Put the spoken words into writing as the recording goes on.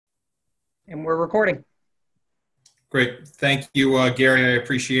And we're recording. Great. Thank you, Gary. I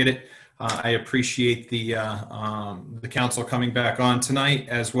appreciate it. I appreciate the council coming back on tonight,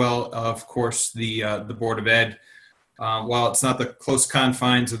 as well, of course, the Board of Ed. While it's not the close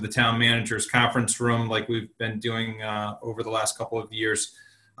confines of the town manager's conference room like we've been doing over the last couple of years,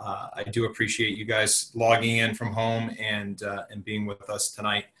 I do appreciate you guys logging in from home and being with us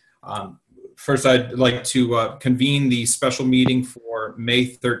tonight. First, I'd like to convene the special meeting for May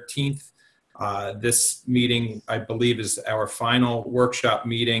 13th. This meeting, I believe, is our final workshop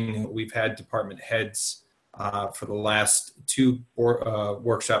meeting. We've had department heads for the last two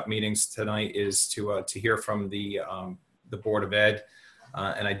workshop meetings. Tonight is to hear from the Board of Ed,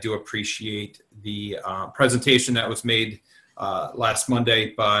 and I do appreciate the presentation that was made last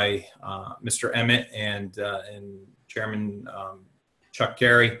Monday by Mr. Emmett and Chairman Chuck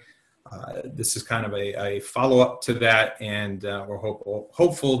Gary. This is kind of a follow-up to that, and we're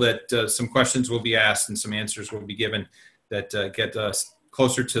hopeful that some questions will be asked and some answers will be given that get us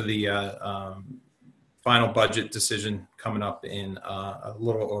closer to the final budget decision coming up in a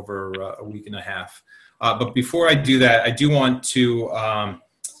little over a week and a half. But before I do that, I do want to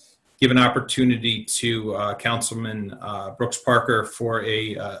give an opportunity to Councilman Brooks Parker for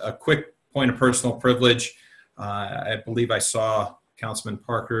a quick point of personal privilege. I believe I saw Councilman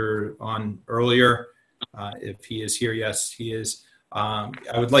Parker on earlier. If he is here, yes, he is. I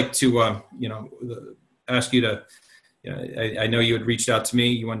would like to, ask you to, I know you had reached out to me.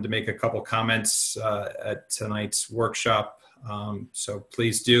 You wanted to make a couple comments at tonight's workshop. So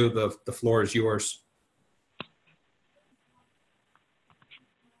please do. The floor is yours.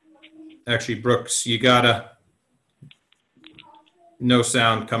 Actually, Brooks, you got no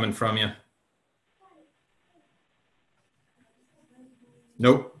sound coming from you.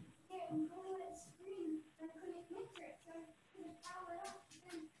 Nope.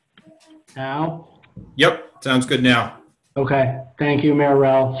 Now? Yep, sounds good now. Okay, thank you, Mayor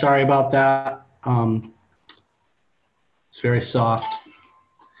Rell. Sorry about that. It's very soft.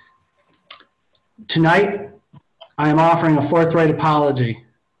 Tonight, I am offering a forthright apology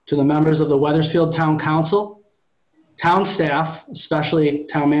to the members of the Wethersfield Town Council, town staff, especially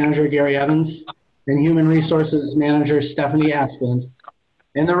Town Manager Gary Evans, and Human Resources Manager Stephanie Asplund,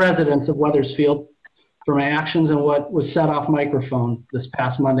 and the residents of Wethersfield for my actions and what was said off microphone this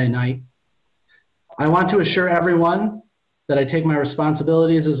past Monday night. I want to assure everyone that I take my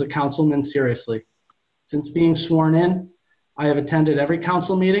responsibilities as a councilman seriously. Since being sworn in, I have attended every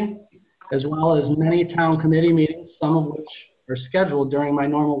council meeting, as well as many town committee meetings, some of which are scheduled during my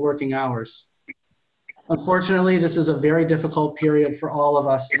normal working hours. Unfortunately, this is a very difficult period for all of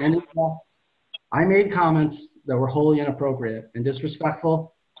us. And I made comments that were wholly inappropriate and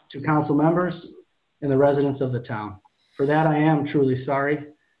disrespectful to council members and the residents of the town. For that, I am truly sorry,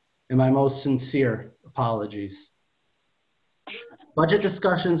 and my most sincere apologies. Budget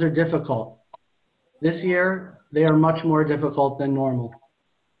discussions are difficult. This year, they are much more difficult than normal.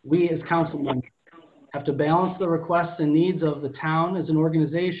 We as council members have to balance the requests and needs of the town as an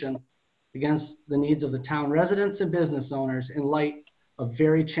organization against the needs of the town residents and business owners in light of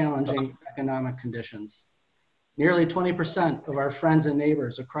very challenging economic conditions. Nearly 20% of our friends and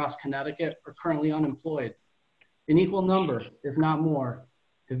neighbors across Connecticut are currently unemployed. An equal number, if not more,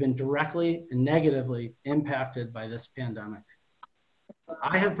 have been directly and negatively impacted by this pandemic.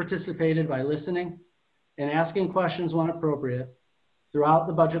 I have participated by listening and asking questions when appropriate throughout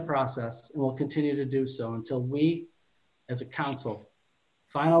the budget process and will continue to do so until we, as a council,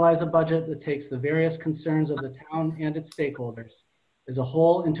 finalize a budget that takes the various concerns of the town and its stakeholders as a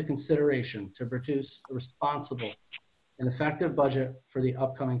whole into consideration to produce a responsible and effective budget for the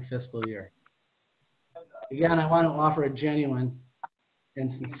upcoming fiscal year. Again, I want to offer a genuine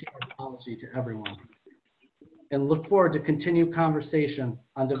and sincere apology to everyone and look forward to continued conversation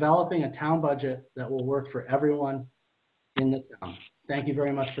on developing a town budget that will work for everyone in the town. Thank you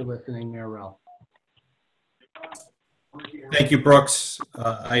very much for listening, Mayor Rell. Thank you, Brooks.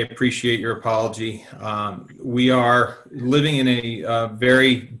 I appreciate your apology. We are living in a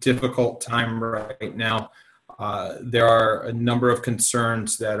very difficult time right now. There are a number of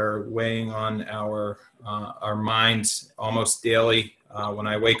concerns that are weighing on our minds almost daily. When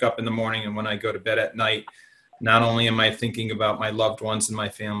I wake up in the morning and when I go to bed at night, not only am I thinking about my loved ones and my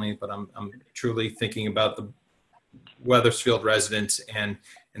family, but I'm truly thinking about the Wethersfield residents and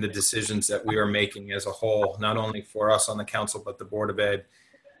the decisions that we are making as a whole, not only for us on the council, but the Board of Ed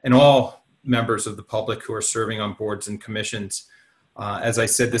and all members of the public who are serving on boards and commissions. As I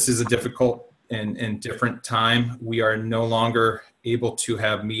said, this is a difficult and different time. We are no longer able to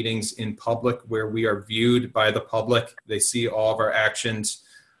have meetings in public where we are viewed by the public. They see all of our actions.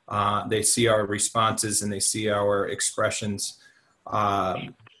 They see our responses and they see our expressions.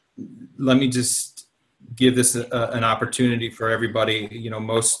 Let me just give this an opportunity for everybody.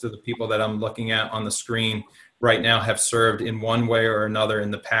 Most of the people that I'm looking at on the screen right now have served in one way or another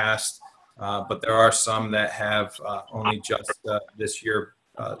in the past, but there are some that have only just this year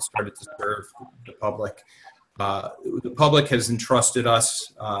started to serve the public. The public has entrusted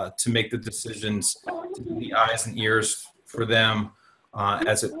us to make the decisions, to be the eyes and ears for them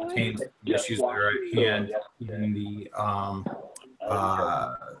as it pertains to the issues that are at hand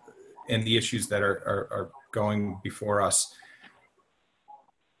and the issues that are going before us.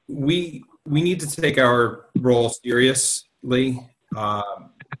 We need to take our role seriously.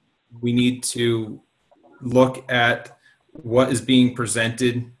 We need to look at what is being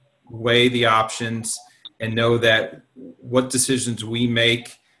presented, weigh the options, and know that what decisions we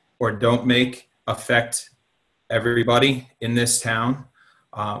make or don't make affect everybody in this town.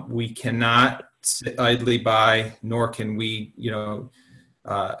 We cannot sit idly by, nor can we,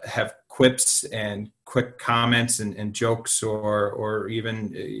 have quips and quick comments and jokes or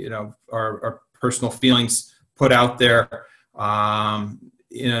even, our personal feelings put out there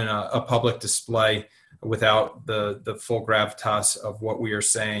in a public display without the full gravitas of what we are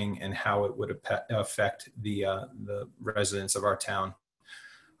saying and how it would affect the residents of our town.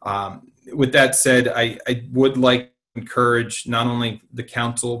 With that said, I would like to encourage not only the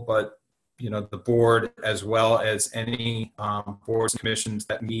council, but the board, as well as any boards and commissions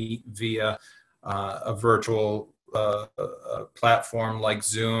that meet via a virtual platform like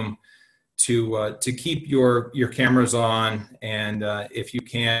Zoom, to keep your cameras on, and if you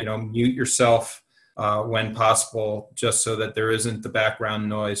can, mute yourself when possible, just so that there isn't the background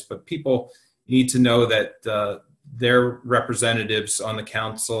noise. But people need to know that their representatives on the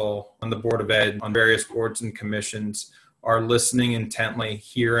council, on the Board of Ed, on various boards and commissions are listening intently,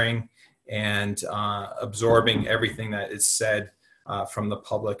 hearing, and absorbing everything that is said from the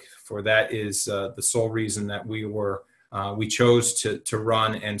public. For that is the sole reason that we chose to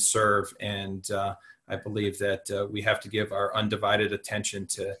run and serve. And I believe that we have to give our undivided attention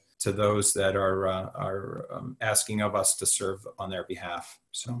to those that are asking of us to serve on their behalf.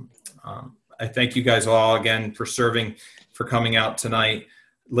 So I thank you guys all again for serving, for coming out tonight,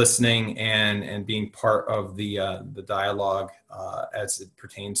 listening, and being part of the dialogue as it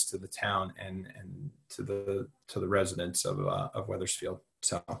pertains to the town and to the residents of Wethersfield.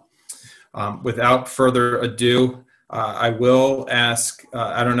 So without further ado, I will ask,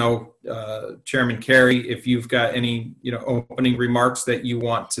 I don't know, Chairman Carey, if you've got any, opening remarks that you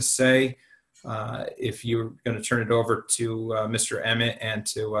want to say, if you're going to turn it over to Mr. Emmett and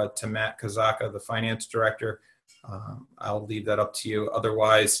to Matt Kazaka, the Finance Director, I'll leave that up to you.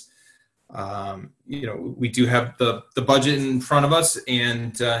 Otherwise, we do have the budget in front of us,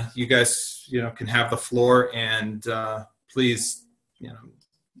 and you guys, can have the floor, and please,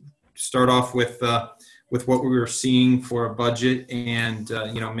 start off with what we were seeing for a budget, and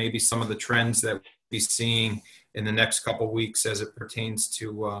maybe some of the trends that we'll be seeing in the next couple of weeks as it pertains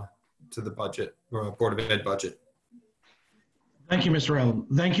to the budget, or Board of Ed budget. Thank you, Mr. L.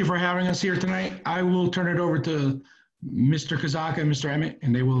 Thank you for having us here tonight. I will turn it over to Mr. Kazaka and Mr. Emmett,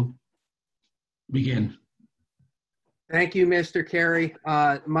 and they will begin. Thank you, Mr. Carey.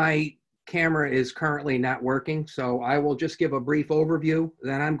 My camera is currently not working, so I will just give a brief overview.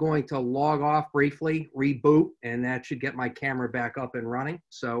 Then I'm going to log off briefly, reboot, and that should get my camera back up and running.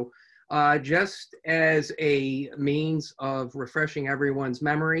 So just as a means of refreshing everyone's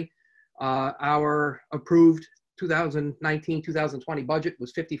memory, our approved 2019-2020 budget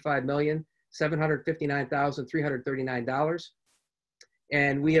was $55,759,339.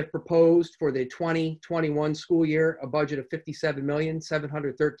 And we have proposed for the 2021 school year a budget of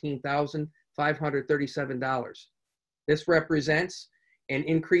 $57,713,537. This represents an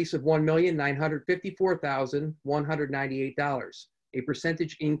increase of $1,954,198, a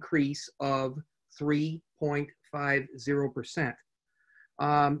percentage increase of 3.50%.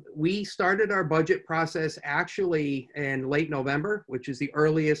 We started our budget process actually in late November, which is the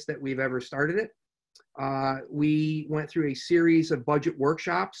earliest that we've ever started it. We went through a series of budget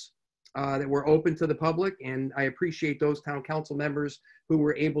workshops that were open to the public, and I appreciate those town council members who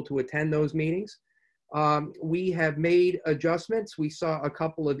were able to attend those meetings. We have made adjustments. We saw a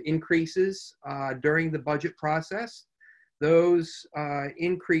couple of increases during the budget process. Those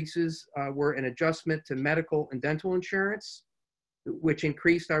increases were an adjustment to medical and dental insurance, which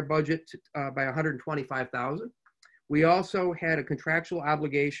increased our budget by $125,000. We also had a contractual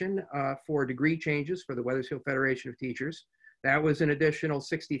obligation for degree changes for the Wethersfield Federation of Teachers. That was an additional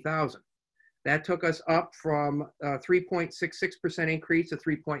 $60,000. That took us up from 3.66% increase to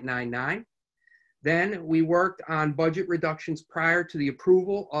 3.99. Then we worked on budget reductions prior to the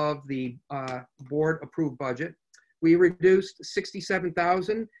approval of the board approved budget. We reduced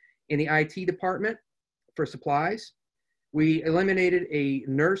 $67,000 in the IT department for supplies. We eliminated a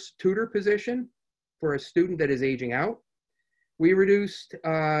nurse tutor position for a student that is aging out. We reduced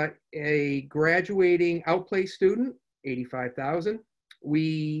a graduating outplay student, $85,000.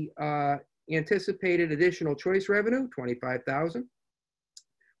 We anticipated additional choice revenue, $25,000.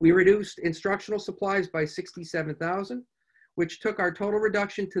 We reduced instructional supplies by $67,000, which took our total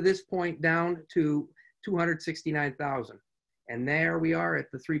reduction to this point down to $269,000. And there we are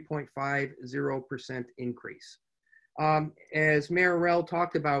at the 3.50% increase. As Mayor Rell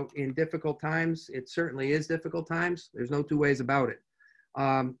talked about, in difficult times, it certainly is difficult times. There's no two ways about it.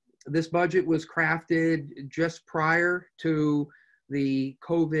 This budget was crafted just prior to the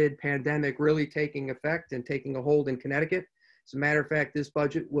COVID pandemic really taking effect and taking a hold in Connecticut. As a matter of fact, this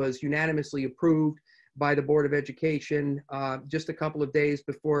budget was unanimously approved by the Board of Education just a couple of days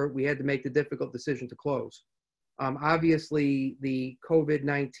before we had to make the difficult decision to close. Obviously, the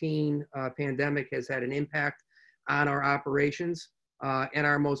COVID-19 pandemic has had an impact on our operations and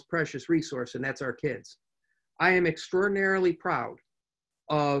our most precious resource, and that's our kids. I am extraordinarily proud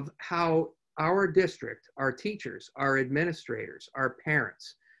of how our district, our teachers, our administrators, our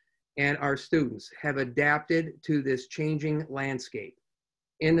parents, and our students have adapted to this changing landscape.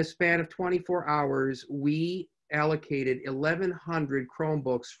 In the span of 24 hours, we allocated 1,100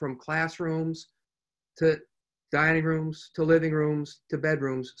 Chromebooks from classrooms to dining rooms, to living rooms, to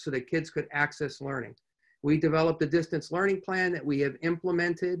bedrooms, so that kids could access learning. We developed a distance learning plan that we have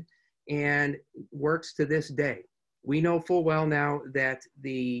implemented and works to this day. We know full well now that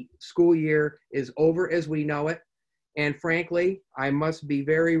the school year is over as we know it. And frankly, I must be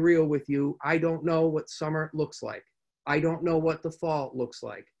very real with you. I don't know what summer looks like. I don't know what the fall looks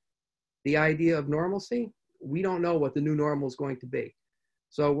like. The idea of normalcy, we don't know what the new normal is going to be.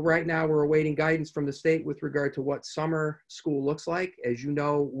 So right now we're awaiting guidance from the state with regard to what summer school looks like. As you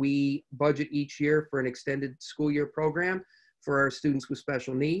know, we budget each year for an extended school year program for our students with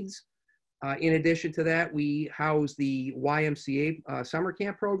special needs. In addition to that, we house the YMCA summer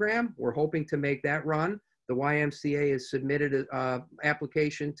camp program. We're hoping to make that run. The YMCA has submitted an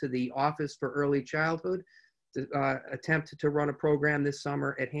application to the Office for Early Childhood to attempt to run a program this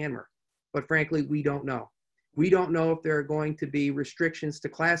summer at Hanmer. But frankly, we don't know. We don't know if there are going to be restrictions to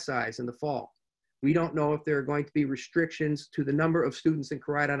class size in the fall. We don't know if there are going to be restrictions to the number of students that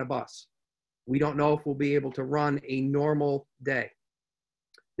can ride on a bus. We don't know if we'll be able to run a normal day.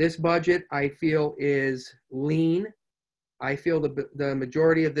 This budget, I feel, is lean. I feel the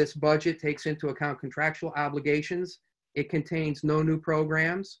majority of this budget takes into account contractual obligations. It contains no new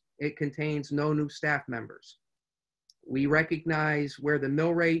programs. It contains no new staff members. We recognize where the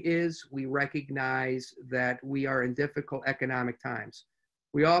mill rate is. We recognize that we are in difficult economic times.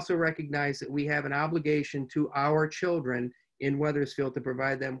 We also recognize that we have an obligation to our children in Wethersfield to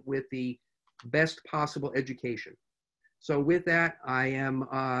provide them with the best possible education. So with that, I am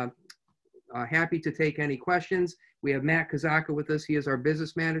happy to take any questions. We have Matt Kazaka with us. He is our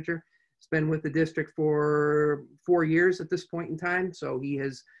business manager. He's been with the district for 4 years at this point in time. So he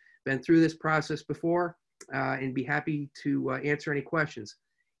has been through this process before and be happy to answer any questions.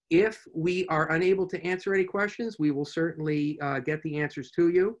 If we are unable to answer any questions, we will certainly get the answers to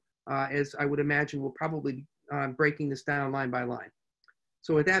you. As I would imagine, we'll probably be breaking this down line by line.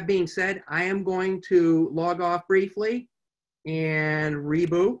 So with that being said, I am going to log off briefly and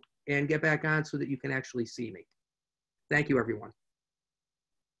reboot and get back on so that you can actually see me. Thank you, everyone.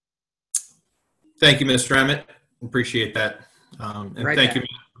 Thank you, Mr. Emmett. Appreciate that. And Right thank back. you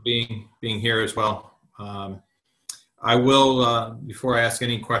for being here as well. I will, before I ask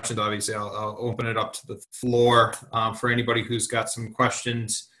any questions, obviously, I'll open it up to the floor for anybody who's got some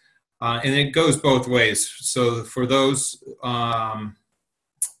questions. And it goes both ways. So for those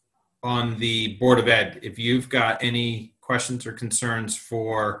on the Board of Ed, if you've got any questions or concerns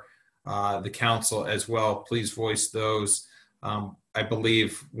for the council as well, please voice those. I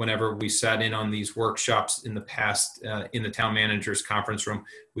believe whenever we sat in on these workshops in the past in the town manager's conference room,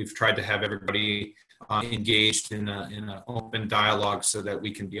 we've tried to have everybody engaged in an open dialogue so that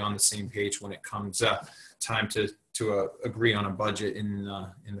we can be on the same page when it comes time to agree on a budget in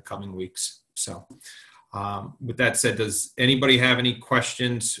the coming weeks. So with that said, does anybody have any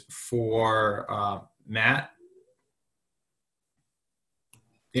questions for Matt?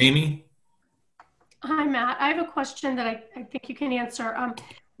 Amy? Hi, Matt. I have a question that I think you can answer.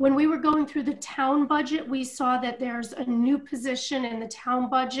 When we were going through the town budget, we saw that there's a new position in the town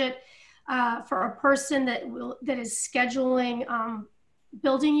budget for a person that is scheduling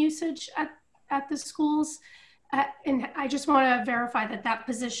building usage at the schools. And I just want to verify that that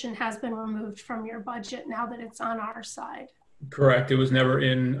position has been removed from your budget now that it's on our side. Correct. It was never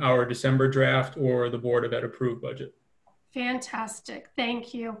in our December draft or the Board of Ed approved budget. Fantastic.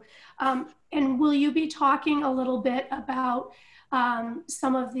 Thank you. And will you be talking a little bit about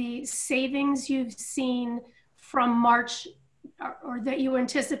some of the savings you've seen from March, or that you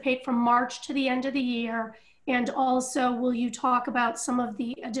anticipate from March to the end of the year? And also, will you talk about some of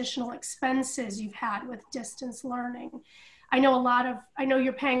the additional expenses you've had with distance learning? I know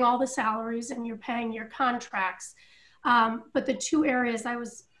you're paying all the salaries and you're paying your contracts, but the two areas I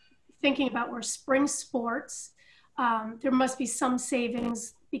was thinking about were spring sports. There must be some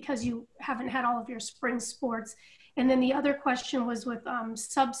savings because you haven't had all of your spring sports. And then the other question was with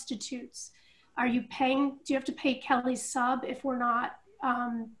substitutes. Do you have to pay Kelly sub if we're not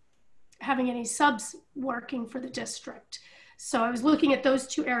having any subs working for the district? So I was looking at those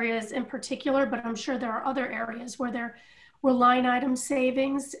two areas in particular, but I'm sure there are other areas where there were line item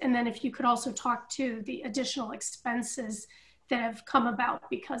savings. And then if you could also talk to the additional expenses that have come about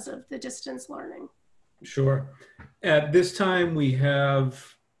because of the distance learning. Sure. At this time, we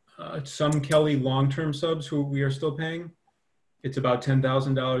have some Kelly long-term subs who we are still paying. It's about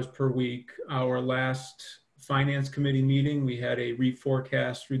 $10,000 per week. Our last Finance Committee meeting, we had a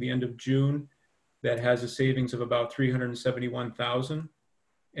reforecast through the end of June that has a savings of about $371,000,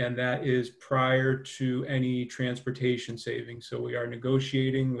 and that is prior to any transportation savings. So we are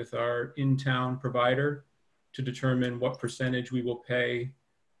negotiating with our in-town provider to determine what percentage we will pay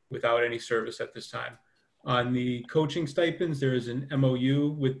without any service at this time. On the coaching stipends, there is an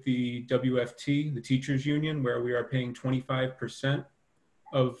MOU with the WFT, the teachers union, where we are paying 25%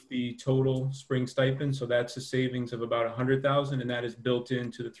 of the total spring stipend. So that's a savings of about $100,000, and that is built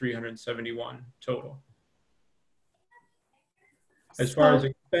into the 371 total. As far as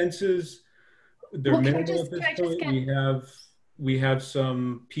expenses, they're minimal at this point. We have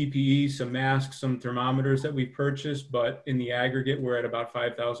some PPE, some masks, some thermometers that we purchased, but in the aggregate, we're at about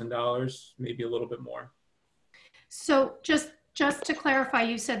 $5,000, maybe a little bit more. So just to clarify,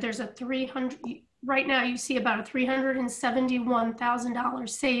 you said there's right now you see about a $371,000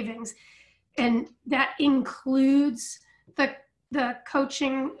 savings, and that includes the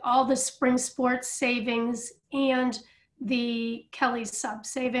coaching, all the spring sports savings, and the Kelly sub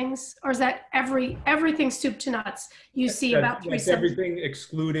savings, or is that everything soup to nuts? You see about that's everything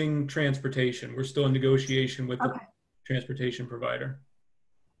excluding transportation. We're still in negotiation with the transportation provider.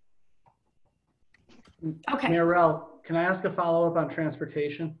 Okay. Mayor Rel, can I ask a follow-up on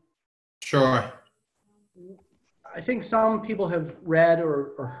transportation? Sure. I think some people have read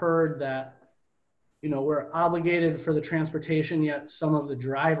or heard that, we're obligated for the transportation, yet some of the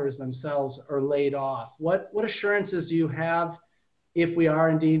drivers themselves are laid off. What assurances do you have if we are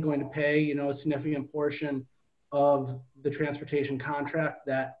indeed going to pay, a significant portion of the transportation contract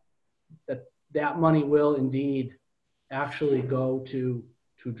that money will indeed actually go to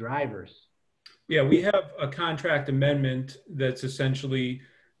drivers? Yeah, we have a contract amendment that's essentially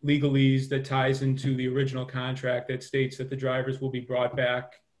legalese that ties into the original contract that states that the drivers will be brought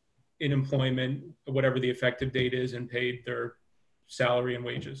back in employment, whatever the effective date is, and paid their salary and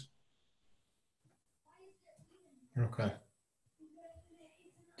wages. Okay.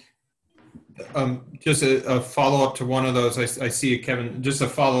 Just a follow-up to one of those. I see it, Kevin. Just a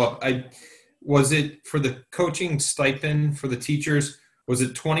follow-up. Was it for the coaching stipend for the teachers? Was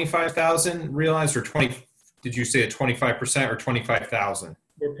it 25,000 realized, or 20? Did you say a 25% or 25,000?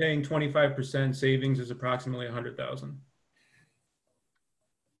 We're paying 25%. Savings is approximately 100,000.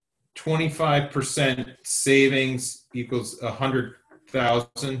 25% savings equals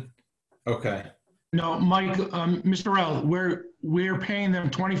 100,000. Okay. No, Mike, Mr. Rel, we're paying them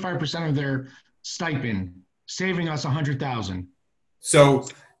 25% of their stipend, saving us 100,000. So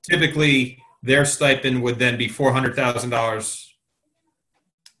typically their stipend would then be $400,000.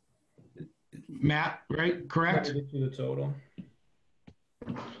 Matt, right? Correct? To the total.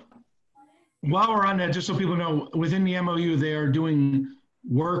 While we're on that, just so people know, within the MOU, they are doing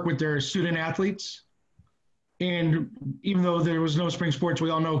work with their student athletes. And even though there was no spring sports,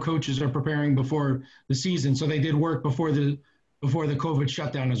 we all know coaches are preparing before the season. So they did work before the COVID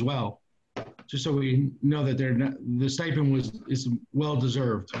shutdown as well. Just so we know that the stipend is well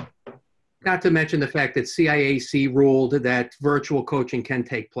deserved. Not to mention the fact that CIAC ruled that virtual coaching can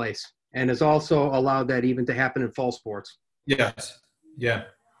take place, and has also allowed that even to happen in fall sports. Yes. Yeah.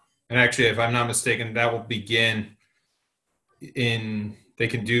 And actually, if I'm not mistaken, that will begin in they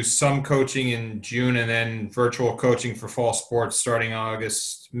can do some coaching in June and then virtual coaching for fall sports starting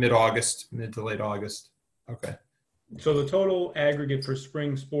August, mid to late August. Okay. So the total aggregate for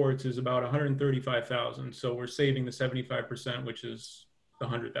spring sports is about 135,000. So we're saving the 75%, which is the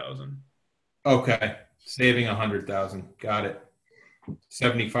 100,000. Okay. Saving 100,000. Got it.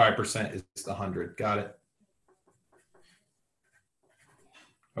 75% is the 100. Got it.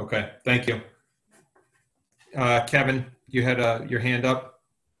 Okay. Thank you. Kevin, you had your hand up.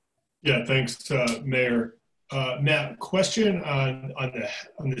 Yeah, thanks, Mayor. Matt, question on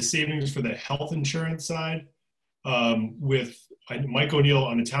the savings for the health insurance side. With Mike O'Neill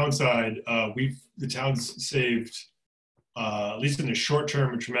on the town side, the town's saved, at least in the short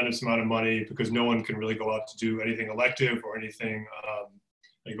term, a tremendous amount of money because no one can really go out to do anything elective or anything.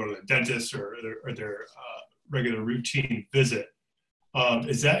 They go to the dentist or their regular routine visit.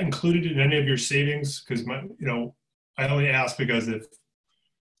 Is that included in any of your savings? Because I only ask because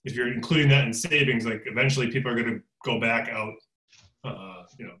if you're including that in savings, like eventually people are going to go back out,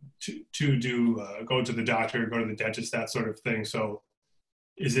 go to the doctor, go to the dentist, that sort of thing. So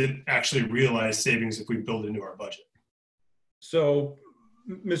is it actually realized savings if we build into our budget? So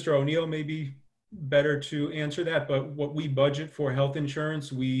Mr. O'Neill may be better to answer that, but what we budget for health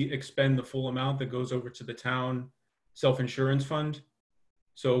insurance, we expend the full amount that goes over to the town self-insurance fund.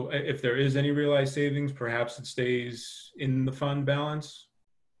 So if there is any realized savings, perhaps it stays in the fund balance.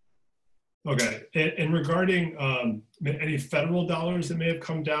 Okay, and regarding any federal dollars that may have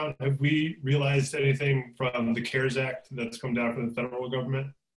come down, have we realized anything from the CARES Act that's come down from the federal government?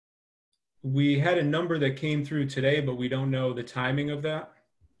 We had a number that came through today, but we don't know the timing of that.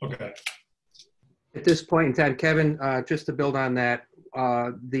 Okay. At this point in time, Kevin, just to build on that,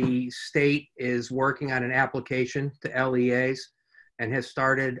 the state is working on an application to LEAs and has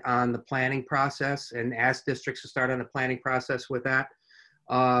started on the planning process and asked districts to start on the planning process with that.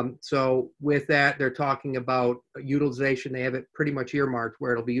 So with that, they're talking about utilization. They have it pretty much earmarked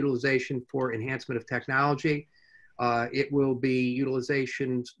where it'll be utilization for enhancement of technology. It will be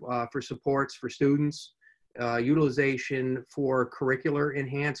utilization for supports for students, utilization for curricular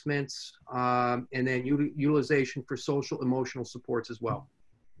enhancements, and then utilization for social emotional supports as well.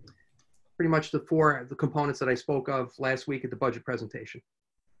 Pretty much the components that I spoke of last week at the budget presentation.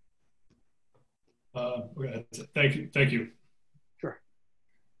 Okay. Thank you. Sure.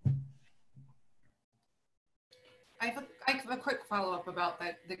 I have a quick follow-up about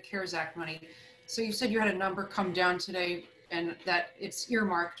the CARES Act money. So you said you had a number come down today and that it's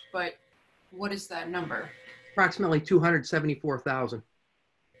earmarked, but what is that number? Approximately 274,000.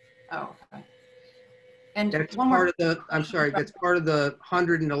 Oh, okay. And that's one part more. of the, I'm sorry, that's part of the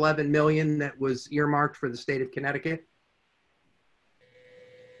 111 million that was earmarked for the state of Connecticut.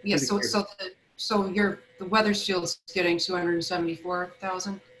 Yes, so the Weathershield's getting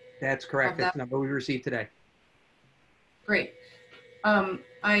 274,000? That's correct. That's the number we received today. Great.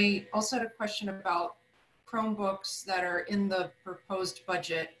 I also had a question about Chromebooks that are in the proposed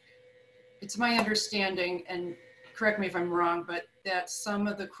budget. It's my understanding, and correct me if I'm wrong, but that some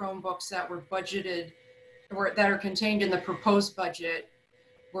of the Chromebooks that were budgeted or that are contained in the proposed budget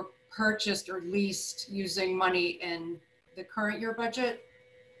were purchased or leased using money in the current year budget.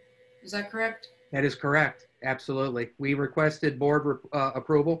 Is that correct? That is correct. Absolutely. We requested board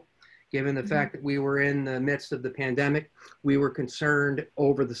approval. Given the fact that we were in the midst of the pandemic, we were concerned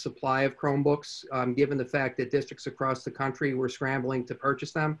over the supply of Chromebooks, given the fact that districts across the country were scrambling to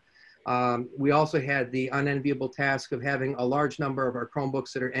purchase them. We also had the unenviable task of having a large number of our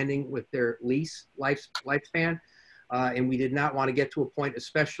Chromebooks that are ending with their lease lifespan. And we did not want to get to a point,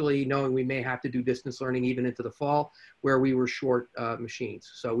 especially knowing we may have to do distance learning even into the fall, where we were short machines.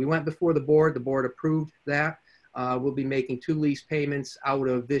 So we went before the board approved that. We'll be making 2 lease payments out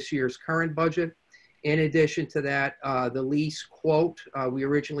of this year's current budget. In addition to that, the lease quote, we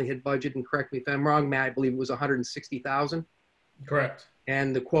originally had budgeted, and correct me if I'm wrong, Matt, I believe it was 160,000. Correct.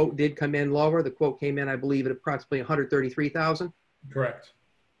 And the quote did come in lower. The quote came in, I believe, at approximately 133,000. Correct.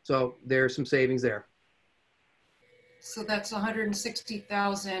 So there's some savings there. So that's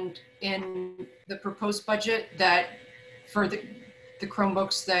 160,000 in the proposed budget that for the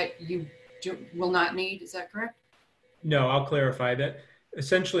Chromebooks that you will not need. Is that correct? No, I'll clarify that.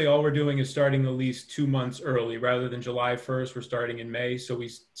 Essentially, all we're doing is starting the lease 2 months early. Rather than July 1st, we're starting in May. So we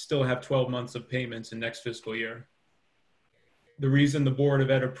still have 12 months of payments in next fiscal year. The reason the Board of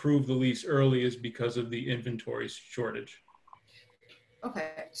Ed approved the lease early is because of the inventory shortage.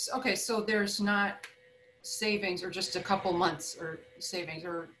 Okay. Okay. So there's not savings or just a couple months or savings,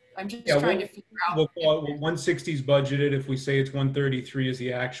 or I'm just trying to figure out. We'll call it 160 is budgeted. If we say it's 133 is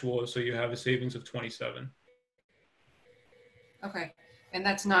the actual, so you have a savings of 27. Okay. And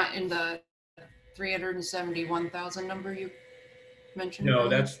that's not in the 371,000 number you mentioned? No,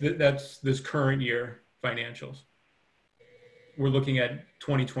 earlier? that's this current year financials. We're looking at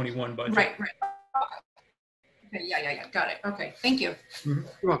 2021 budget. Right. Okay, yeah. Got it. Okay, thank you. You're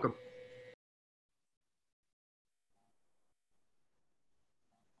welcome.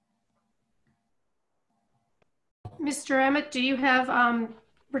 Mr. Emmett, do you have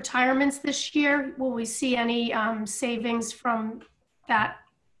retirements this year? Will we see any savings from that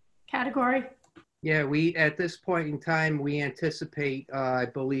category? Yeah, at this point in time, we anticipate, I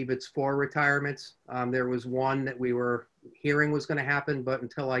believe it's 4 retirements. There was one that we were hearing was going to happen, but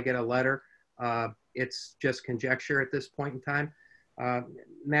until I get a letter, it's just conjecture at this point in time.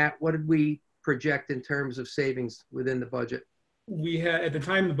 Matt, what did we project in terms of savings within the budget? We had, at the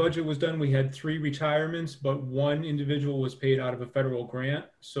time the budget was done, we had 3 retirements, but 1 individual was paid out of a federal grant.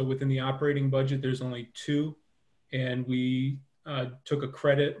 So within the operating budget, there's only 2, and we took a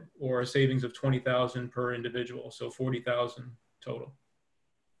credit or a savings of 20,000 per individual, so 40,000 total.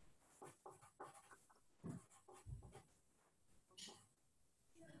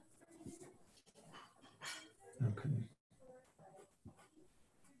 Okay.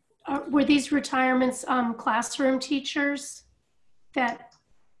 Were these retirements classroom teachers that?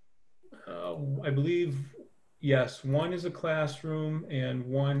 I believe, yes, 1 is a classroom and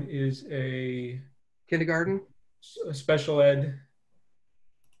 1 is a Kindergarten? special ed.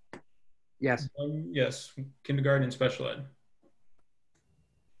 Yes. Yes, kindergarten and special ed.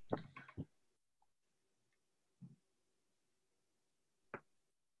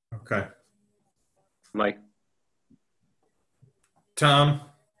 Okay. Mike. Tom?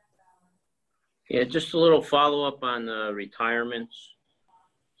 Yeah, just a little follow-up on the retirements.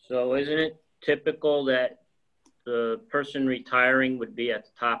 So isn't it typical that the person retiring would be at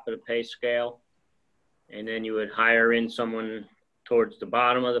the top of the pay scale, and then you would hire in someone towards the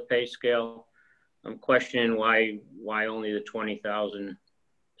bottom of the pay scale? I'm questioning why only the 20,000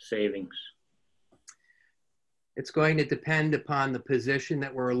 savings. It's going to depend upon the position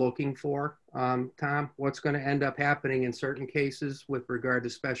that we're looking for, Tom. What's going to end up happening in certain cases with regard to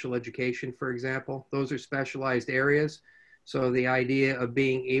special education, for example, those are specialized areas. So the idea of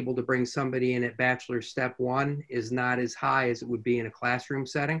being able to bring somebody in at bachelor step 1 is not as high as it would be in a classroom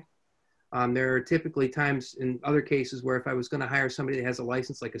setting. There are typically times in other cases where if I was going to hire somebody that has a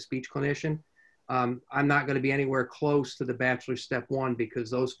license like a speech clinician, I'm not going to be anywhere close to the bachelor step 1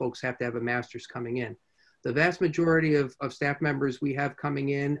 because those folks have to have a master's coming in. The vast majority of staff members we have coming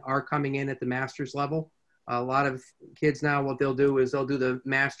in are coming in at the master's level. A lot of kids now, what they'll do is they'll do the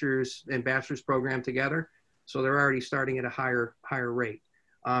master's and bachelor's program together. So they're already starting at a higher rate.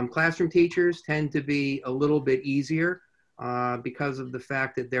 Classroom teachers tend to be a little bit easier because of the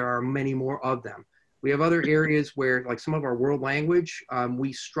fact that there are many more of them. We have other areas where, like some of our world language,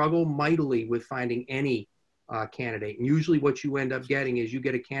 we struggle mightily with finding any candidate. And usually what you end up getting is you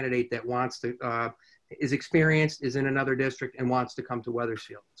get a candidate that wants to, is experienced, is in another district, and wants to come to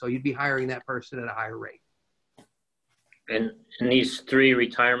Wethersfield. So you'd be hiring that person at a higher rate. And these 3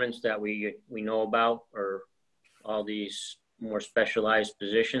 retirements that we know about are all these more specialized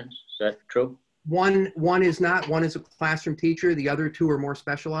positions. Is that true? One is not. One is a classroom teacher. The other 2 are more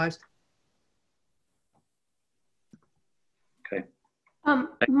specialized. Okay.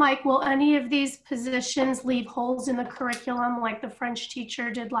 Mike, will any of these positions leave holes in the curriculum like the French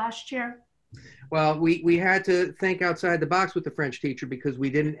teacher did last year? Well, we had to think outside the box with the French teacher because we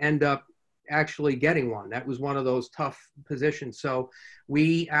didn't end up actually getting one. That was one of those tough positions. So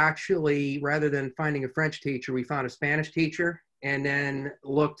we actually, rather than finding a French teacher, we found a Spanish teacher and then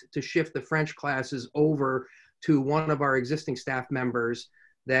looked to shift the French classes over to one of our existing staff members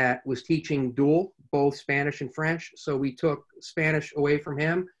that was teaching dual, both Spanish and French. So we took Spanish away from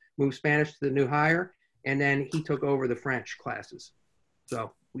him, moved Spanish to the new hire, and then he took over the French classes.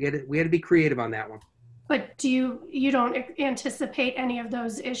 So we had to be creative on that one. But you don't anticipate any of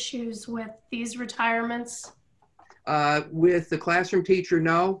those issues with these retirements? With the classroom teacher,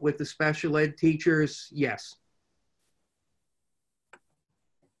 no. With the special ed teachers, yes.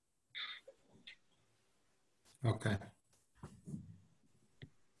 Okay.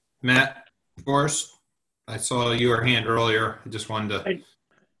 Matt Forrest, I saw your hand earlier. I just wanted to.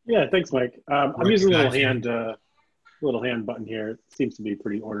 Yeah, thanks, Mike. I'm using a little hand button here. It seems to be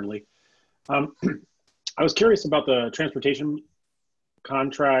pretty orderly. I was curious about the transportation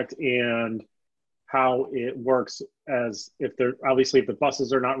contract and how it works as if the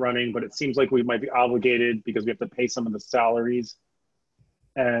buses are not running, but it seems like we might be obligated because we have to pay some of the salaries.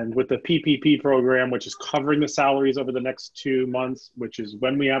 And with the PPP program, which is covering the salaries over the next 2 months, which is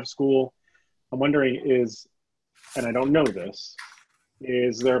when we have school, I'm wondering and I don't know this,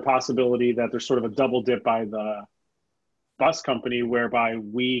 is there a possibility that there's sort of a double dip by the bus company whereby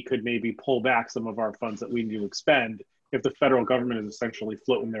we could maybe pull back some of our funds that we need to expend if the federal government is essentially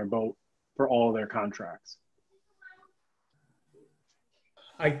floating their boat for all of their contracts?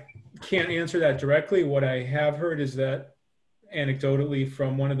 I can't answer that directly. What I have heard is that anecdotally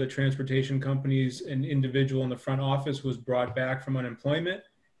from one of the transportation companies, an individual in the front office was brought back from unemployment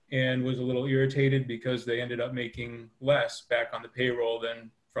and was a little irritated because they ended up making less back on the payroll than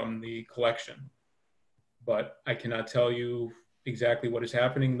from the collection. But I cannot tell you exactly what is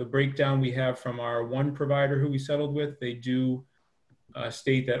happening. The breakdown we have from our one provider who we settled with, they do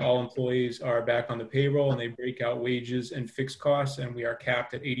state that all employees are back on the payroll, and they break out wages and fixed costs, and we are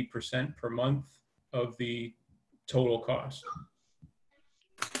capped at 80% per month of the total cost.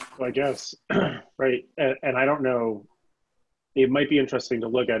 So I guess, right, and I don't know, it might be interesting to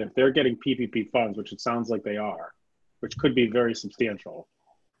look at if they're getting PPP funds, which it sounds like they are, which could be very substantial.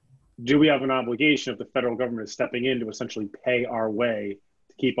 Do we have an obligation if the federal government is stepping in to essentially pay our way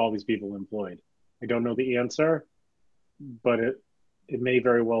to keep all these people employed? I don't know the answer, but it may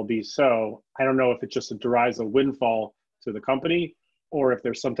very well be so. I don't know if it just derives a windfall to the company or if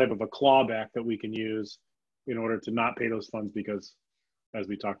there's some type of a clawback that we can use in order to not pay those funds because, as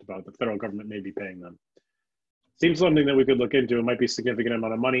we talked about, the federal government may be paying them. Seems something that we could look into. It might be a significant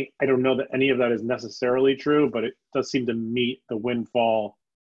amount of money. I don't know that any of that is necessarily true, but it does seem to meet the windfall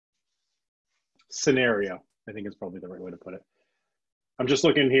scenario, I think is probably the right way to put it. I'm just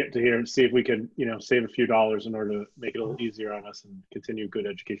looking here and see if we could, save a few dollars in order to make it a little easier on us and continue good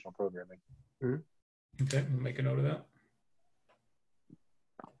educational programming. Mm-hmm. Okay, we'll make a note of that.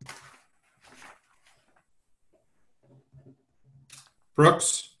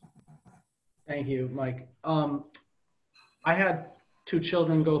 Brooks? Thank you, Mike. I had 2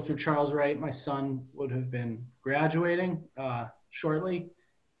 children go through Charles Wright. My son would have been graduating shortly,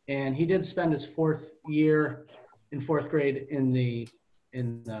 and he did spend his 4th year in 4th grade in the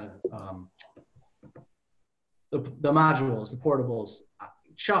modules, the portables.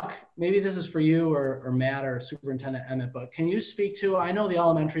 Chuck, maybe this is for you or Matt or Superintendent Emmett, but can you speak to, I know the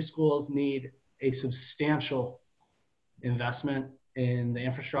elementary schools need a substantial investment in the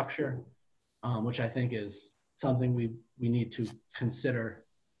infrastructure, which I think is something we need to consider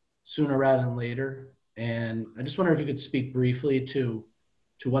sooner rather than later. And I just wonder if you could speak briefly to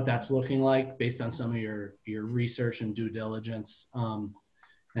what that's looking like based on some of your research and due diligence,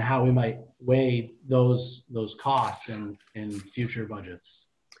 and how we might weigh those costs in future budgets.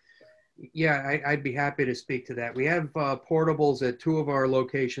 Yeah, I'd be happy to speak to that. We have portables at 2 of our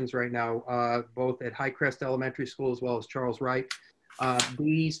locations right now, both at Highcrest Elementary School as well as Charles Wright.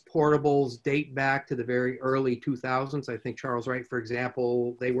 These portables date back to the very early 2000s. I think Charles Wright, for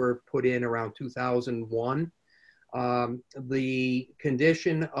example, they were put in around 2001. The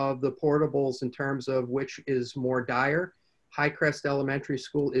condition of the portables in terms of which is more dire, Highcrest Elementary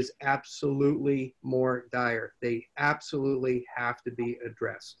School is absolutely more dire. They absolutely have to be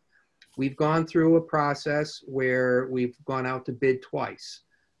addressed. We've gone through a process where we've gone out to bid twice.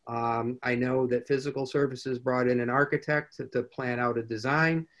 I know that Physical Services brought in an architect to plan out a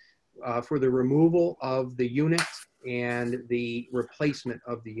design for the removal of the units and the replacement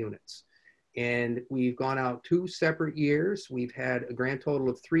of the units. And we've gone out 2 separate years. We've had a grand total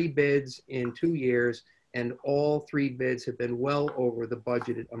of 3 bids in 2 years, and all 3 bids have been well over the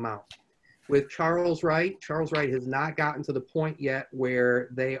budgeted amount. With Charles Wright has not gotten to the point yet where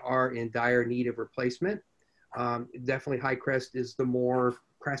they are in dire need of replacement. Definitely Highcrest is the more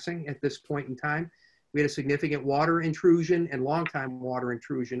pressing at this point in time. We had a significant water intrusion and long-time water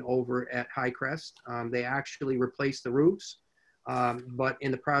intrusion over at Highcrest. They actually replaced the roofs, but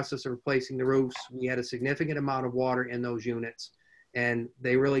in the process of replacing the roofs, we had a significant amount of water in those units, and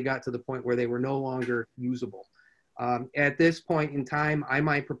they really got to the point where they were no longer usable. At this point in time, I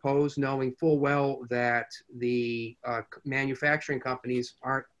might propose, knowing full well that the manufacturing companies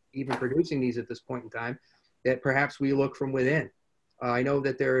aren't even producing these at this point in time, that perhaps we look from within. I know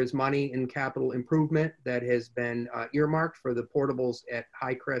that there is money in capital improvement that has been earmarked for the portables at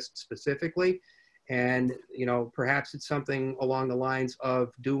Highcrest specifically. And, perhaps it's something along the lines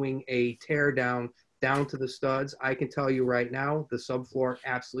of doing a tear down to the studs. I can tell you right now, the subfloor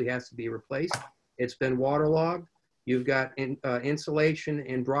absolutely has to be replaced. It's been waterlogged. You've got insulation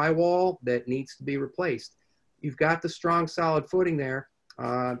and drywall that needs to be replaced. You've got the strong, solid footing there.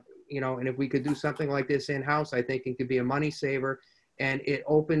 And if we could do something like this in-house, I think it could be a money saver, and it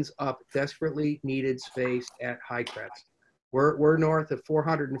opens up desperately needed space at Highcrest. We're north of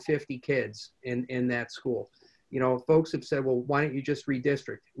 450 kids in that school. Folks have said, well, why don't you just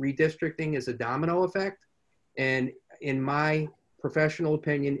redistrict? Redistricting is a domino effect. And in my professional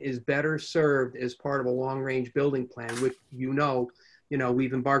opinion, is better served as part of a long-range building plan, which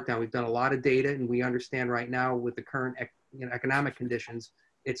we've embarked on. We've done a lot of data, and we understand right now with the current economic conditions,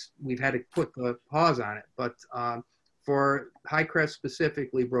 we've had to put the pause on it. But for Highcrest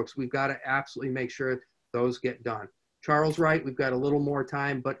specifically, Brooks, we've got to absolutely make sure those get done. Charles, right, we've got a little more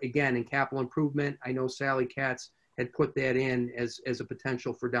time, but again, in capital improvement, I know Sally Katz had put that in as a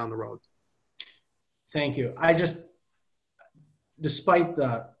potential for down the road. Thank you. Despite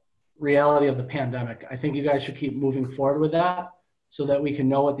the reality of the pandemic, I think you guys should keep moving forward with that so that we can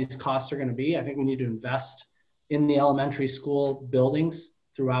know what these costs are going to be. I think we need to invest in the elementary school buildings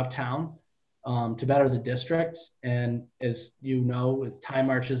throughout town to better the district. And as you know, as time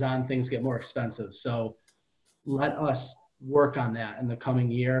marches on, things get more expensive. So let us work on that in the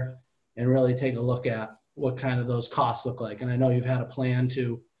coming year and really take a look at what kind of those costs look like. And I know you've had a plan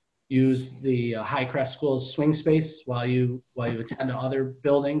to use the Highcrest School's swing space while you attend to other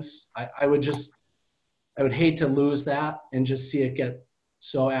buildings. I would hate to lose that and just see it get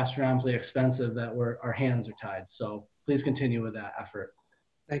so astronomically expensive that our hands are tied. So please continue with that effort.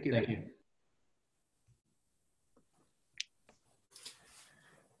 Thank you. Thank you.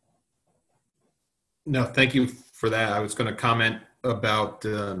 No, thank you for that. I was going to comment about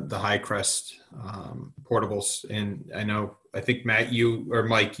the Highcrest portables, and I think Matt,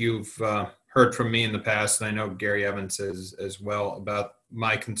 Mike, you've heard from me in the past, and I know Gary Evans as well about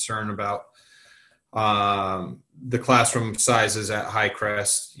my concern about the classroom sizes at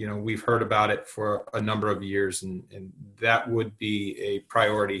Highcrest. We've heard about it for a number of years, and that would be a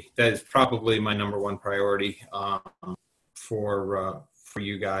priority. That is probably my number one priority for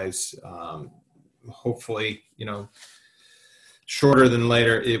you guys. Hopefully, shorter than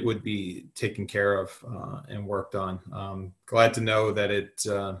later, it would be taken care of and worked on. Glad to know that it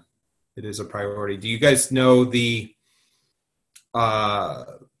is a priority. Do you guys know the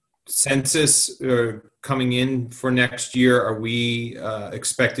census coming in for next year? Are we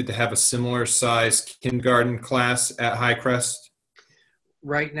expected to have a similar size kindergarten class at Highcrest?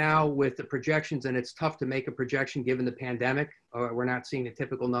 Right now with the projections, and it's tough to make a projection given the pandemic, we're not seeing a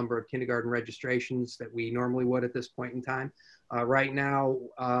typical number of kindergarten registrations that we normally would at this point in time. Right now,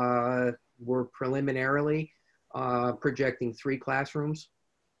 we're preliminarily projecting 3 classrooms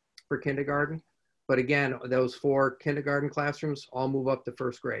for kindergarten. But again, those 4 kindergarten classrooms all move up to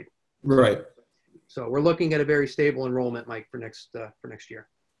first grade. Right. So we're looking at a very stable enrollment, Mike, for next year.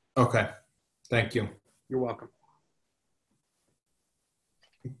 Okay. Thank you. You're welcome.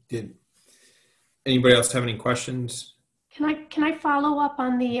 Did anybody else have any questions? Can I follow up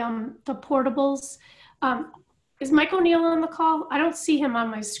on the portables? Is Mike O'Neill on the call? I don't see him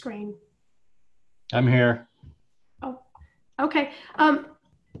on my screen. I'm here. Oh, okay.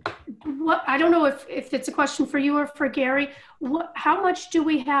 I don't know if it's a question for you or for Gary. How much do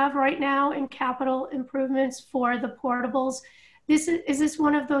we have right now in capital improvements for the portables? Is this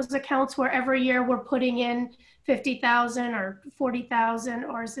one of those accounts where every year we're putting in 50,000 or 40,000,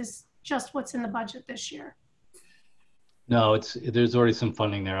 or is this just what's in the budget this year? No, there's already some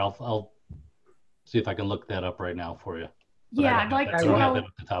funding there. I'll see if I can look that up right now for you. But yeah, I'd like to know. I don't have that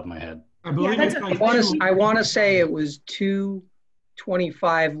off the top of my head. I believe I want to say it was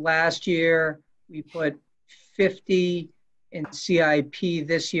 225 last year. We put 50 in CIP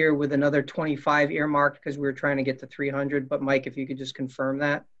this year with another 25 earmarked because we were trying to get to 300. But Mike, if you could just confirm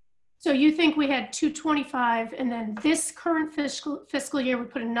that. So you think we had 225, and then this current fiscal year we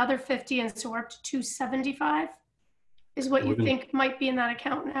put another 50, and so we're up to 275? Is what you think might be in that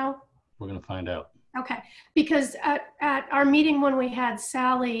account now? We're going to find out. Okay, because at our meeting when we had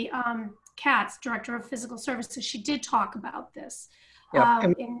Sally Katz, Director of Physical Services, she did talk about this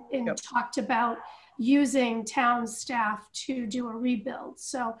and talked about using town staff to do a rebuild.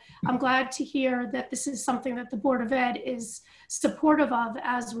 So I'm glad to hear that this is something that the Board of Ed is supportive of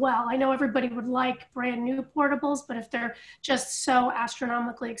as well. I know everybody would like brand new portables, but if they're just so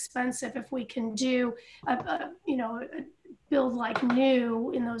astronomically expensive, if we can do a build like new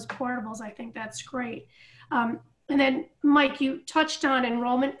in those portables, I think that's great. And then Mike, you touched on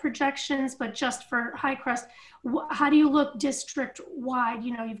enrollment projections, but just for Highcrest, how do you look district wide?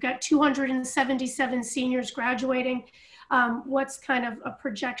 You've got 277 seniors graduating. What's kind of a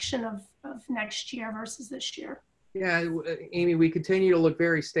projection of next year versus this year? Yeah, Amy, we continue to look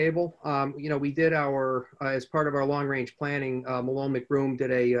very stable. We did as part of our long range planning, Malone McBroom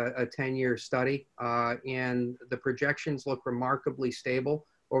did a 10-year study, and the projections look remarkably stable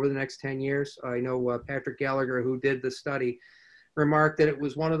over the next 10 years. I know Patrick Gallagher, who did the study, remarked that it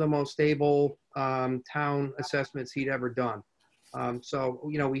was one of the most stable town assessments he'd ever done. So,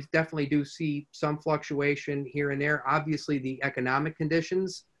 you know, we definitely do see some fluctuation here and there. Obviously, the economic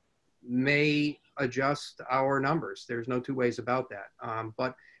conditions may adjust our numbers. There's no two ways about that.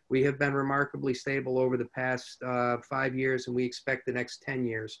 But we have been remarkably stable over the past 5 years, and we expect the next 10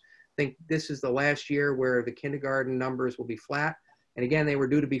 years. I think this is the last year where the kindergarten numbers will be flat. And again, they were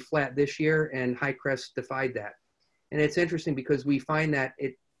due to be flat this year, and Highcrest defied that. And it's interesting because we find that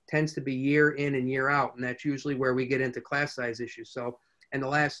it tends to be year in and year out, and that's usually where we get into class size issues. So in the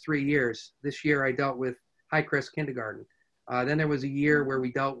last 3 years, this year I dealt with Highcrest Kindergarten. Then there was a year where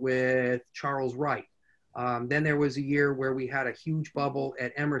we dealt with Charles Wright. Then there was a year where we had a huge bubble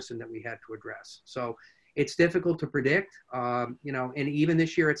at Emerson that we had to address. So it's difficult to predict, you know, and even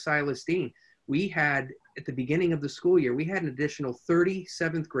this year at Silas Dean, we had, at the beginning of the school year, we had an additional 30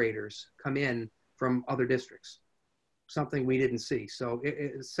 7th graders come in from other districts, something we didn't see. So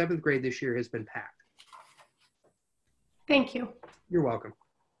 7th grade this year has been packed. Thank you. You're welcome.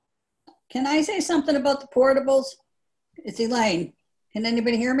 Can I say something about the portables? It's Elaine. Can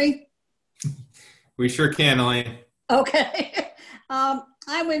anybody hear me? We sure can, Elaine. Okay. I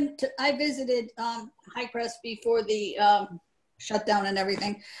visited Highcrest before the shutdown and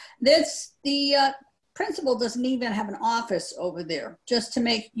everything. The principal doesn't even have an office over there, just to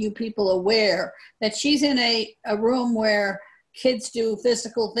make you people aware that she's in a room where kids do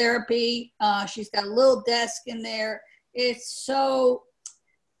physical therapy. She's got a little desk in there. It's so,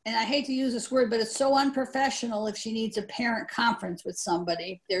 and I hate to use this word, but it's so unprofessional if she needs a parent conference with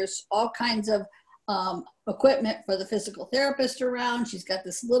somebody. There's all kinds of equipment for the physical therapist around. She's got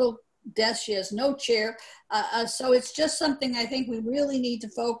this little desk. She has no chair. So it's just something I think we really need to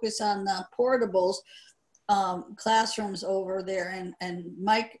focus on, the portables classrooms over there. And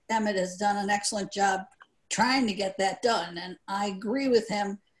Mike Emmett has done an excellent job trying to get that done. And I agree with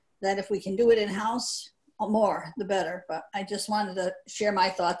him that if we can do it in-house, more, the better. But I just wanted to share my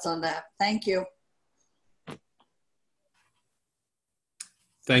thoughts on that. Thank you.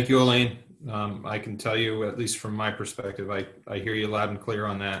 Thank you, Elaine. I can tell you, at least from my perspective, I hear you loud and clear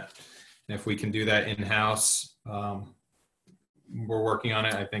on that. And if we can do that in-house, we're working on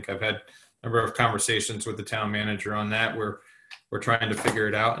it. I think I've had a number of conversations with the town manager on that. We're trying to figure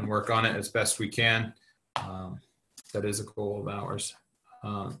it out and work on it as best we can. That is a goal of ours.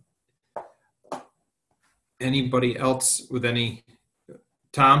 Anybody else with any?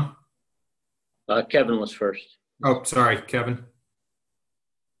 Tom? Kevin was first. Oh, sorry, Kevin.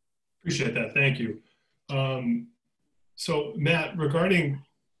 Appreciate that. Thank you. So Matt, regarding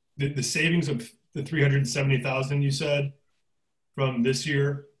the savings of the 370,000 you said from this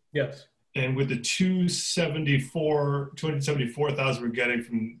year. Yes. And with the 274,000 we're getting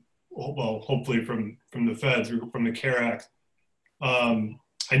from, well, hopefully from the feds, from the CARE Act.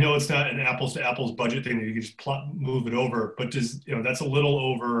 I know it's not an apples to apples budget thing that you can just move it over, but does, you know, that's a little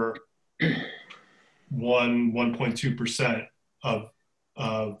over 1.2% of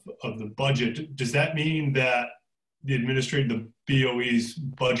the budget. Does that mean that the BOE's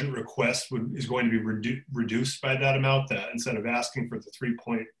budget request is going to be reduced by that amount, that instead of asking for the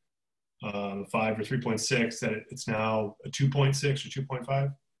 3.5 or 3.6, that it's now a 2.6 or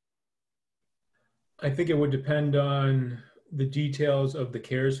 2.5? I think it would depend on the details of the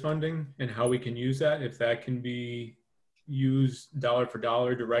CARES funding and how we can use that. If that can be used dollar for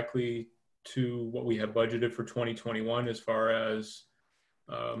dollar directly to what we have budgeted for 2021 as far as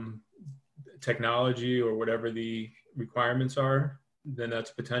technology or whatever the requirements are, then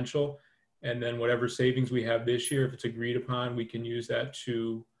that's potential. And then whatever savings we have this year, if it's agreed upon, we can use that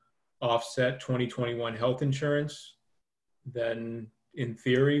to offset 2021 health insurance. Then in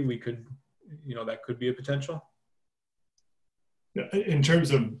theory, we could, you know, that could be a potential. In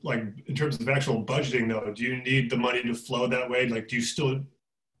terms of actual budgeting though, do you need the money to flow that way? Like,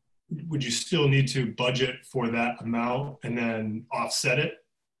 would you still need to budget for that amount and then offset it?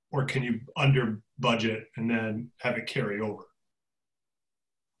 Or can you under budget and then have it carry over?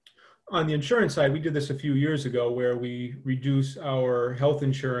 On the insurance side, we did this a few years ago where we reduce our health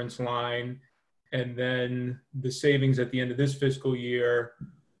insurance line, and then the savings at the end of this fiscal year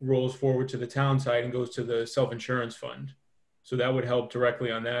rolls forward to the town side and goes to the self-insurance fund. So that would help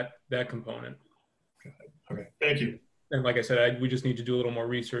directly on that component. Okay, thank you. And like I said, we just need to do a little more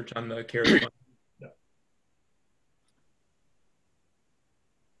research on the CARES fund.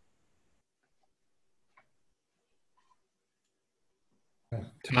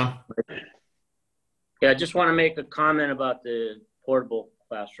 Tom? Yeah, I just want to make a comment about the portable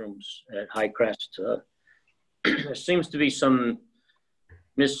classrooms at Highcrest. There seems to be some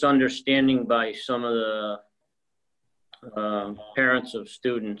misunderstanding by some of the parents of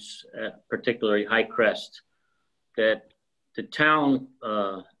students, particularly Highcrest, that the town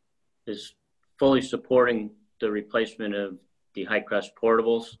is fully supporting the replacement of the Highcrest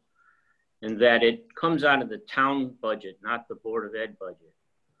portables, and that it comes out of the town budget, not the Board of Ed budget.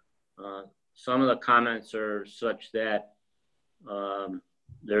 Some of the comments are such that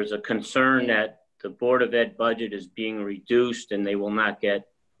there's a concern that the Board of Ed budget is being reduced and they will not get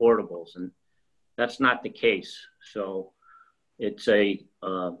portables, and that's not the case. So it's a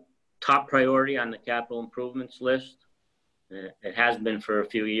top priority on the capital improvements list. It has been for a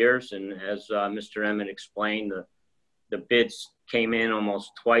few years, and as Mr. Emmett explained, the bids came in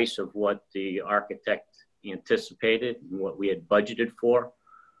almost twice of what the architect anticipated and what we had budgeted for.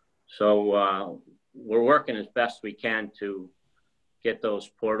 So we're working as best we can to get those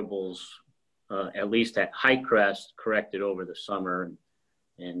portables, at least at Highcrest, corrected over the summer.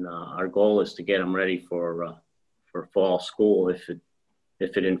 And our goal is to get them ready for fall school if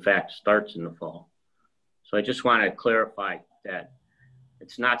it in fact starts in the fall. So I just want to clarify that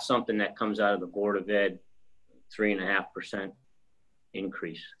it's not something that comes out of the Board of Ed 3.5%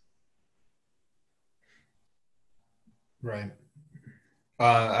 increase. Right.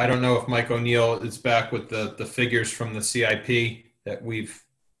 I don't know if Mike O'Neill is back with the figures from the CIP that we've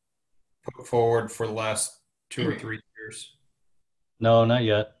put forward for the last 2 or 3 years. No, not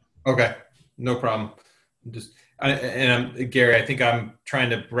yet. Okay, no problem. Gary, I think I'm trying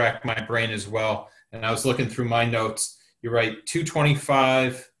to rack my brain as well. And I was looking through my notes. You're right,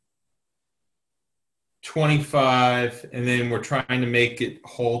 225, 25, and then we're trying to make it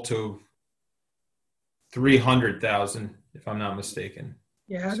whole to 300,000, if I'm not mistaken.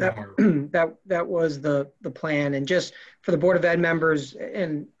 Yeah, that was the plan. And just for the Board of Ed members,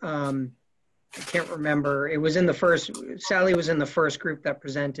 and I can't remember, it was in the first, Sally was in the first group that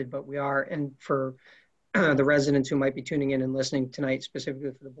presented, but we are, and for the residents who might be tuning in and listening tonight,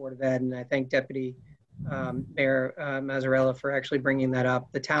 specifically for the Board of Ed, and I thank Deputy Mayor Mazzarella for actually bringing that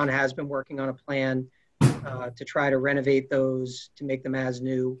up. The town has been working on a plan to try to renovate those, to make them as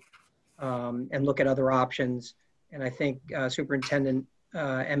new, and look at other options. And I think Superintendent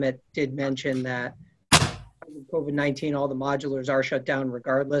Emmett did mention that COVID-19, all the modulars are shut down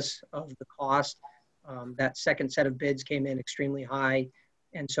regardless of the cost. That second set of bids came in extremely high.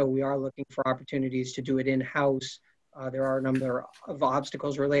 And so we are looking for opportunities to do it in-house. There are a number of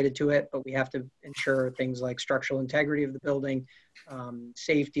obstacles related to it, but we have to ensure things like structural integrity of the building,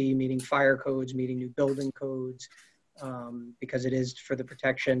 safety, meeting fire codes, meeting new building codes, because it is for the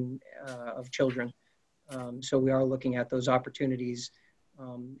protection of children. So we are looking at those opportunities,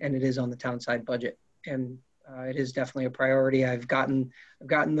 and it is on the town side budget. And it is definitely a priority. I've gotten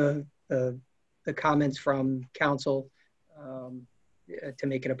the comments from council to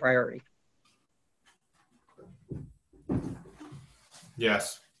make it a priority.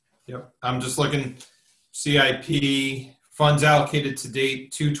 Yes. Yep. I'm just looking, CIP funds allocated to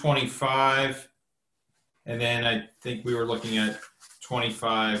date 225. And then I think we were looking at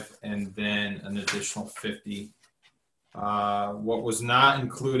 25 and then an additional 50. What was not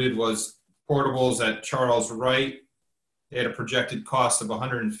included was portables at Charles Wright. They had a projected cost of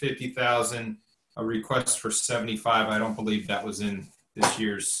 150,000, a request for 75. I don't believe that was in this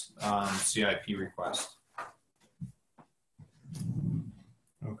year's CIP request.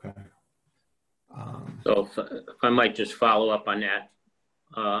 Okay. So if I might just follow up on that.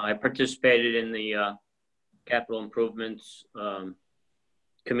 I participated in the capital improvements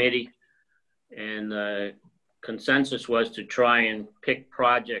committee, and the consensus was to try and pick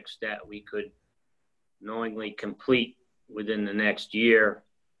projects that we could knowingly complete within the next year,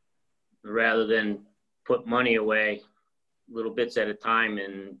 rather than put money away little bits at a time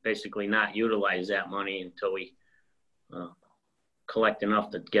and basically not utilize that money until we collect enough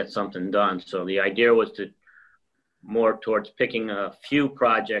to get something done. So the idea was to more towards picking a few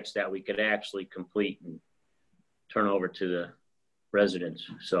projects that we could actually complete and turn over to the residents.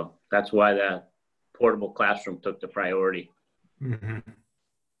 So that's why the portable classroom took the priority. Mm-hmm.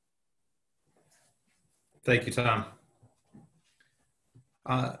 Thank you, Tom.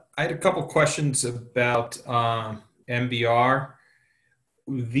 I had a couple questions about MBR.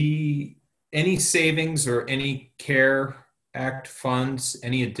 Any savings or any CARE Act funds,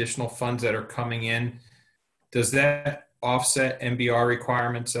 any additional funds that are coming in, does that offset MBR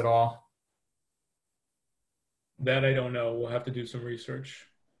requirements at all? That I don't know. We'll have to do some research.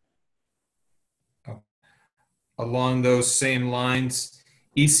 Along those same lines,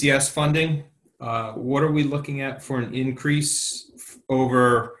 ECS funding, what are we looking at for an increase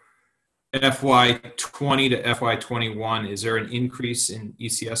over FY20 to FY21? Is there an increase in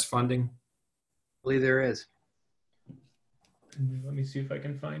ECS funding? I believe there is. Let me see if I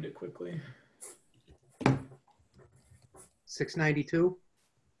can find it quickly. 692,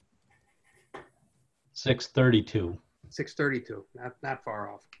 632. 632, not far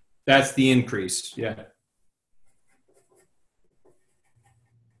off. That's the increase, yeah.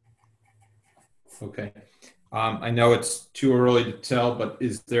 Okay. I know it's too early to tell, but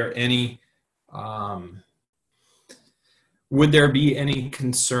is there any, would there be any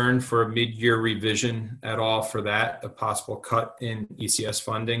concern for a mid-year revision at all for that, a possible cut in ECS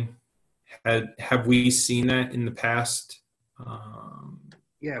funding? Have we seen that in the past?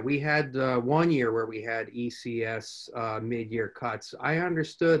 Yeah, we had 1 year where we had ECS mid-year cuts. I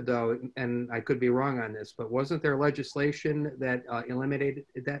understood though, and I could be wrong on this, but wasn't there legislation that eliminated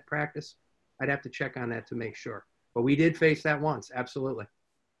that practice? I'd have to check on that to make sure. But we did face that once, absolutely.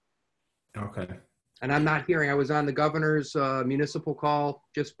 Okay. And I'm not hearing, I was on the governor's municipal call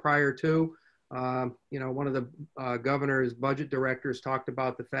just prior to, one of the governor's budget directors talked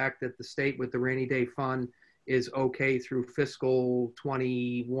about the fact that the state with the rainy day fund is okay through fiscal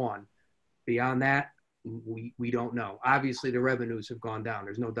 21. Beyond that, we don't know. Obviously the revenues have gone down.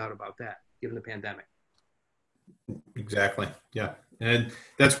 There's no doubt about that, given the pandemic. Exactly, yeah. And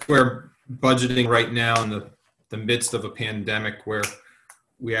that's where budgeting right now in the midst of a pandemic, where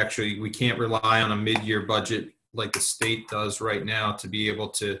we can't rely on a mid-year budget like the state does right now to be able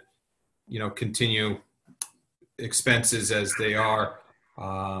to, continue expenses as they are,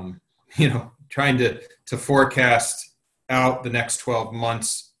 trying to forecast out the next 12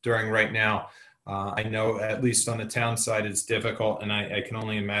 months during right now. I know at least on the town side, it's difficult. And I can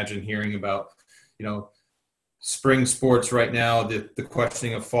only imagine hearing about, spring sports right now, the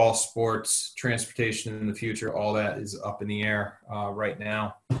questioning of fall sports, transportation in the future, all that is up in the air right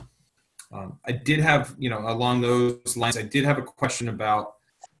now. I did have, along those lines, I did have a question about,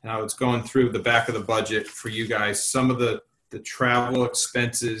 and I was going through the back of the budget for you guys, some of the travel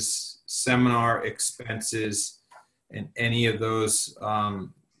expenses, seminar expenses, and any of those,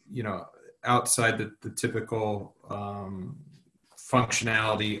 outside the typical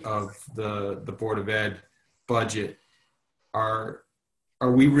functionality of the Board of Ed budget. Are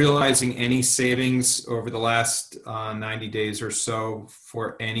we realizing any savings over the last 90 days or so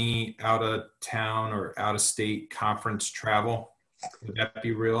for any out of town or out of state conference travel? Would that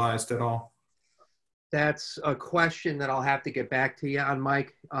be realized at all? That's a question that I'll have to get back to you on,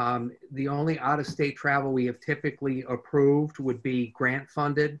 Mike. The only out of state travel we have typically approved would be grant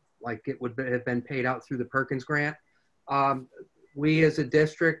funded, like it would have been paid out through the Perkins grant. We as a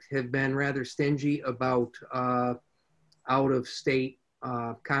district have been rather stingy about out of state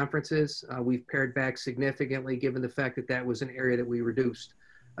conferences. We've pared back significantly given the fact that that was an area that we reduced.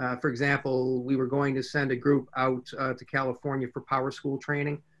 For example, we were going to send a group out to California for power school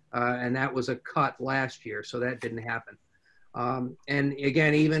training, and that was a cut last year, so that didn't happen. And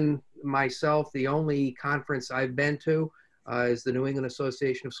again, even myself, the only conference I've been to is the New England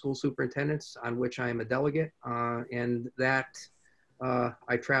Association of School Superintendents, on which I am a delegate, and that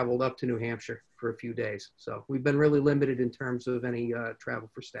I traveled up to New Hampshire for a few days. So we've been really limited in terms of any travel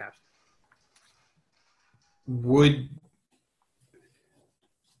for staff.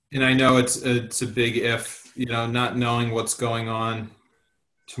 And I know it's a big if, not knowing what's going on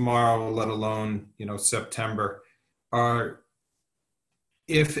tomorrow, let alone, September.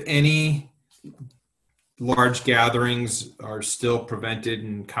 If any large gatherings are still prevented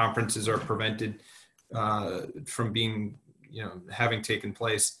and conferences are prevented from being, having taken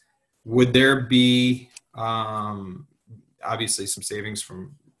place, would there be obviously some savings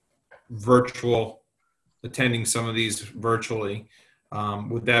from attending some of these virtually?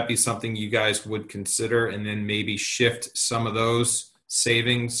 Would that be something you guys would consider, and then maybe shift some of those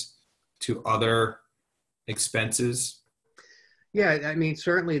savings to other expenses? Yeah, I mean,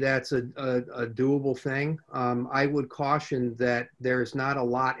 certainly that's a doable thing. I would caution that there's not a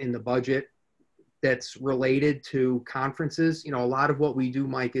lot in the budget that's related to conferences. A lot of what we do,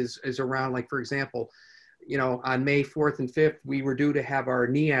 Mike, is around, like, for example, on May 4th and 5th, we were due to have our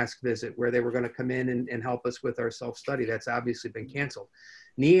NEASC visit where they were going to come in and help us with our self-study. That's obviously been canceled.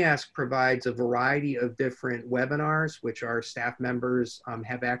 NEASC provides a variety of different webinars, which our staff members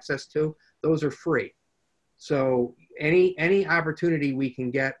have access to. Those are free. So any opportunity we can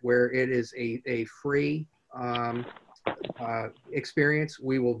get where it is a free experience,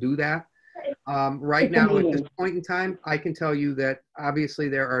 we will do that. Right now, at this point in time, I can tell you that obviously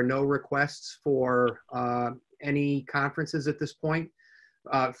there are no requests for any conferences at this point.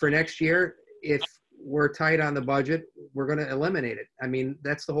 For next year, if we're tight on the budget, we're going to eliminate it. I mean,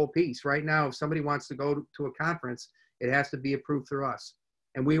 that's the whole piece. Right now, if somebody wants to go to a conference, it has to be approved through us.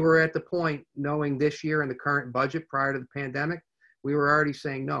 And we were at the point, knowing this year and the current budget prior to the pandemic, we were already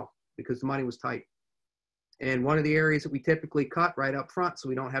saying no because the money was tight. And one of the areas that we typically cut right up front, so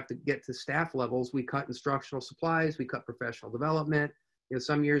we don't have to get to staff levels, we cut instructional supplies, we cut professional development. You know,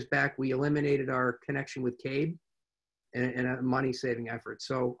 some years back, we eliminated our connection with CABE and a money saving effort.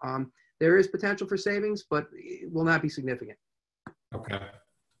 So there is potential for savings, but it will not be significant. Okay.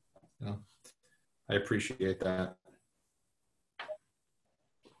 Yeah. I appreciate that.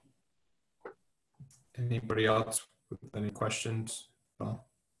 Anybody else with any questions? Well,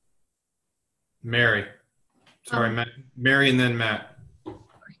 Mary. Sorry, Matt. Mary and then Matt.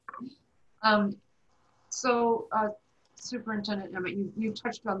 Superintendent Emmett, you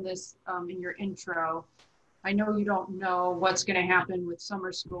touched on this in your intro. I know you don't know what's going to happen with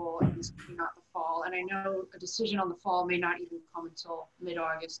summer school and this coming out the fall, and I know a decision on the fall may not even come until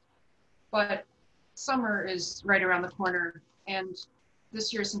mid-August, but summer is right around the corner, and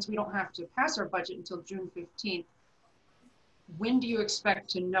this year, since we don't have to pass our budget until June 15th, when do you expect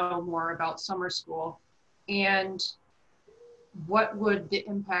to know more about summer school? And what would the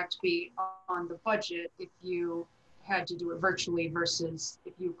impact be on the budget if you had to do it virtually versus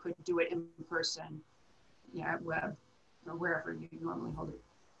if you could do it in person, at Webb or wherever you normally hold it?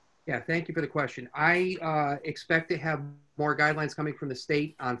 Yeah, thank you for the question. I expect to have more guidelines coming from the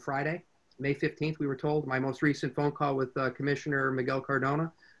state on Friday, May 15th, we were told. My most recent phone call with Commissioner Miguel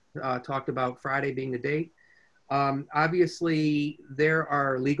Cardona talked about Friday being the date. Obviously, there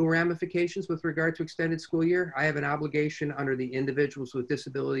are legal ramifications with regard to extended school year. I have an obligation under the Individuals with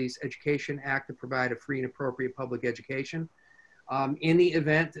Disabilities Education Act to provide a free and appropriate public education. In the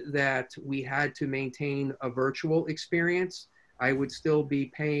event that we had to maintain a virtual experience, I would still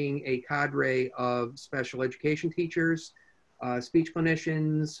be paying a cadre of special education teachers, speech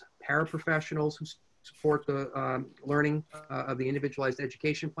clinicians, paraprofessionals who support the learning of the individualized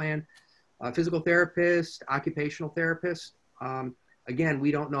education plan, physical therapists, occupational therapists. Again,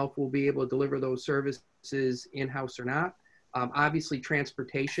 we don't know if we'll be able to deliver those services in-house or not. Obviously,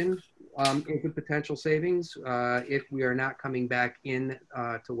 transportation is a potential savings if we are not coming back in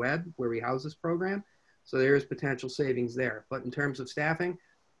to Webb, where we house this program. So there is potential savings there. But in terms of staffing,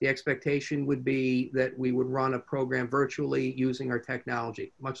 the expectation would be that we would run a program virtually using our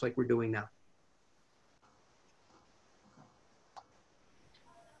technology, much like we're doing now.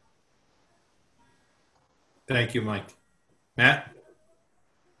 Thank you, Mike. Matt?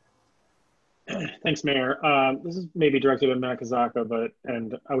 Thanks, Mayor. This is maybe directed at Matt Kazaka,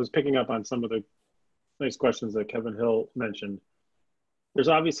 and I was picking up on some of the nice questions that Kevin Hill mentioned. There's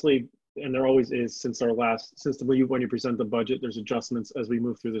obviously, and there always is, when you present the budget, there's adjustments as we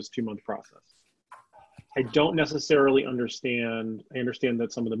move through this 2-month process. I don't necessarily understand, I understand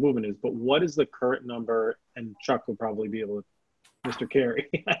that some of the movement is, but what is the current number? And Chuck will probably be able to, Mr. Carey,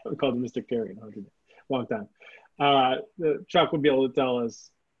 I haven't called him Mr. Carey in a long time. Chuck would be able to tell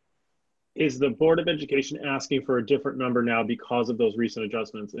us, is the Board of Education asking for a different number now because of those recent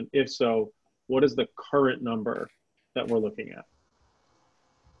adjustments? And if so, what is the current number that we're looking at?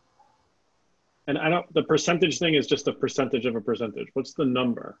 And the percentage thing is just a percentage of a percentage. What's the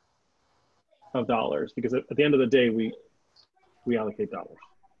number of dollars? Because at the end of the day, we allocate dollars,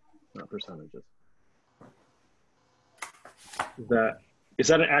 not percentages. Is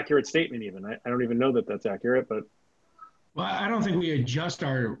that an accurate statement even? I don't even know that that's accurate, but. Well, I don't think we adjust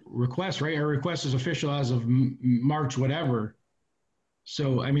our request, right? Our request is official as of March, whatever.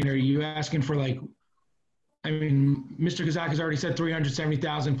 So, I mean, are you asking for Mr. Kazak has already said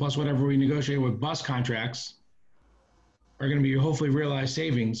 370,000 plus whatever we negotiate with bus contracts are going to be hopefully realized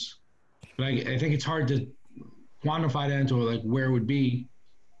savings. But I think it's hard to quantify that into where it would be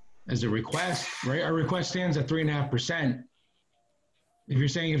as a request, right? Our request stands at 3.5%. If you're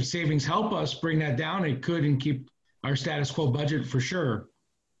saying if savings help us bring that down, it could and keep our status quo budget for sure.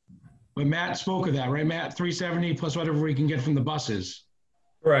 But Matt spoke of that, right? Matt, 370 plus whatever we can get from the buses.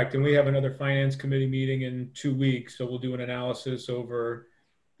 Correct. And we have another finance committee meeting in 2 weeks. So we'll do an analysis over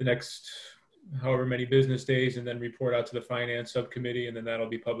the next however many business days and then report out to the finance subcommittee, and then that'll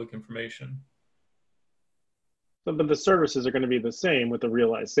be public information. So, but the services are going to be the same with the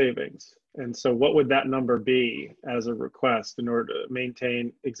realized savings. And so what would that number be as a request in order to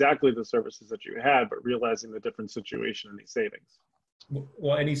maintain exactly the services that you had, but realizing the different situation in these savings?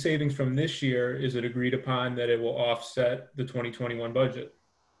 Well, any savings from this year, is it agreed upon that it will offset the 2021 budget?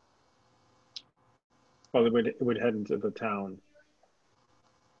 Well, it would head into the town.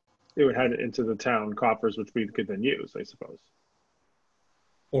 It would head into the town coffers, which we could then use, I suppose.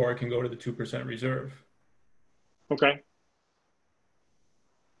 Or it can go to the 2% reserve. Okay.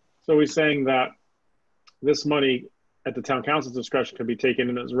 So he's saying that this money at the town council's discretion can be taken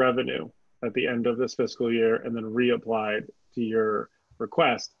in as revenue at the end of this fiscal year and then reapplied to your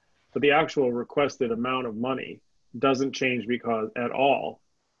request. but the actual requested amount of money doesn't change because at all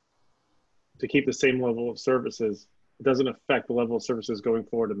to keep the same level of services. It doesn't affect the level of services going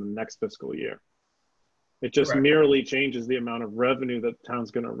forward in the next fiscal year. It just Correct. merely changes the amount of revenue that the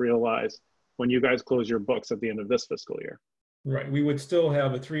town's going to realize when you guys close your books at the end of this fiscal year. Right. We would still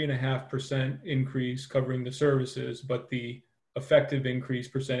have a 3.5% increase covering the services, but the effective increase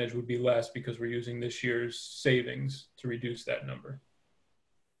percentage would be less because we're using this year's savings to reduce that number.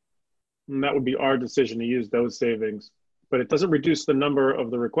 And that would be our decision to use those savings, but it doesn't reduce the number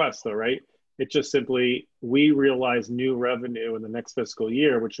of the requests though, right? It just simply, we realize new revenue in the next fiscal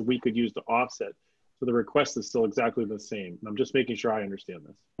year, which we could use to offset. So the request is still exactly the same. And I'm just making sure I understand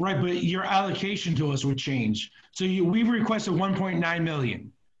this. Right, but your allocation to us would change. So we've requested 1.9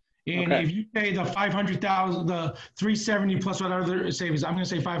 million. And Okay. if you say the 500,000, the 370 plus what other savings, I'm going to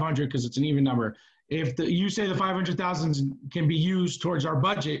say 500 because it's an even number. If you say the 500,000 can be used towards our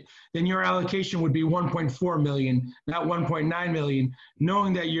budget, then your allocation would be 1.4 million, not 1.9 million,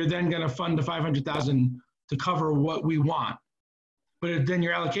 knowing that you're then going to fund the 500,000 to cover what we want. But then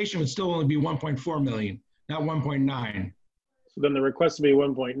your allocation would still only be 1.4 million, not 1.9. So then the request would be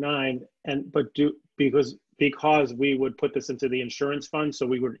 1.9, and because we would put this into the insurance fund, so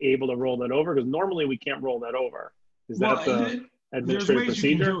we were able to roll that over, because normally we can't roll that over. Is that the administrative There's ways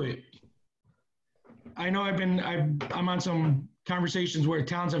you can procedure? do it. I know I'm on some conversations where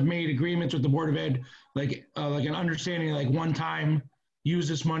towns have made agreements with the Board of Ed, like an understanding, like one time, use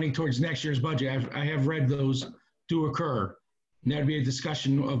this money towards next year's budget. I have read those do occur. And that'd be a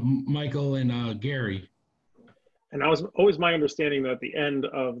discussion of Michael and Gary. And that was always my understanding that at the end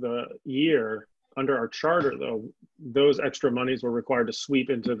of the year, under our charter though, those extra monies were required to sweep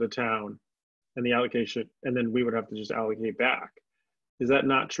into the town and the allocation, and then we would have to just allocate back. Is that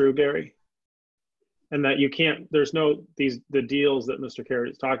not true, Gary? And that you can't, there's no, the deals that Mr. Carey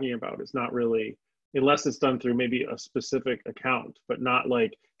is talking about, it's not really, unless it's done through maybe a specific account, but not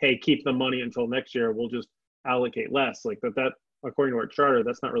like, hey, keep the money until next year, we'll just allocate less. Like that according to our charter,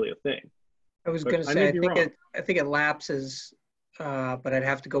 that's not really a thing. I was going to say, I think it lapses, but I'd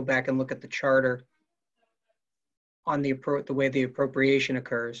have to go back and look at the charter on the way the appropriation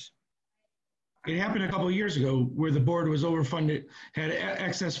occurs. It happened a couple of years ago where the board was overfunded, had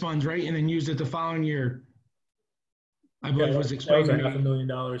excess funds, right? And then used it the following year. I believe was explained. That was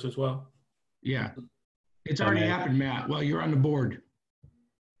 $500,000 as well. Yeah. It's already happened, Matt, while you're on the board.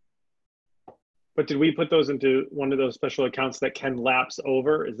 But did we put those into one of those special accounts that can lapse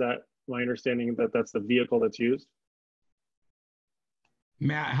over? Is that my understanding, that that's the vehicle that's used?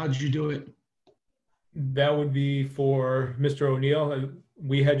 Matt, how did you do it? That would be for Mr. O'Neill.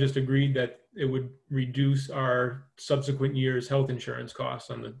 We had just agreed that it would reduce our subsequent year's health insurance costs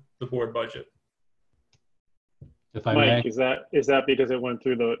on the board budget. If I Mike, may. Is that because it went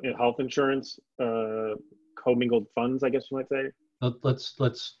through the health insurance commingled funds, I guess you might say?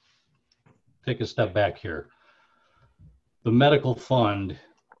 Let's take a step back here. The medical fund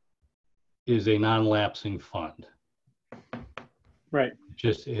is a non-lapsing fund. Right.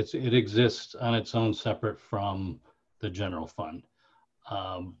 It exists on its own, separate from the general fund.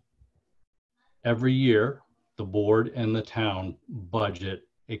 Every year, the board and the town budget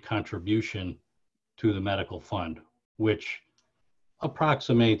a contribution to the medical fund, which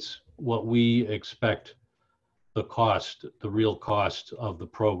approximates what we expect the real cost of the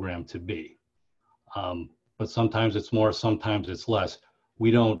program to be. But sometimes it's more, sometimes it's less. We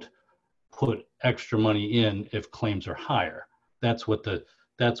don't put extra money in if claims are higher. That's what the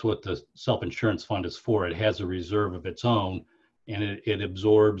self-insurance fund is for. It has a reserve of its own, and it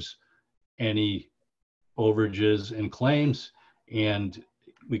absorbs any overages and claims, and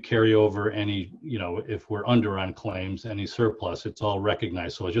we carry over any, if we're under on claims, any surplus, it's all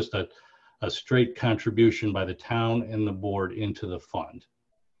recognized. So it's just a straight contribution by the town and the board into the fund.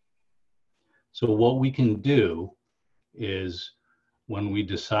 So what we can do is, when we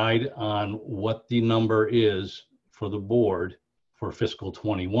decide on what the number is for the board for fiscal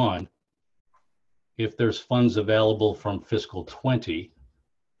 21, if there's funds available from fiscal 20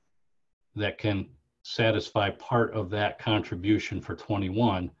 that can satisfy part of that contribution for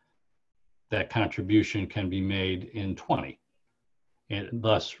 21, that contribution can be made in 20, and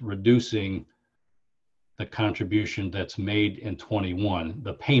thus reducing the contribution that's made in 21,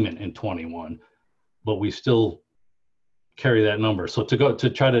 the payment in 21, but we still carry that number. So to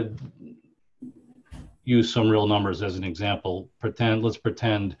try to use some real numbers as an example, let's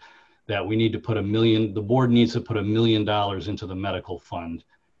pretend that we need to put the board needs to put $1 million into the medical fund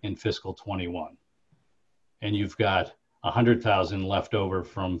in fiscal 21. And you've got 100,000 left over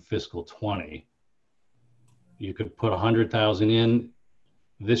from fiscal 20. You could put 100,000 in,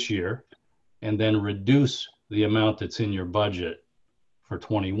 this year, and then reduce the amount that's in your budget for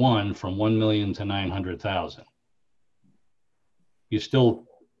 21 from 1 million to 900,000. You still,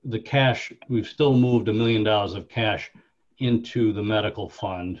 the cash, we've still moved $1 million of cash into the medical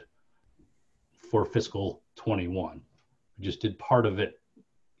fund for fiscal 21. We just did part of it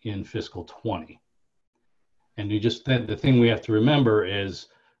in fiscal 20. And you just, the thing we have to remember is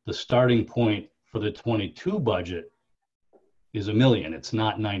the starting point for the 22 budget is $1 million. It's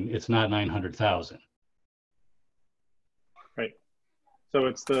not 900,000. Right. So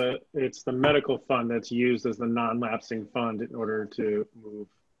it's the medical fund that's used as the non-lapsing fund in order to move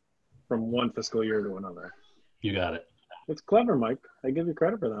from one fiscal year to another. You got it. It's clever, Mike. I give you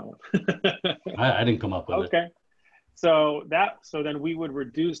credit for that one. I didn't come up with it. Okay. So then we would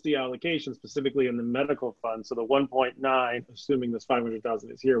reduce the allocation specifically in the medical fund. So the 1.9, assuming this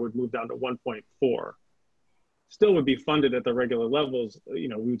 500,000 is here, would move down to 1.4. Still would be funded at the regular levels. You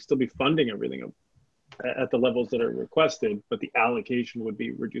know, we would still be funding everything at the levels that are requested, but the allocation would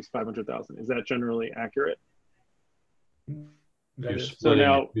be reduced 500,000. Is that generally accurate? You're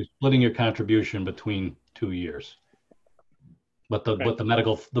splitting your contribution between 2 years. But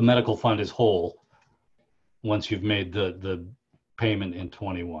the medical fund is whole once you've made the payment in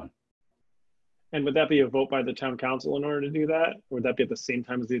 21. And would that be a vote by the town council in order to do that? Or would that be at the same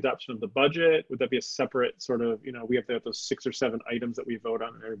time as the adoption of the budget? Would that be a separate sort of, you know, we have to have those 6 or 7 items that we vote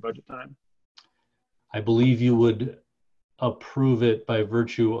on in every budget time? I believe you would approve it by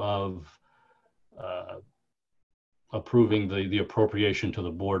virtue of approving the appropriation to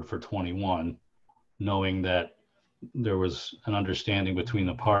the board for 21, knowing that there was an understanding between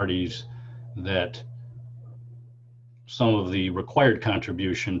the parties that some of the required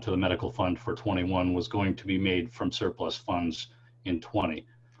contribution to the medical fund for 21 was going to be made from surplus funds in 20.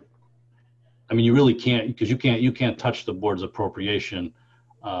 I mean, you really can't, because you can't touch the board's appropriation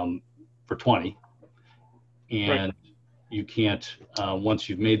for 20, and right. You can't once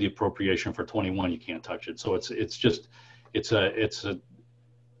you've made the appropriation for 21, you can't touch it. So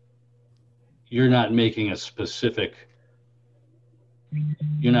you're not making a specific,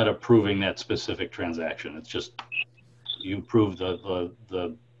 you're not approving that specific transaction. It's just you approve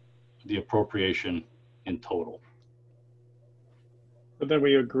the appropriation in total. But then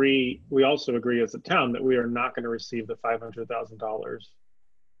we also agree as a town that we are not going to receive the $500,000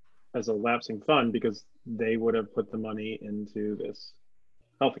 as a lapsing fund because they would have put the money into this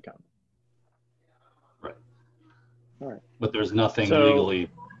health account. Right. All right. But there's nothing legally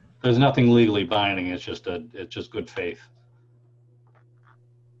binding. It's just good faith.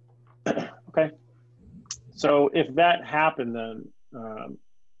 Okay. So if that happened, then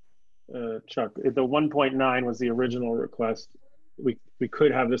Chuck, if the 1.9 was the original request, we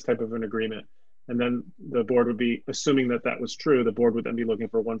could have this type of an agreement, and then the board would be, assuming that that was true, the board would then be looking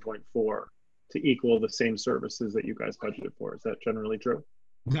for 1.4 to equal the same services that you guys budgeted for. Is that generally true?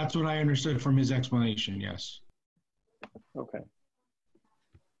 That's what I understood from his explanation, yes. Okay.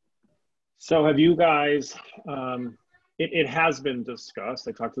 So have you guys, it has been discussed.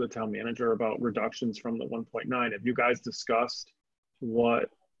 I talked to the town manager about reductions from the 1.9. Have you guys discussed what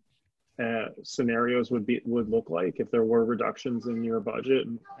scenarios would look like if there were reductions in your budget,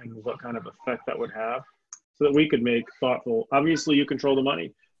 and what kind of effect that would have, so that we could make thoughtful, obviously you control the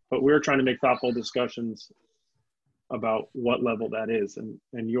money, but we're trying to make thoughtful discussions about what level that is, and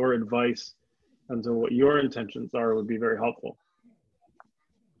your advice into what your intentions are would be very helpful.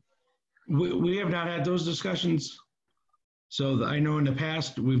 We have not had those discussions. So I know in the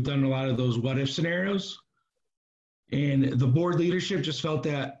past, we've done a lot of those what if scenarios, and the board leadership just felt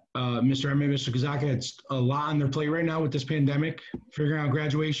that Mr. Emmett and Mr. Kazaka had a lot on their plate right now with this pandemic, figuring out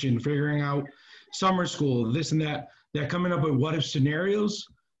graduation, figuring out summer school, this and that coming up with what if scenarios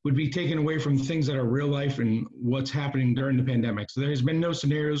would be taken away from things that are real life and what's happening during the pandemic. So there's been no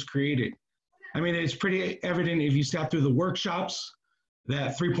scenarios created. I mean, it's pretty evident if you sat through the workshops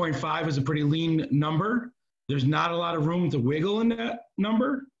that 3.5 is a pretty lean number. There's not a lot of room to wiggle in that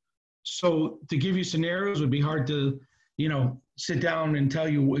number. So to give you scenarios would be hard to, sit down and tell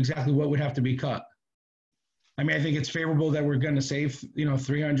you exactly what would have to be cut. I mean, I think it's favorable that we're going to save,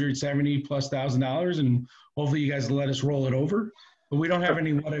 $370,000+ and hopefully you guys let us roll it over, but we don't have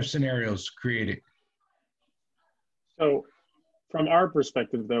any what if scenarios created. So from our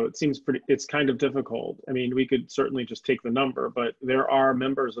perspective though, it's kind of difficult. I mean, we could certainly just take the number, but there are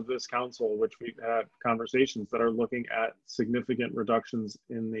members of this council, which we've had conversations that are looking at significant reductions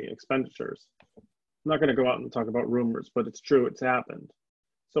in the expenditures. I'm not going to go out and talk about rumors, but it's true, it's happened.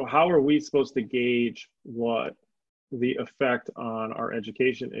 So how are we supposed to gauge what the effect on our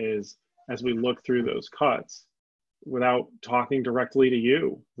education is as we look through those cuts? without talking directly to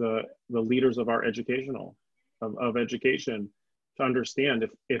you, the leaders of our of education, to understand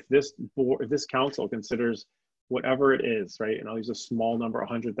if this board, if this council considers whatever it is, right? And I'll use a small number,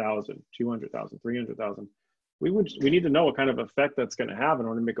 100,000, 200,000, 300,000. We need to know what kind of effect that's going to have in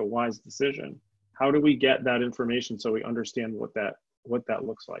order to make a wise decision. How do we get that information so we understand what that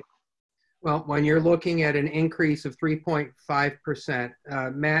looks like? Well, when you're looking at an increase of 3.5%,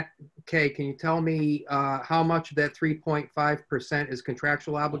 Matt Kay, can you tell me how much of that 3.5% is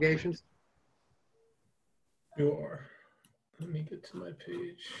contractual obligations? Sure. Let me get to my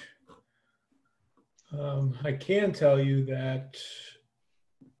page. I can tell you that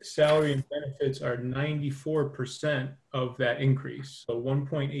salary and benefits are 94% of that increase. So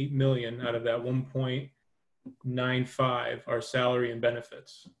 1.8 million out of that 1.95 are salary and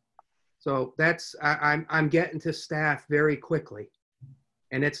benefits. So that's, I'm getting to staff very quickly.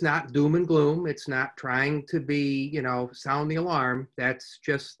 And it's not doom and gloom. It's not trying to be, you know, sound the alarm. That's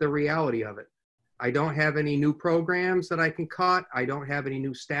just the reality of it. I don't have any new programs that I can cut. I don't have any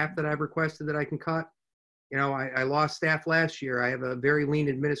new staff that I've requested that I can cut. You know, I lost staff last year. I have a very lean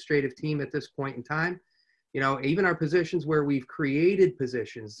administrative team at this point in time. You know, even our positions where we've created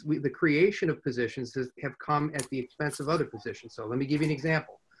positions, the creation of positions have come at the expense of other positions. So let me give you an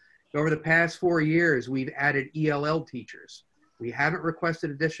example. Over the past 4 years, we've added ELL teachers. We haven't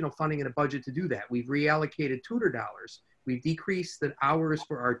requested additional funding in a budget to do that. We've reallocated tutor dollars. We've decreased the hours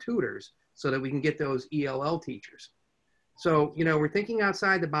for our tutors so that we can get those ELL teachers. So, you know, we're thinking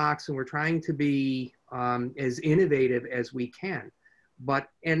outside the box and we're trying to be as innovative as we can. But,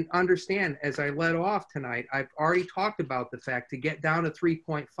 and understand, as I led off tonight, I've already talked about the fact to get down to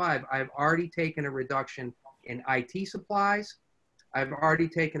 3.5, I've already taken a reduction in IT supplies. I've already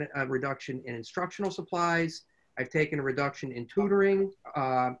taken a reduction in instructional supplies. I've taken a reduction in tutoring,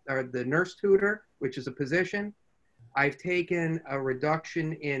 or the nurse tutor, which is a position. I've taken a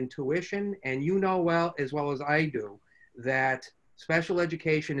reduction in tuition, and you know as well as I do, that special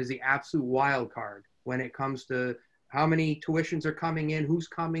education is the absolute wild card when it comes to how many tuitions are coming in, who's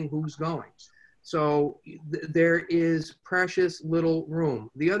coming, who's going. So there is precious little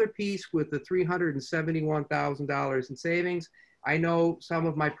room. The other piece with the $371,000 in savings, I know some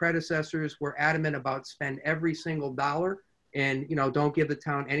of my predecessors were adamant about spend every single dollar and, you know, don't give the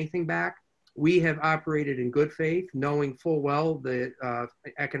town anything back. We have operated in good faith, knowing full well the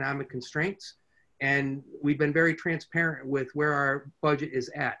economic constraints. And we've been very transparent with where our budget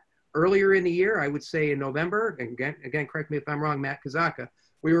is at. Earlier in the year, I would say in November, and again, correct me if I'm wrong, Matt Kazaka,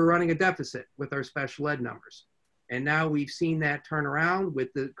 we were running a deficit with our special ed numbers. And now we've seen that turn around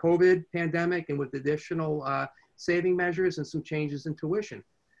with the COVID pandemic and with additional saving measures and some changes in tuition.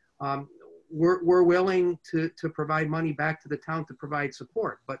 We're willing to provide money back to the town to provide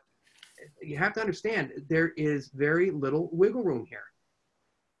support, but you have to understand there is very little wiggle room here.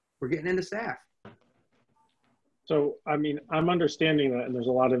 We're getting into staff. So, I mean, I'm understanding that, and there's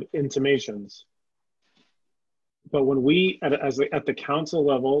a lot of intimations. But when we, at the council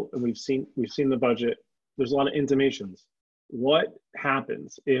level, and we've seen the budget, there's a lot of intimations. What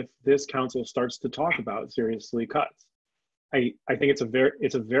happens if this council starts to talk about seriously cuts? I think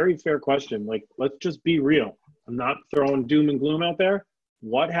it's a very fair question. Like, let's just be real. I'm not throwing doom and gloom out there.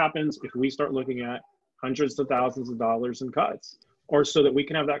 What happens if we start looking at hundreds of thousands of dollars in cuts? Or so that we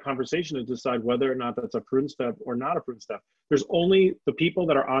can have that conversation and decide whether or not that's a prudent step or not a prudent step. There's only the people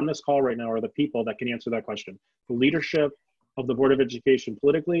that are on this call right now are the people that can answer that question. The leadership of the Board of Education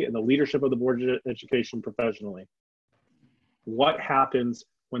politically and the leadership of the Board of Education professionally. What happens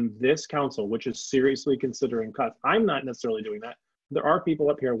when this council, which is seriously considering cuts, I'm not necessarily doing that. There are people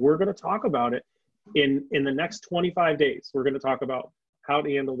up here. We're going to talk about it in the next 25 days. We're going to talk about how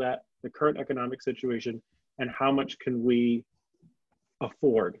to handle that, the current economic situation, and how much can we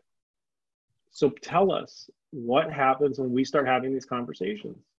afford. So tell us what happens when we start having these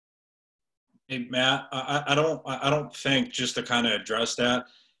conversations. Hey, Matt, I don't think, just to kind of address that,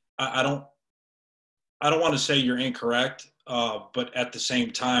 I don't want to say you're incorrect, but at the same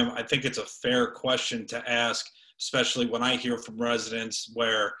time, I think it's a fair question to ask, especially when I hear from residents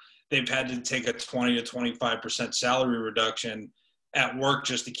where they've had to take a 20 to 25% salary reduction at work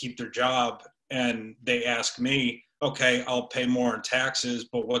just to keep their job. And they ask me, okay, I'll pay more in taxes,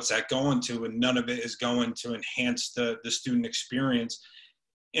 but what's that going to? And none of it is going to enhance the student experience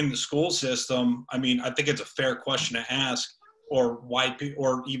in the school system. I mean, I think it's a fair question to ask, or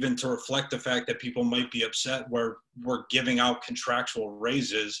even to reflect the fact that people might be upset where we're giving out contractual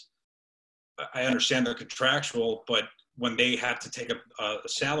raises. I understand they're contractual, but when they have to take a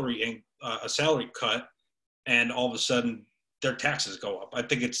salary cut and all of a sudden their taxes go up, I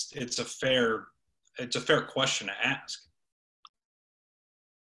think it's a fair it's a fair question to ask.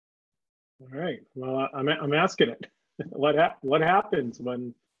 All right. Well, I'm asking it. What happens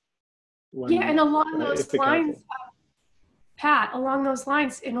when yeah, and along those lines, council... Pat, along those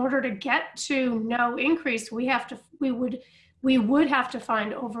lines, in order to get to no increase, we would have to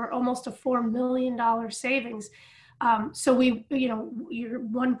find over almost a $4 million savings. So we, you're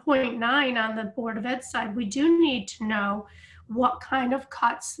 1.9 on the Board of Ed side. We do need to know what kind of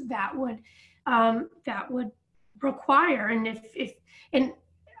cuts that would require, and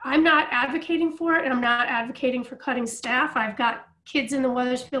I'm not advocating for it, and I'm not advocating for cutting staff. I've got kids in the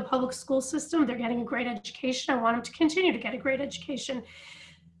Wethersfield public school system. They're getting a great education. I want them to continue to get a great education.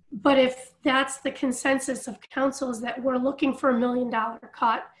 But if that's the consensus of council, is that we're looking for $1 million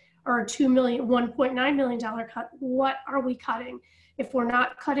cut or $1.9 million cut, what are we cutting? If we're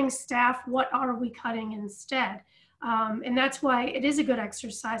not cutting staff, what are we cutting instead? And that's why it is a good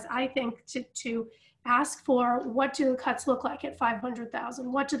exercise, I think, to ask for what do the cuts look like at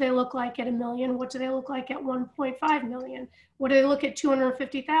 500,000? What do they look like at $1 million? What do they look like at 1.5 million? What do they look at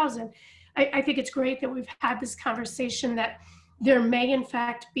 250,000? I think it's great that we've had this conversation that there may in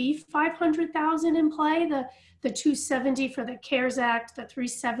fact be 500,000 in play, the 270 for the CARES Act, the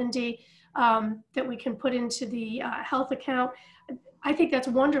 370 that we can put into the health account. I think that's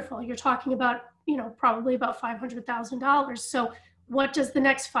wonderful. You're talking about, probably about $500,000. So what does the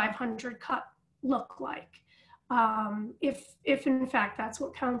next 500 cut look like? If in fact that's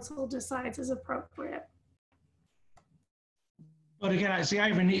what council decides is appropriate. But again,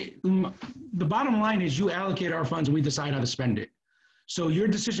 the bottom line is you allocate our funds and we decide how to spend it. So your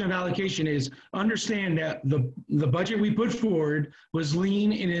decision of allocation is understand that the budget we put forward was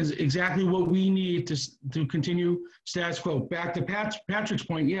lean and is exactly what we need to continue status quo. Back to Patrick's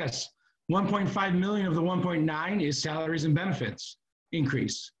point, yes, 1.5 million of the 1.9 is salaries and benefits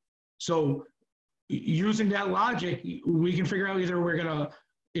increase. So using that logic, we can figure out either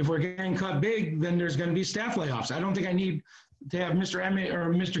if we're getting cut big, then there's going to be staff layoffs. I don't think I need to have Mr. Emmett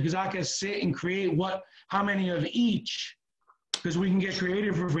or Mr. Kazaka sit and create how many of each, because we can get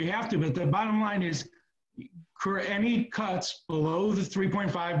creative if we have to. But the bottom line is any cuts below the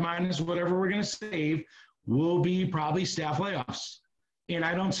 3.5 minus whatever we're going to save will be probably staff layoffs. And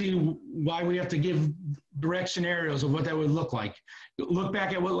I don't see why we have to give direct scenarios of what that would look like. Look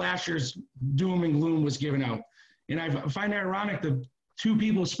back at what last year's doom and gloom was given out. And I find it ironic that two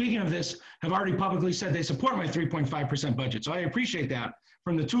people speaking of this have already publicly said they support my 3.5% budget. So I appreciate that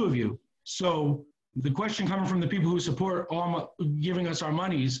from the two of you. So the question coming from the people who support giving us our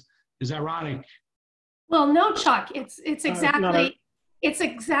monies is ironic. Well, no, Chuck, it's exactly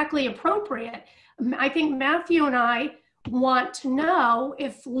appropriate. I think Matthew and I want to know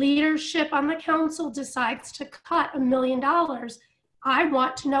if leadership on the council decides to cut $1 million. I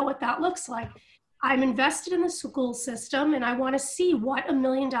want to know what that looks like. I'm invested in the school system and I want to see what $1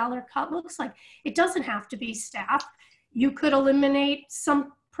 million cut looks like. It doesn't have to be staff. You could eliminate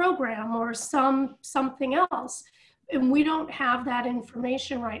some program or something else. And we don't have that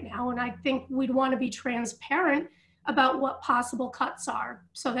information right now. And I think we'd want to be transparent about what possible cuts are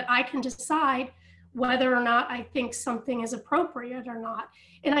so that I can decide whether or not I think something is appropriate or not.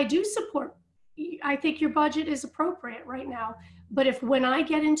 And I do support, I think your budget is appropriate right now. But if when I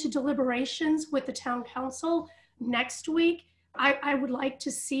get into deliberations with the town council next week, I would like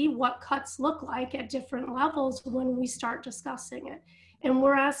to see what cuts look like at different levels when we start discussing it. And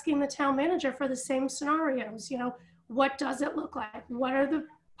we're asking the town manager for the same scenarios. What does it look like? What are the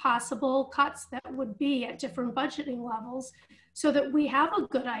possible cuts that would be at different budgeting levels so that we have a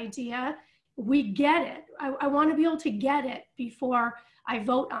good idea? We get it. I want to be able to get it before I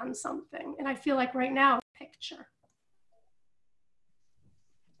vote on something. And I feel like right now, picture.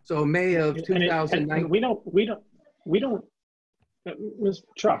 So May of 2019. We don't, Ms.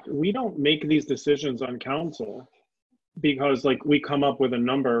 Chuck, we don't make these decisions on council because we come up with a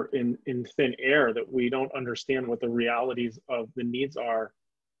number in thin air that we don't understand what the realities of the needs are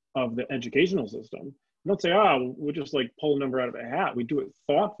of the educational system. We don't say, we'll just pull a number out of a hat. We do it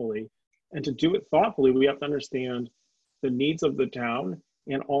thoughtfully. And to do it thoughtfully, we have to understand the needs of the town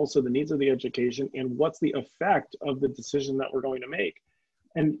and also the needs of the education and what's the effect of the decision that we're going to make.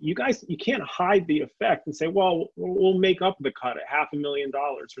 And you guys, you can't hide the effect and say, well, we'll make up the cut at $500,000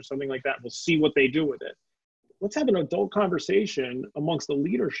 or something like that. We'll see what they do with it. Let's have an adult conversation amongst the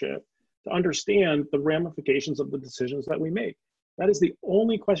leadership to understand the ramifications of the decisions that we make. That is the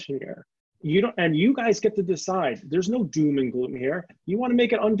only question here. You guys get to decide. There's no doom and gloom here. You want to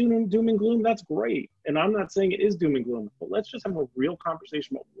make it doom and gloom, that's great. And I'm not saying it is doom and gloom, but let's just have a real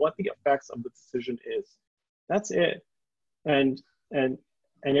conversation about what the effects of the decision is. That's it. And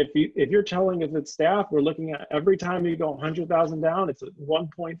And if you're telling us it's staff, we're looking at every time you go 100,000 down, it's a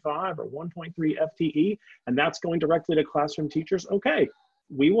 1.5 or 1.3 FTE, and that's going directly to classroom teachers. Okay,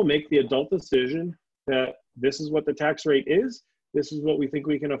 we will make the adult decision that this is what the tax rate is, this is what we think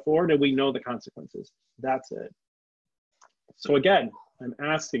we can afford, and we know the consequences. That's it. So again, I'm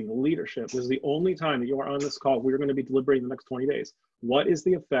asking the leadership, this is the only time that you are on this call, we're going to be deliberating the next 20 days. What is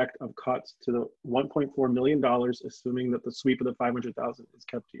the effect of cuts to the $1.4 million, assuming that the sweep of the 500,000 is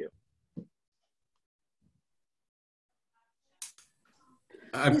kept to you?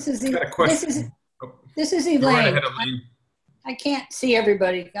 This is got a question. This is Go right Elaine. ahead, Elaine. I can't see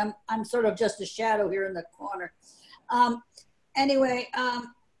everybody. I'm sort of just a shadow here in the corner. Anyway,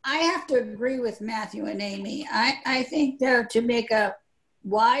 I have to agree with Matthew and Amy. I think that to make a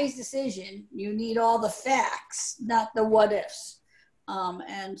wise decision, you need all the facts, not the what ifs.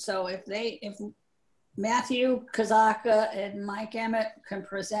 And so if Matthew Kazaka and Mike Emmett can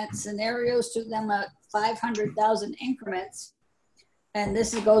present scenarios to them at 500,000 increments, and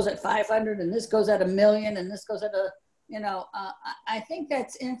this goes at 500 and this goes at 1 million and this goes at I think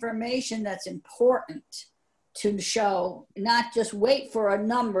that's information that's important to show, not just wait for a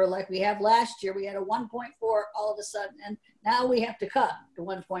number like we have last year. We had a 1.4 all of a sudden, and now we have to cut to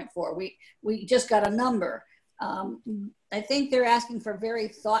 1.4. We just got a number. I think they're asking for a very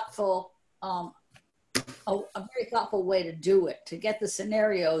thoughtful way to do it, to get the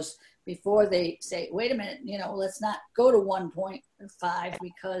scenarios before they say, wait a minute, let's not go to 1.5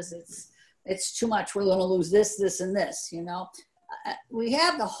 because it's too much. We're going to lose this, this, and this. We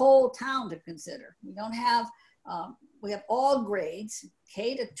have the whole town to consider. We don't have, we have all grades,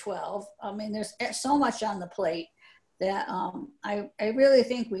 K to 12. I mean, there's so much on the plate that I really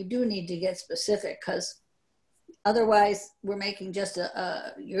think we do need to get specific, because otherwise we're making just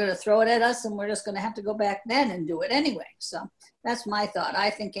you're going to throw it at us and we're just going to have to go back then and do it anyway. So that's my thought.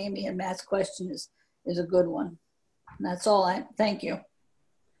 I think Amy and Matt's question is a good one. And that's all. Thank you.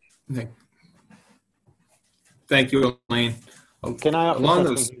 Thank you, Elaine. Can I along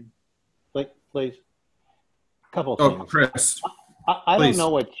those, please? A couple of things. Chris. I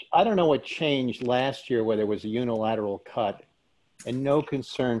don't know what changed last year, where there was a unilateral cut and no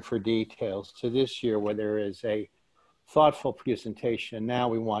concern for details, to this year where there is a thoughtful presentation. Now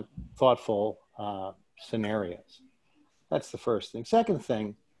we want thoughtful scenarios. That's the first thing. Second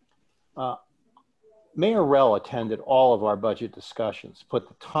thing, Mayor Rell attended all of our budget discussions, put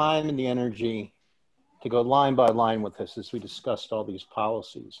the time and the energy to go line by line with us as we discussed all these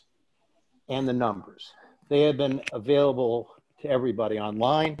policies and the numbers. They have been available to everybody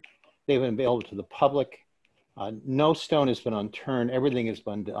online. They've been available to the public. No stone has been unturned. Everything has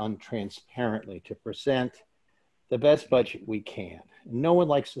been done transparently to present the best budget we can. No one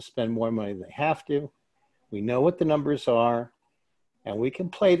likes to spend more money than they have to. We know what the numbers are, and we can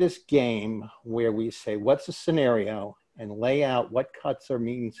play this game where we say, what's the scenario, and lay out what cuts are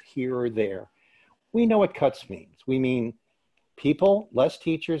means here or there. We know what cuts means. We mean people, less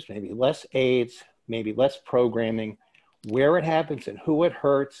teachers, maybe less aides, maybe less programming. Where it happens and who it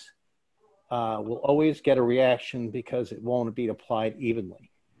hurts, will always get a reaction because it won't be applied evenly.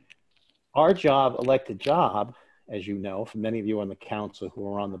 Our job, elected job, as you know, for many of you on the council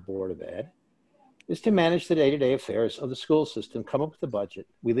who are on the Board of Ed, is to manage the day-to-day affairs of the school system, come up with a budget.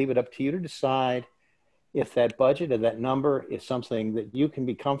 We leave it up to you to decide if that budget or that number is something that you can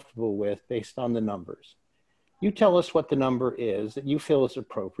be comfortable with based on the numbers. You tell us what the number is that you feel is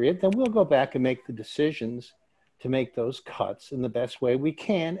appropriate, then we'll go back and make the decisions to make those cuts in the best way we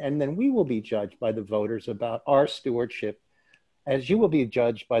can, and then we will be judged by the voters about our stewardship, as you will be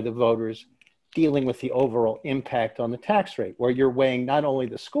judged by the voters dealing with the overall impact on the tax rate, where you're weighing not only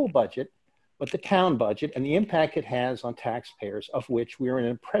the school budget, but the town budget and the impact it has on taxpayers, of which we are in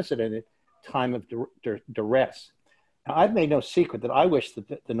an unprecedented time of duress. Now, I've made no secret that I wish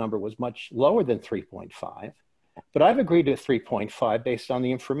that the number was much lower than 3.5, but I've agreed to 3.5 based on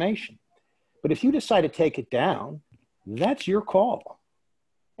the information. But if you decide to take it down, that's your call.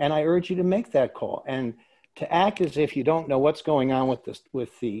 And I urge you to make that call. And to act as if you don't know what's going on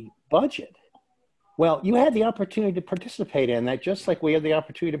with the budget, well, you had the opportunity to participate in that, just like we have the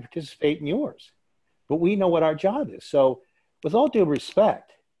opportunity to participate in yours. But we know what our job is. So with all due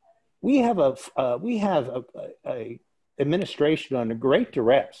respect, we have a administration under great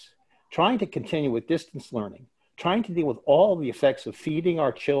duress, trying to continue with distance learning, trying to deal with all the effects of feeding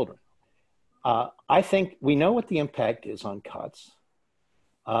our children. I think we know what the impact is on cuts.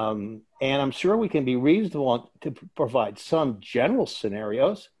 And I'm sure we can be reasonable to provide some general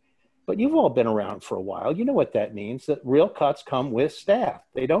scenarios, but you've all been around for a while. You know what that means, that real cuts come with staff.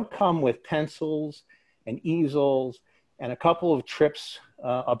 They don't come with pencils and easels and a couple of trips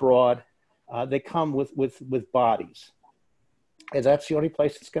abroad, they come with bodies. And that's the only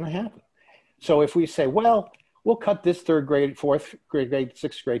place it's going to happen. So if we say, well, we'll cut this third grade, fourth grade,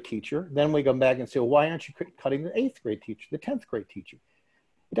 sixth grade teacher, then we come back and say, well, why aren't you cutting the eighth grade teacher, the 10th grade teacher?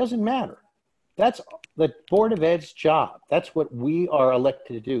 It doesn't matter. That's the Board of Ed's job. That's what we are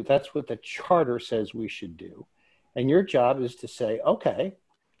elected to do. That's what the charter says we should do. And your job is to say, okay,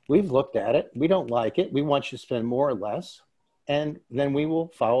 we've looked at it. We don't like it. We want you to spend more or less. And then we will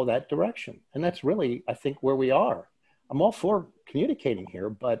follow that direction. And that's really, I think, where we are. I'm all for communicating here,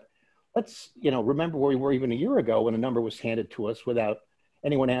 but let's, remember where we were even a year ago when a number was handed to us without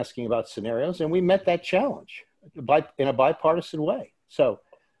anyone asking about scenarios. And we met that challenge in a bipartisan way. So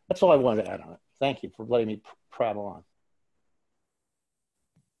that's all I wanted to add on it. Thank you for letting me prattle on.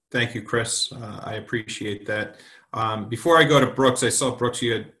 Thank you, Chris. I appreciate that. Before I go to Brooks, I saw Brooks,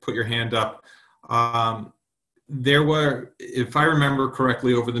 you had put your hand up. There were, if I remember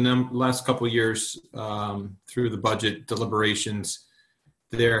correctly, over the last couple of years through the budget deliberations,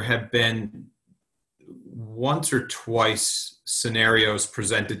 there have been once or twice scenarios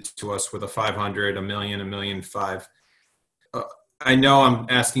presented to us with a 500, a million, $1.5 million. I know I'm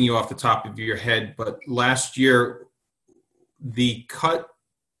asking you off the top of your head, but last year, the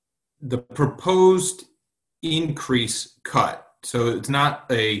proposed increase cut, so it's not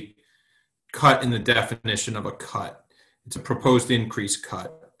a cut in the definition of a cut, it's a proposed increase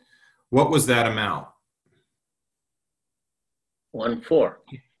cut. What was that amount? 1.4.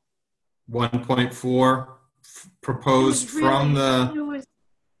 1.4 proposed from the...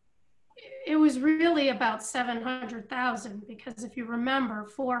 It was really about 700,000, because if you remember,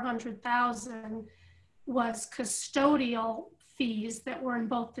 400,000 was custodial fees that were in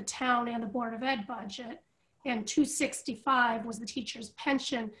both the town and the Board of Ed budget, and 265 was the teacher's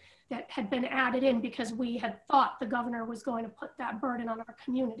pension that had been added in because we had thought the governor was going to put that burden on our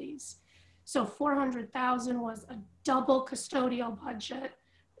communities. So 400,000 was a double custodial budget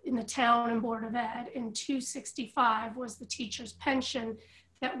in the town and Board of Ed, and 265 was the teacher's pension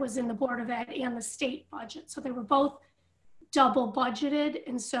that was in the Board of Ed and the state budget. So they were both double budgeted.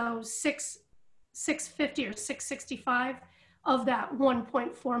 And so 650 or 665 of that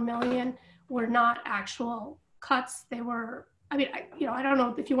 1.4 million were not actual cuts. They were, I don't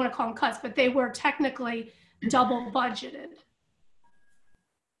know if you want to call them cuts, but they were technically double budgeted.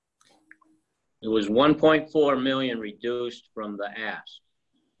 It was 1.4 million reduced from the ask.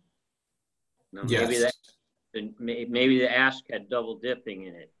 Now, yes. Maybe the ask had double dipping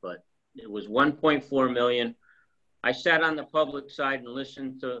in it, but it was 1.4 million. I sat on the public side and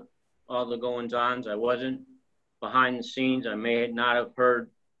listened to all the goings-ons. I wasn't behind the scenes. I may not have heard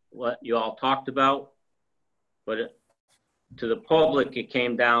what you all talked about, but to the public, it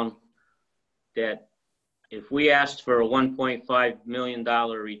came down that if we asked for a $1.5 million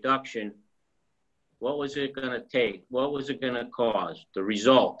reduction, what was it going to take? What was it going to cause? The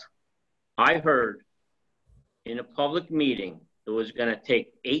result, I heard in a public meeting, it was going to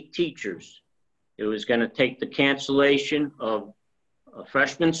take 8 teachers. It was going to take the cancellation of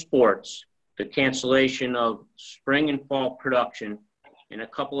freshman sports, the cancellation of spring and fall production, and a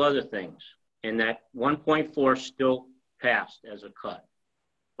couple other things. And that 1.4 still passed as a cut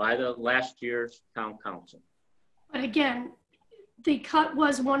by the last year's town council. But again, the cut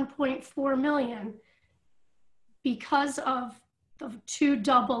was 1.4 million because of the two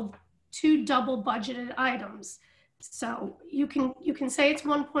double budgeted items. So you can say it's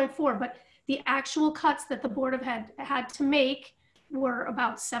 1.4, but the actual cuts that the Board of Ed had to make were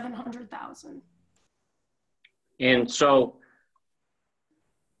about 700,000. And so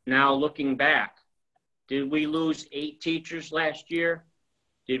now looking back, did we lose 8 teachers last year?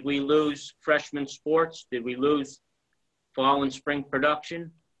 Did we lose freshman sports? Did we lose fall and spring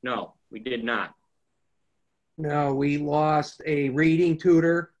production? No, we did not. No, we lost a reading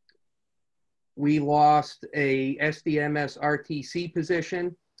tutor. We lost a SDMS RTC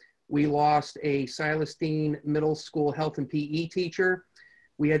position. We lost a Silas Dean Middle School Health and PE teacher.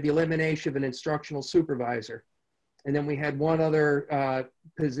 We had the elimination of an instructional supervisor. And then we had one other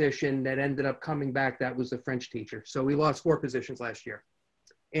position that ended up coming back. That was the French teacher. So we lost 4 positions last year.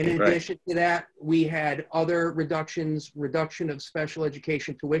 In addition to that, we had other reductions, reduction of special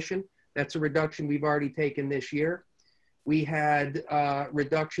education tuition. That's a reduction we've already taken this year. We had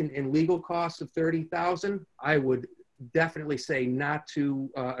reduction in legal costs of 30,000. I would definitely say not to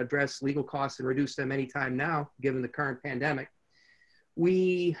address legal costs and reduce them anytime now, given the current pandemic.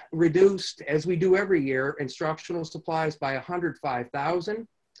 We reduced, as we do every year, instructional supplies by 105,000.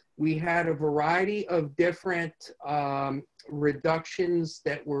 We had a variety of different reductions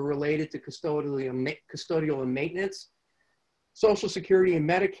that were related to custodial and maintenance. Social Security and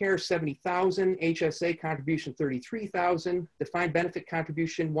Medicare, 70,000. HSA contribution, 33,000. Defined benefit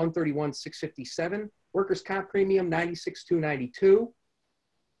contribution, 131,657. Workers' comp premium, 96,292.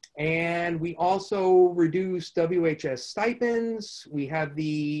 And we also reduced WHS stipends. We have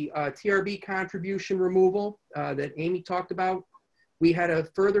the TRB contribution removal that Amy talked about. We had a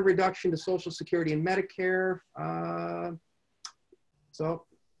further reduction to Social Security and Medicare. So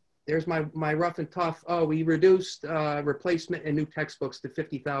there's my rough and tough. Oh, we reduced replacement and new textbooks to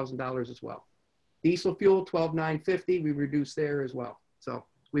 $50,000 as well. Diesel fuel, $12,950. We reduced there as well. So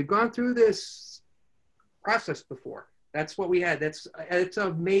we've gone through this process before. That's what we had. It's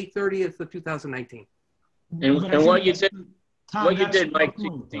of May 30th of 2019. And what you did, Mike,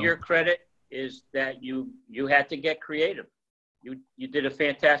 to your credit, is that you had to get creative. You did a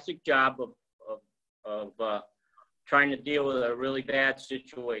fantastic job of trying to deal with a really bad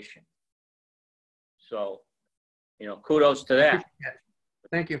situation. So, kudos to that.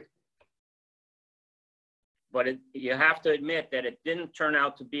 Thank you. But you have to admit that it didn't turn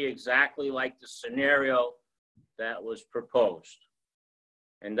out to be exactly like the scenario that was proposed.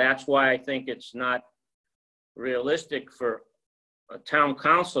 And that's why I think it's not realistic for a town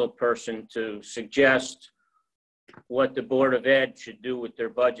council person to suggest what the Board of Ed should do with their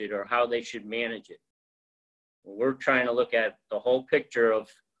budget or how they should manage it. We're trying to look at the whole picture of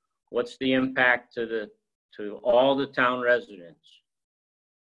what's the impact to all the town residents.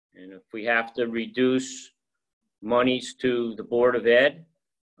 And if we have to reduce monies to the Board of Ed,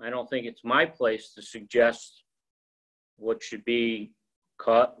 I don't think it's my place to suggest what should be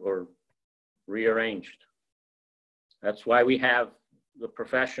cut or rearranged. That's why we have the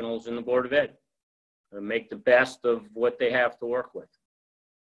professionals in the Board of Ed to make the best of what they have to work with.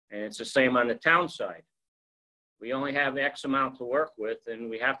 And it's the same on the town side. We only have X amount to work with, and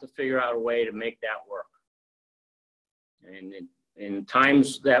we have to figure out a way to make that work. And in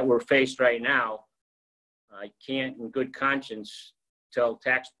times that we're faced right now, I can't in good conscience tell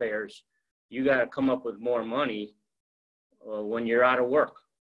taxpayers, you got to come up with more money when you're out of work,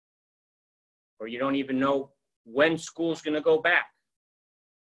 or you don't even know when school's going to go back.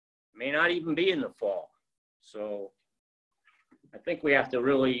 It may not even be in the fall. So I think we have to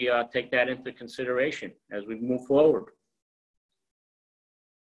really take that into consideration as we move forward.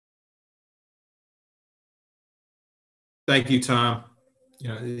 Thank you, Tom.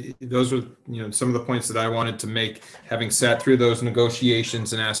 Those were some of the points that I wanted to make, having sat through those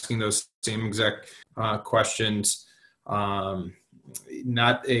negotiations and asking those same exact questions.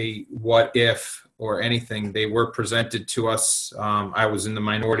 Not a what if or anything. They were presented to us. I was in the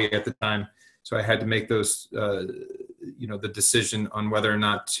minority at the time, so I had to make those, the decision on whether or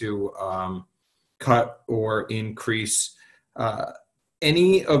not to cut or increase.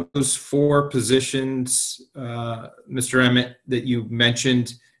 Any of those four positions, Mr. Emmett, that you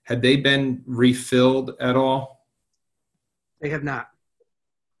mentioned, had they been refilled at all? They have not.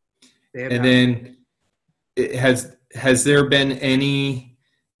 Then has there been any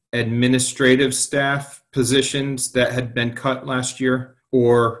administrative staff positions that had been cut last year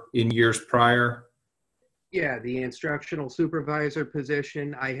or in years prior? Yeah, the instructional supervisor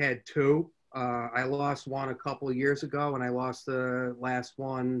position, I had two. I lost one a couple of years ago, and I lost the last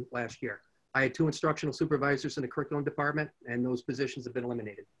one last year. I had two instructional supervisors in the curriculum department, and those positions have been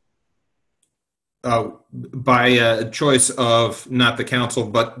eliminated. By a choice of not the council,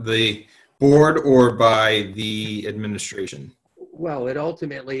 but the board, or by the administration? Well, it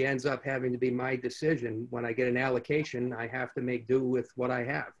ultimately ends up having to be my decision. When I get an allocation, I have to make do with what I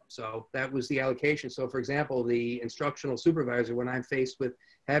have. So that was the allocation. So for example, the instructional supervisor, when I'm faced with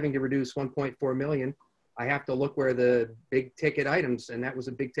having to reduce 1.4 million, I have to look where the big ticket items, and that was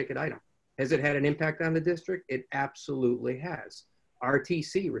a big ticket item. Has it had an impact on the district? It absolutely has.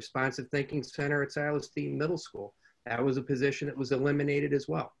 RTC, Responsive Thinking Center at Silas Deane Middle School. That was a position that was eliminated as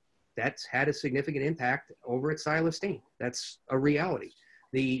well. That's had a significant impact over at Silas Deane. That's a reality.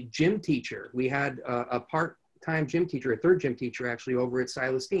 The gym teacher, we had a part-time gym teacher, a third gym teacher actually over at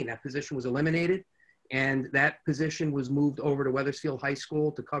Silas Deane. That position was eliminated, and that position was moved over to Weathersfield High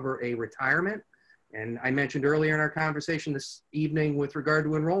School to cover a retirement. And I mentioned earlier in our conversation this evening with regard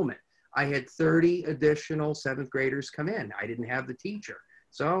to enrollment, I had 30 additional 7th graders come in. I didn't have the teacher.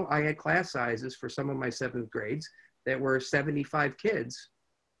 So I had class sizes for some of my 7th grades that were 75 kids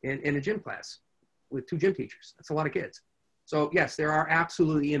in a gym class with 2 gym teachers. That's a lot of kids. So yes, there are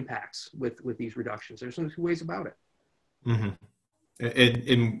absolutely impacts with these reductions. There's no two ways about it. Mm-hmm.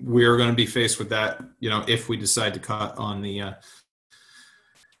 And we're going to be faced with that, if we decide to cut on the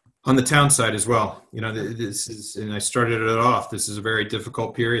town side as well. This is, and I started it off, this is a very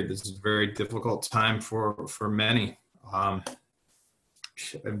difficult period. This is a very difficult time for many.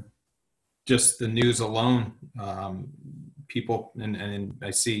 just the news alone, people, and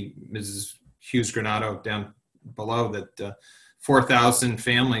I see Mrs. Hughes Granado down below, that 4,000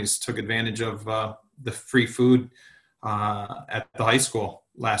 families took advantage of the free food at the high school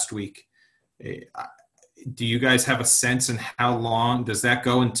last week. Do you guys have a sense in how long does that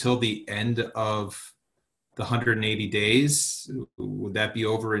go until the end of the 180 days? Would that be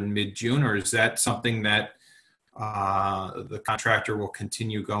over in mid-June, or is that something that the contractor will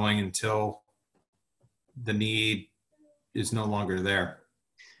continue going until the need is no longer there?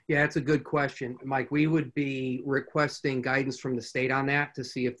 Yeah, it's a good question, Mike. We would be requesting guidance from the state on that to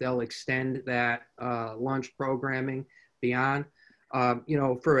see if they'll extend that lunch programming beyond.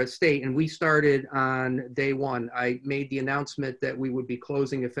 For a state, and we started on day one. I made the announcement that we would be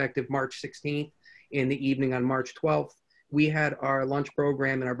closing effective March 16th in the evening on March 12th. We had our lunch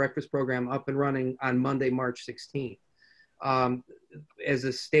program and our breakfast program up and running on Monday, March 16th. As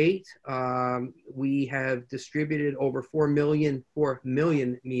a state, we have distributed over 4 million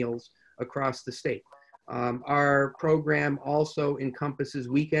meals across the state. Our program also encompasses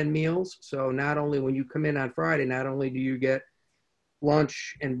weekend meals. So not only when you come in on Friday, not only do you get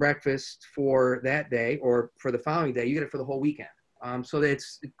lunch and breakfast for that day or for the following day, you get it for the whole weekend. So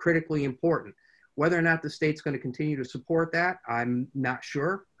that's critically important. Whether or not the state's going to continue to support that, I'm not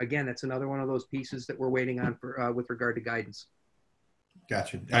sure. Again, that's another one of those pieces that we're waiting on for, with regard to guidance.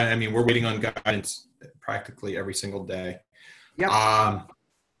 Gotcha. I mean, we're waiting on guidance practically every single day. Yeah.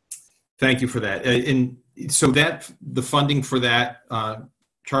 Thank you for that. And so that the funding for that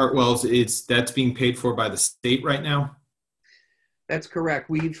Chartwells, that's being paid for by the state right now? That's correct.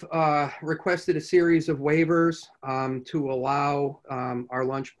 We've requested a series of waivers to allow our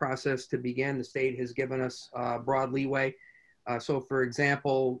lunch process to begin. The state has given us broad leeway. So for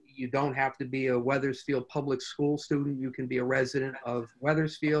example, you don't have to be a Wethersfield public school student. You can be a resident of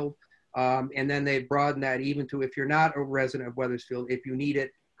Wethersfield. And then they broaden that even to if you're not a resident of Wethersfield, if you need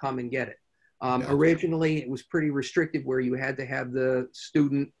it, come and get it. Originally, it was pretty restrictive where you had to have the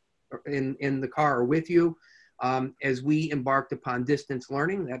student in the car with you. As we embarked upon distance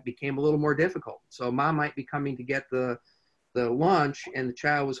learning, that became a little more difficult. So mom might be coming to get the lunch and the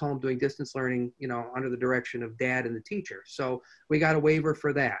child was home doing distance learning, under the direction of dad and the teacher. So we got a waiver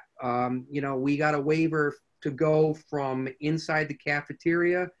for that. We got a waiver to go from inside the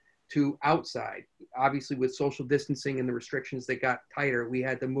cafeteria to outside. Obviously with social distancing and the restrictions that got tighter, we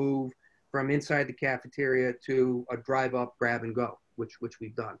had to move from inside the cafeteria to a drive up, grab and go, which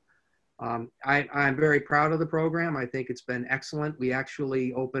we've done. I'm very proud of the program. I think it's been excellent. We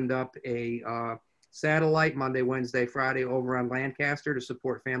actually opened up a satellite Monday, Wednesday, Friday over on Lancaster to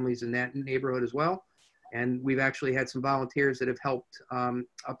support families in that neighborhood as well. And we've actually had some volunteers that have helped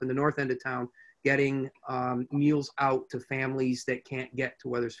up in the north end of town getting meals out to families that can't get to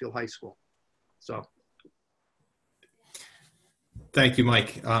Wethersfield High School. So. Thank you,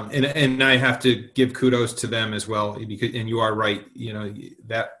 Mike. And I have to give kudos to them as well, because, and you are right,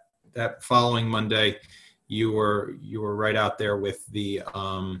 that following Monday, you were right out there with the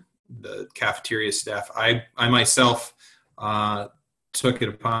cafeteria staff. I myself took it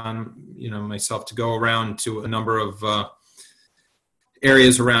upon myself to go around to a number of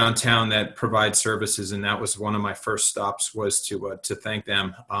areas around town that provide services, and that was one of my first stops, was to thank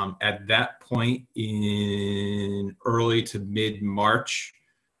them. At that point in early to mid-March,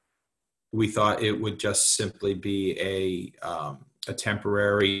 we thought it would just simply be a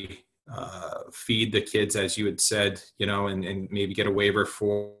temporary feed the kids, as you had said, and maybe get a waiver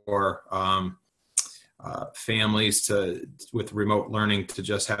for families with remote learning to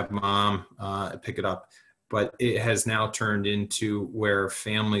just have mom pick it up. But it has now turned into where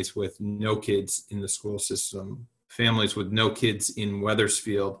families with no kids in the school system, families with no kids in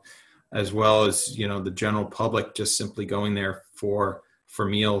Wethersfield, as well as, the general public just simply going there for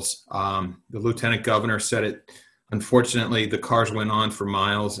meals. The Lieutenant Governor said it. Unfortunately, the cars went on for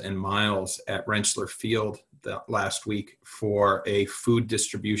miles and miles at Rentschler Field last week for a food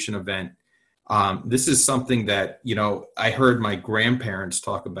distribution event. This is something that, I heard my grandparents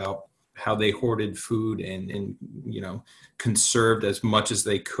talk about, how they hoarded food and conserved as much as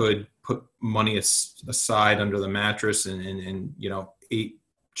they could, put money aside under the mattress and ate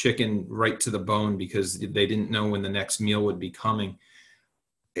chicken right to the bone because they didn't know when the next meal would be coming.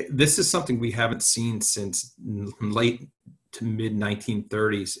 This is something we haven't seen since late to mid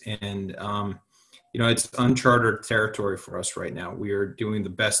 1930s. And, it's uncharted territory for us right now. We are doing the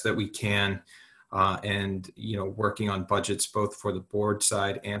best that we can. And working on budgets both for the board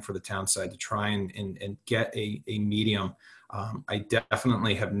side and for the town side to try and get a medium. I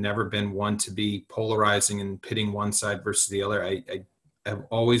definitely have never been one to be polarizing and pitting one side versus the other. have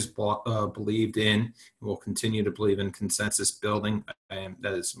always believed in and will continue to believe in consensus building.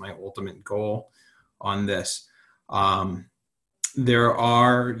 That is my ultimate goal on this. There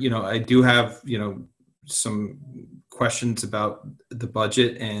are, I do have, some questions about the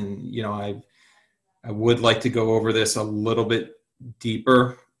budget, and, I would like to go over this a little bit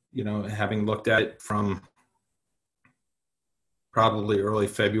deeper, having looked at it from probably early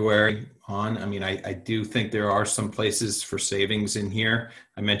February on. I mean, I do think there are some places for savings in here.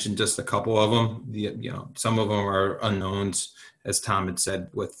 I mentioned just a couple of them. Some of them are unknowns, as Tom had said,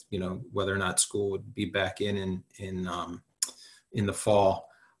 with, whether or not school would be back in the fall.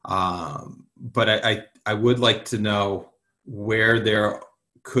 But I would like to know where there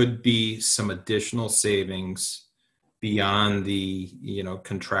could be some additional savings beyond the,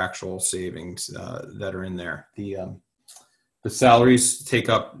 contractual savings that are in there. The salaries take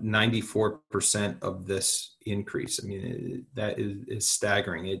up 94% of this increase. I mean, that is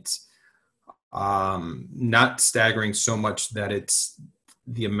staggering. It's not staggering so much that it's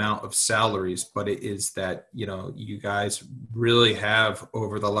the amount of salaries, but it is that, you guys really have,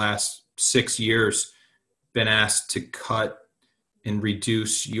 over the last 6 years, been asked to cut and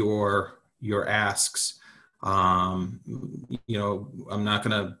reduce your asks. I'm not going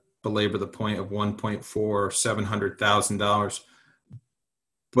to belabor the point of 1.4 or $700,000,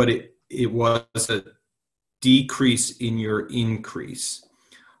 but it was a decrease in your increase.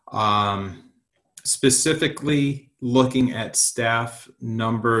 Specifically looking at staff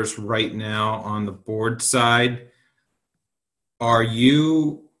numbers right now on the board side, are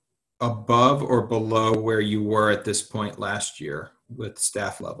you above or below where you were at this point last year with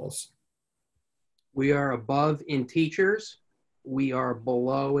staff levels? We are above in teachers. We are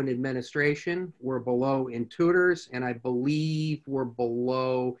below in administration. We're below in tutors. And I believe we're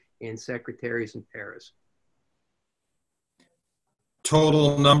below in secretaries and paras.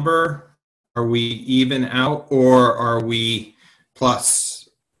 Total number, are we even out or are we plus?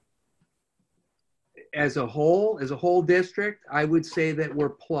 As a whole district, I would say that we're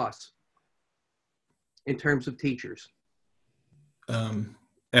plus in terms of teachers.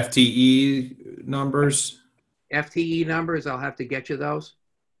 FTE numbers? FTE numbers, I'll have to get you those,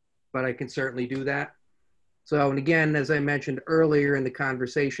 but I can certainly do that. So, and again, as I mentioned earlier in the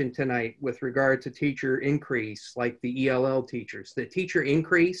conversation tonight, with regard to teacher increase, like the ELL teachers, the teacher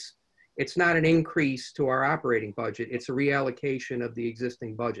increase, it's not an increase to our operating budget. It's a reallocation of the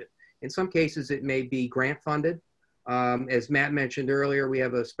existing budget. In some cases, it may be grant funded. As Matt mentioned earlier, we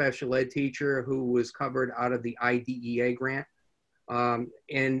have a special ed teacher who was covered out of the IDEA grant.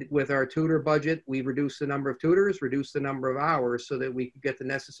 And with our tutor budget, we reduced the number of tutors, reduced the number of hours so that we could get the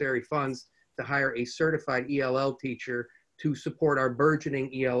necessary funds to hire a certified ELL teacher to support our burgeoning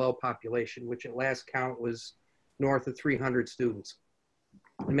ELL population, which at last count was north of 300 students.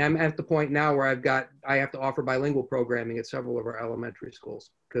 And I'm at the point now where I have to offer bilingual programming at several of our elementary schools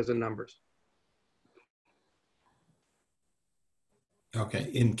because of numbers.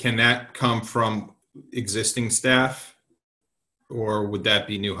 Okay, and can that come from existing staff, or would that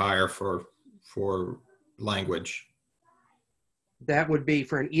be new hire for language? That would be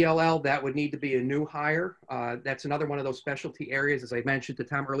for an ELL, that would need to be a new hire. That's another one of those specialty areas, as I mentioned to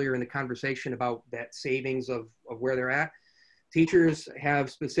Tom earlier in the conversation about that savings of where they're at. Teachers have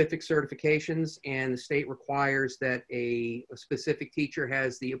specific certifications, and the state requires that a specific teacher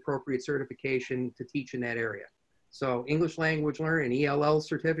has the appropriate certification to teach in that area. So English language learner, an ELL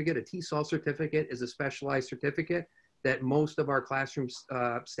certificate, a TESOL certificate is a specialized certificate that most of our classroom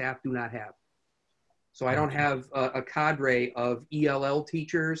staff do not have. So I don't have a cadre of ELL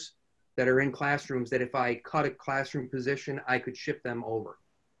teachers that are in classrooms that if I cut a classroom position, I could ship them over.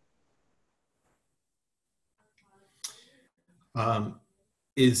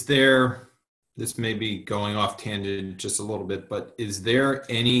 Is there, this may be going off tangent just a little bit, but is there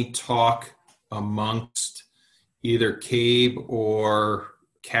any talk amongst either CABE or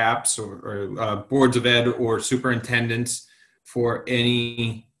CAPS or boards of ed or superintendents for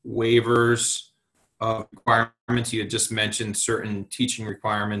any waivers of requirements? You had just mentioned certain teaching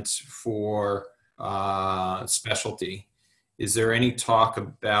requirements for specialty. Is there any talk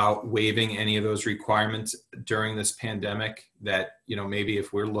about waiving any of those requirements during this pandemic that, maybe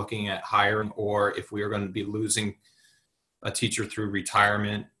if we're looking at hiring or if we are going to be losing a teacher through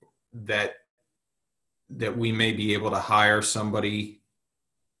retirement, that we may be able to hire somebody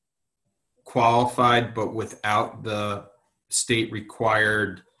qualified but without the state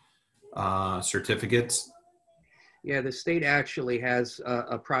required certificates? Yeah, the state actually has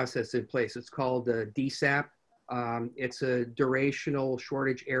a process in place. It's called DSAP. It's a durational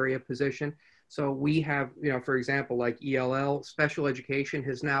shortage area position. So we have, for example, like ELL, special education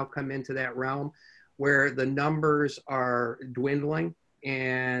has now come into that realm where the numbers are dwindling.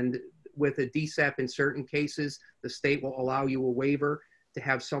 And with a DSAP in certain cases, the state will allow you a waiver to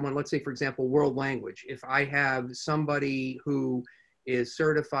have someone, let's say, for example, world language. If I have somebody who is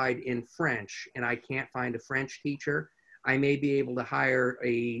certified in French and I can't find a French teacher, I may be able to hire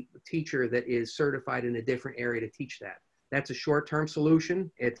a teacher that is certified in a different area to teach that. That's a short-term solution.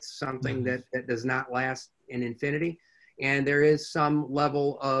 It's something that does not last in infinity. And there is some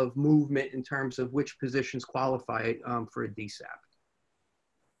level of movement in terms of which positions qualify for a DSAP.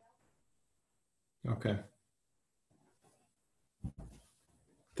 Okay.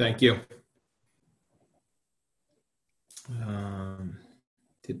 Thank you.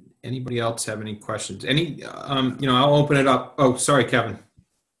 Did anybody else have any questions? I'll open it up. Oh, sorry, Kevin.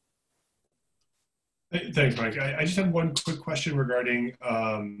 Thanks, Mike. I just have one quick question regarding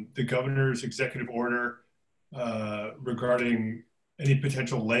the governor's executive order regarding any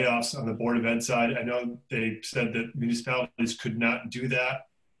potential layoffs on the Board of Ed side. I know they said that municipalities could not do that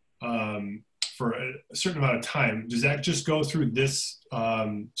for a certain amount of time. Does that just go through this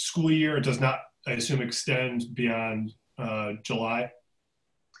school year? It does not, I assume, extend beyond July?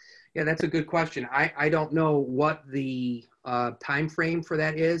 Yeah, that's a good question. I don't know what the time frame for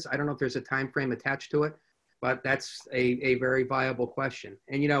that is. I don't know if there's a time frame attached to it, but that's a very viable question.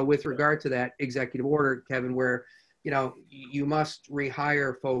 And, with regard to that executive order, Kevin, where, you must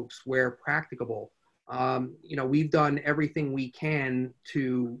rehire folks where practicable. We've done everything we can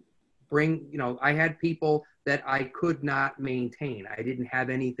to bring, I had people that I could not maintain. I didn't have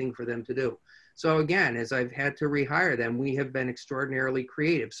anything for them to do. So again, as I've had to rehire them, we have been extraordinarily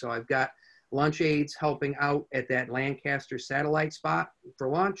creative. So I've got lunch aides helping out at that Lancaster satellite spot for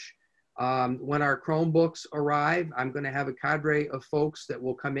lunch. When our Chromebooks arrive, I'm going to have a cadre of folks that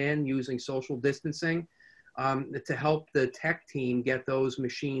will come in using social distancing to help the tech team get those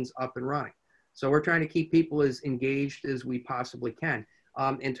machines up and running. So we're trying to keep people as engaged as we possibly can.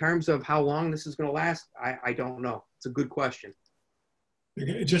 In terms of how long this is going to last, I don't know. It's a good question.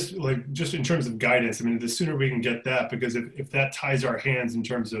 Just in terms of guidance, I mean, the sooner we can get that, because if that ties our hands in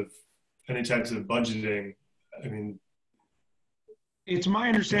terms of any types of budgeting, I mean. It's my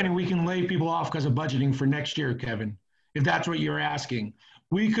understanding we can lay people off because of budgeting for next year, Kevin, if that's what you're asking.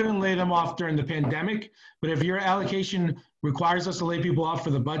 We couldn't lay them off during the pandemic, but if your allocation requires us to lay people off for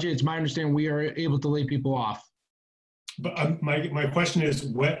the budget, it's my understanding we are able to lay people off. But my question is,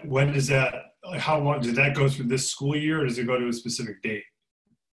 when does that, how long, does that go through this school year, or does it go to a specific date?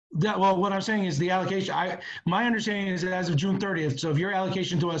 Well, what I'm saying is the allocation, my understanding is that as of June 30th, so if your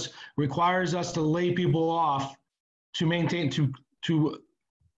allocation to us requires us to lay people off to maintain, to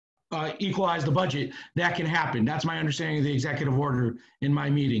equalize the budget, that can happen. That's my understanding of the executive order in my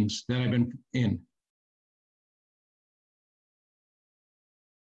meetings that I've been in.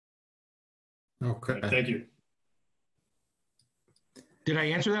 Okay. Thank you. Did I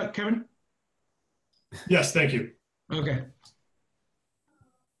answer that, Kevin? Yes, thank you. Okay.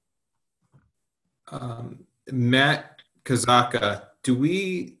 Matt Kazaka, do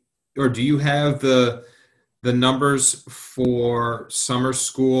you have the numbers for summer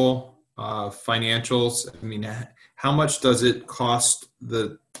school financials? I mean, how much does it cost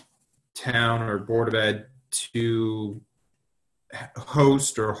the town or Board of Ed to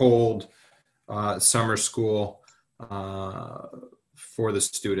host or hold summer school for the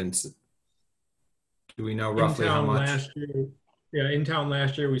students? Do we know roughly how much? In town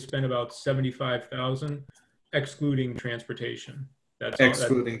last year we spent about $75,000, excluding transportation. That's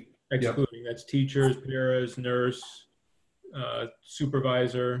excluding. Yep. That's teachers, paras, nurse,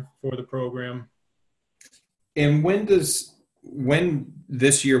 supervisor for the program. And when does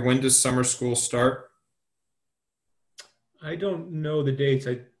summer school start? I don't know the dates.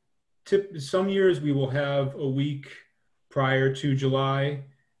 Some years we will have a week prior to July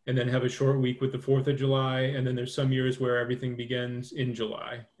and then have a short week with the 4th of July. And then there's some years where everything begins in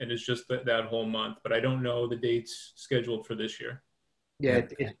July and it's just that whole month, but I don't know the dates scheduled for this year. Yeah,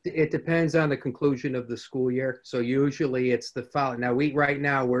 it depends on the conclusion of the school year. So usually it's the following. Now right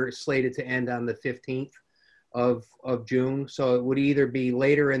now we're slated to end on the 15th of June. So it would either be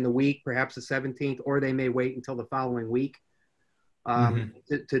later in the week, perhaps the 17th, or they may wait until the following week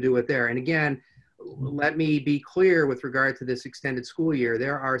to do it there. And again, let me be clear with regard to this extended school year.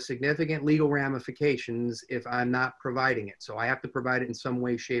 There are significant legal ramifications if I'm not providing it. So I have to provide it in some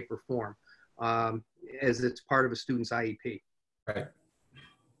way, shape, or form as it's part of a student's IEP. Right.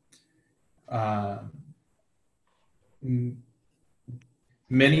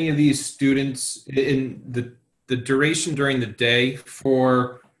 Many of these students, in the duration during the day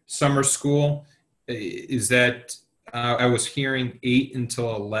for summer school. Is that, I was hearing 8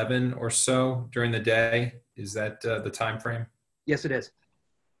 until 11 or so during the day. Is that the time frame? Yes, it is.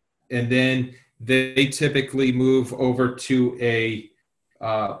 And then they typically move over to a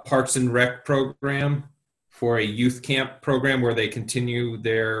Parks and Rec program for a youth camp program where they continue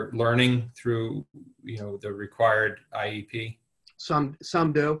their learning through, the required IEP. Some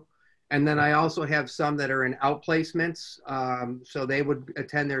do. And then I also have some that are in outplacements. So they would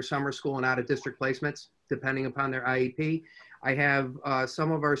attend their summer school and out of district placements, depending upon their IEP. I have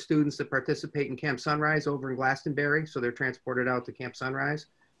some of our students that participate in Camp Sunrise over in Glastonbury. So they're transported out to Camp Sunrise,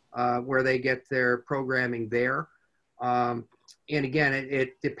 where they get their programming there. And again,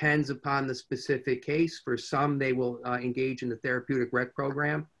 it depends upon the specific case. For some, they will engage in the therapeutic rec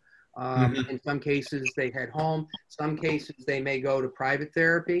program. In some cases, they head home. Some cases, they may go to private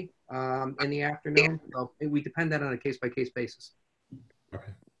therapy in the afternoon. So we depend that on a case-by-case basis.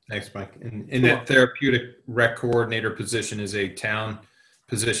 Okay, thanks, Mike. And that therapeutic rec coordinator position is a town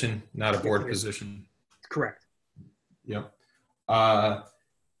position, not a board position. Correct. Yep.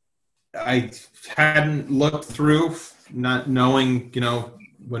 I hadn't looked through, not knowing,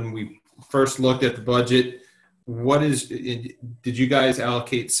 when we first looked at the budget, did you guys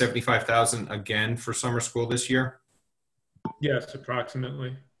allocate 75,000 again for summer school this year? Yes,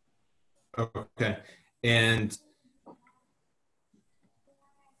 approximately. Okay. And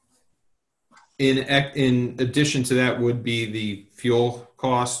in addition to that would be the fuel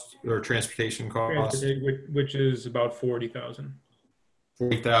cost or transportation cost, which is about 40,000.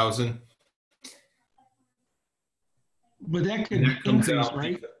 40,000. But that could increase,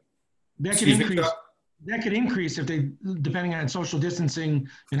 right? That could increase. That could increase if they, depending on social distancing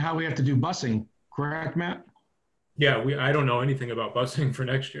and how we have to do busing. Correct, Matt? Yeah, I don't know anything about busing for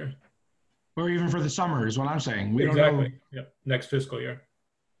next year. Or even for the summer is what I'm saying. We exactly. don't know. Yep. Next fiscal year.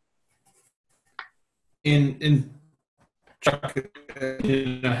 In Chuck,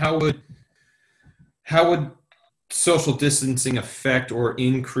 how would social distancing affect or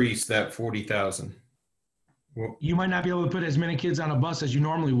increase that 40,000? Well, you might not be able to put as many kids on a bus as you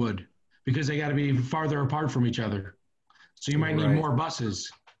normally would because they got to be farther apart from each other. So you might need more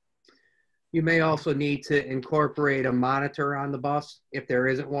buses. You may also need to incorporate a monitor on the bus if there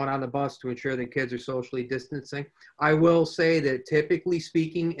isn't one on the bus to ensure that kids are socially distancing. I will say that typically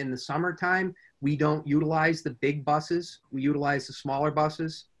speaking in the summertime, we don't utilize the big buses. We utilize the smaller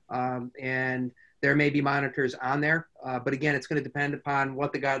buses, and there may be monitors on there. But again, it's going to depend upon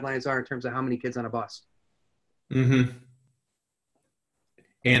what the guidelines are in terms of how many kids on a bus. Mm-hmm.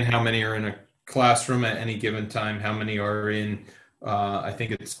 And how many are in a classroom at any given time? How many are in, I think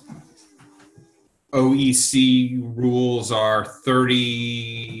it's OEC rules are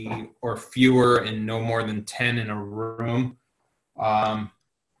 30 or fewer and no more than 10 in a room.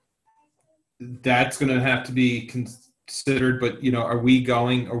 That's going to have to be considered, but, are we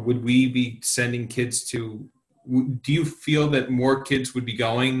going, or would we be sending kids to, do you feel that more kids would be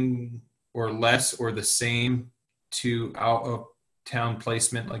going or less or the same to out of town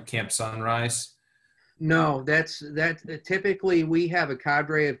placement like Camp Sunrise? No, that's typically we have a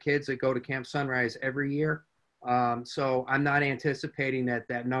cadre of kids that go to Camp Sunrise every year. So I'm not anticipating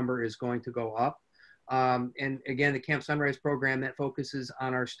that number is going to go up. And again, the Camp Sunrise program that focuses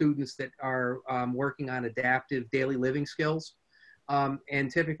on our students that are working on adaptive daily living skills.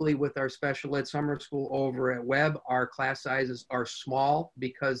 And typically with our special ed summer school over at Webb, our class sizes are small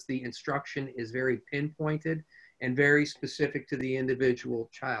because the instruction is very pinpointed and very specific to the individual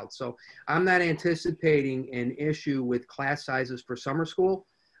child. So I'm not anticipating an issue with class sizes for summer school.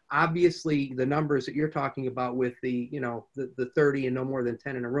 Obviously, the numbers that you're talking about with the 30 and no more than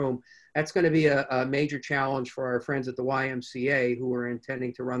 10 in a room, that's going to be a major challenge for our friends at the YMCA who are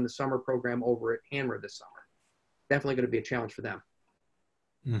intending to run the summer program over at Hanmer this summer. Definitely going to be a challenge for them.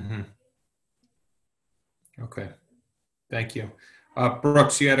 Mm-hmm. Okay. Thank you.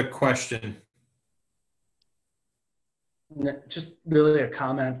 Brooks, you had a question. Just really a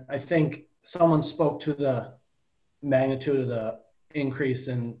comment. I think someone spoke to the magnitude of the increase,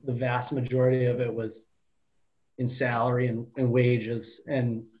 and the vast majority of it was in salary and wages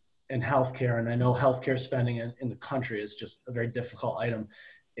and healthcare. And I know healthcare spending in the country is just a very difficult item.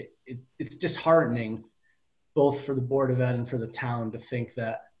 It's disheartening, both for the Board of Ed and for the town, to think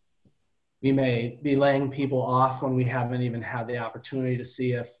that we may be laying people off when we haven't even had the opportunity to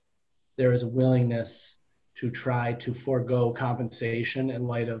see if there is a willingness to try to forego compensation in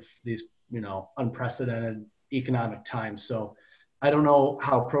light of these, unprecedented economic times. So I don't know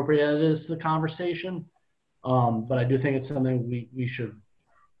how appropriate it is to the conversation, but I do think it's something we should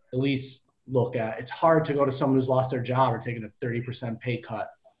at least look at. It's hard to go to someone who's lost their job or taken a 30% pay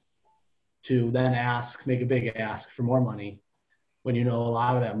cut to then make a big ask for more money when you know a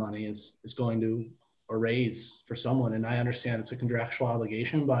lot of that money is going to a raise for someone. And I understand it's a contractual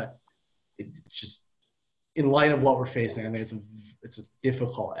obligation, but it's just, in light of what we're facing, I think it's a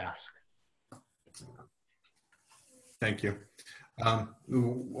difficult ask. Thank you.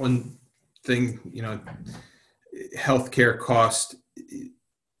 One thing, healthcare cost,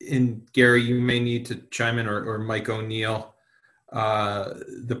 and Gary, you may need to chime in, or Mike O'Neill,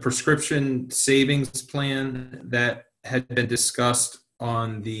 the prescription savings plan that had been discussed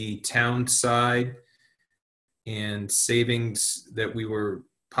on the town side and savings that we were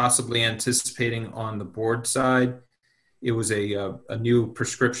possibly anticipating on the board side. It was a new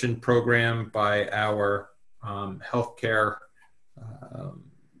prescription program by our healthcare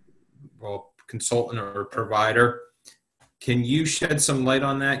consultant or provider. Can you shed some light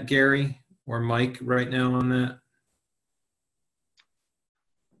on that, Gary or Mike, right now on that?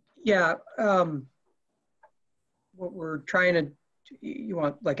 Yeah. What we're trying to, you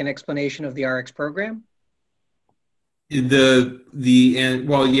want like an explanation of the RX program?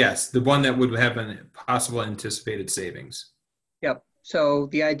 Well, yes, the one that would have a possible anticipated savings. Yep. So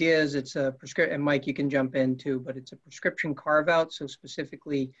the idea is it's a prescription, and Mike, you can jump in too, but it's a prescription carve out. So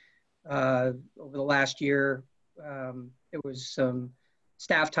specifically over the last year, there was some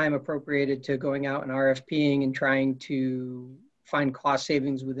staff time appropriated to going out and RFPing and trying to find cost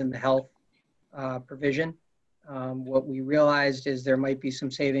savings within the health provision. What we realized is there might be some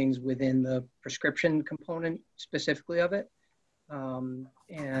savings within the prescription component specifically of it.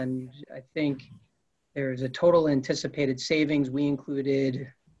 And I think there's a total anticipated savings. We included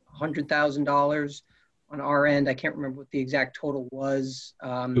 $100,000 on our end. I can't remember what the exact total was.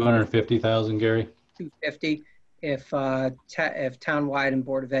 250,000, Gary? 250. If Townwide and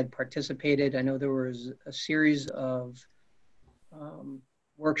Board of Ed participated, I know there was a series of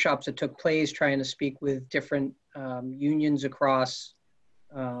workshops that took place trying to speak with different unions across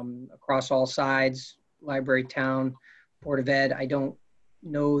all sides, library, town, Board of Ed. I don't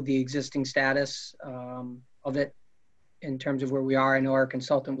know the existing status of it in terms of where we are. I know our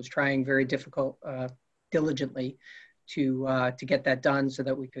consultant was trying very diligently to get that done so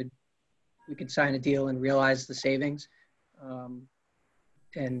that we could sign a deal and realize the savings.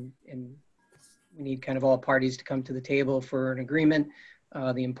 And we need kind of all parties to come to the table for an agreement.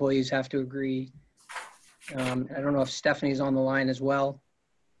 The employees have to agree. I don't know if Stephanie's on the line as well.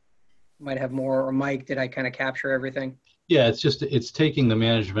 Might have more, or Mike, did I kind of capture everything? Yeah, it's taking the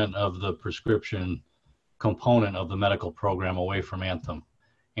management of the prescription component of the medical program away from Anthem.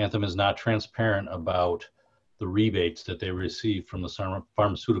 Anthem is not transparent about the rebates that they receive from the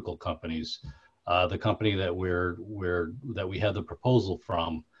pharmaceutical companies. The company that we had the proposal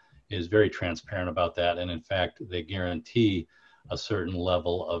from is very transparent about that, and in fact, they guarantee a certain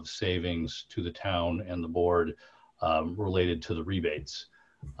level of savings to the town and the board related to the rebates.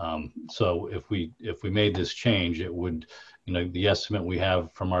 So if we made this change, it would, the estimate we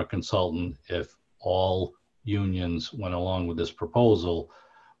have from our consultant, if all unions went along with this proposal,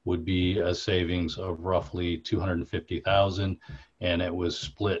 would be a savings of roughly 250,000, and it was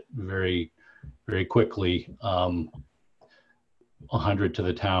split very, very quickly, 100 to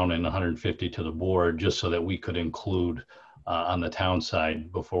the town and 150 to the board, just so that we could include on the town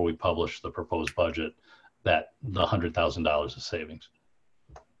side before we publish the proposed budget that the $100,000 of savings.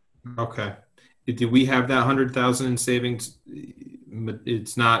 Okay. Do we have that 100,000 in savings?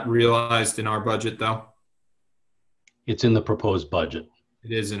 It's not realized in our budget, though. It's in the proposed budget.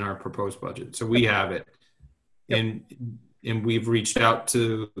 It is in our proposed budget, so we have it. Yep. And we've reached out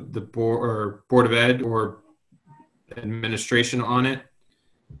to the board of Ed or administration on it.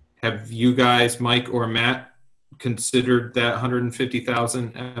 Have you guys, Mike or Matt, considered that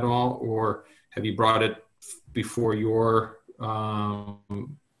 150,000 at all, or have you brought it before your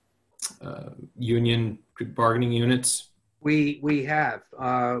union bargaining units? We have.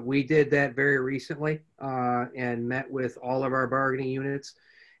 We did that very recently and met with all of our bargaining units.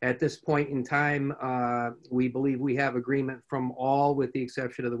 At this point in time, we believe we have agreement from all, with the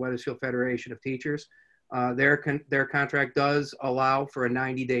exception of the Wethersfield Federation of Teachers. Their contract does allow for a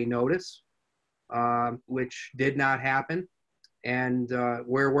 90-day notice, which did not happen. And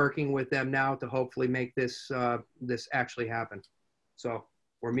we're working with them now to hopefully make this actually happen. So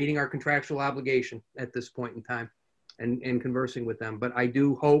we're meeting our contractual obligation at this point in time and conversing with them. But I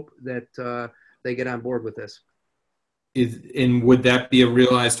do hope that they get on board with this. And would that be a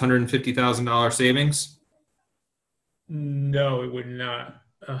realized $150,000 savings? No, it would not.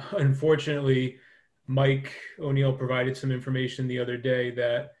 Unfortunately, Mike O'Neill provided some information the other day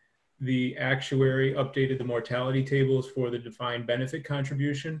that the actuary updated the mortality tables for the defined benefit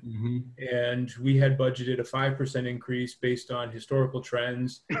contribution. And we had budgeted a 5% increase based on historical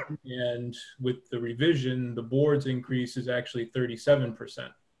trends. And with the revision, the board's increase is actually 37%.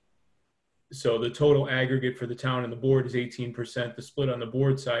 So the total aggregate for the town and the board is 18%. The split on the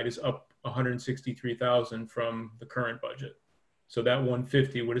board side is up 163,000 from the current budget. So that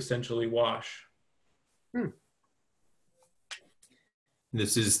 150 would essentially wash.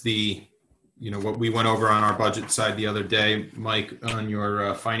 This is the, what we went over on our budget side the other day, Mike, on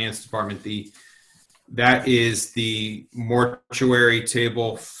your finance department. That is the mortuary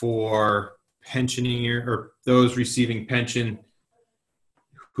table for pensioning or those receiving pension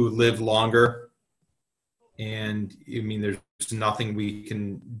who live longer. And I mean, there's nothing we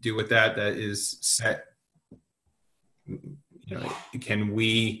can do with that. That is set.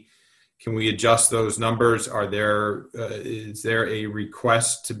 Can we adjust those numbers? Is there a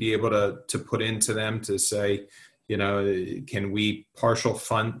request to be able to put into them to say, can we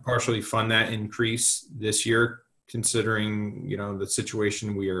partially fund that increase this year, considering, the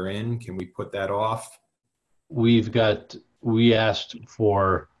situation we are in? Can we put that off? We asked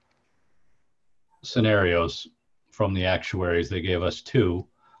for scenarios from the actuaries. They gave us two,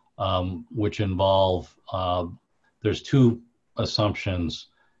 which involve, there's two assumptions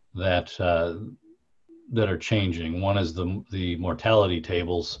that are changing. One is the mortality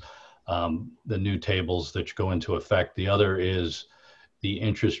tables, the new tables that go into effect. The other is the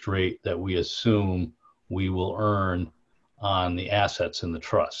interest rate that we assume we will earn on the assets in the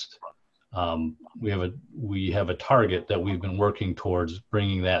trust. We have a target that we've been working towards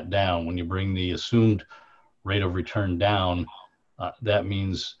bringing that down. When you bring the assumed rate of return down, that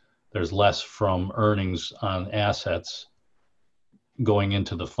means there's less from earnings on assets going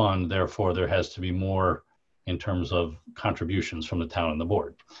into the fund. Therefore, there has to be more in terms of contributions from the town and the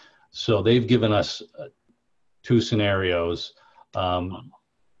board. So they've given us two scenarios.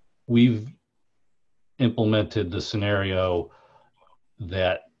 We've implemented the scenario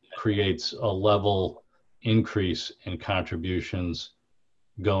that creates a level increase in contributions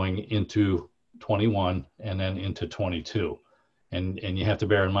going into 21 and then into 22. And you have to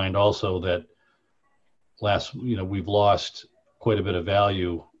bear in mind also that we've lost quite a bit of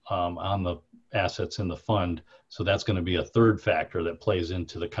value on the assets in the fund. So that's going to be a third factor that plays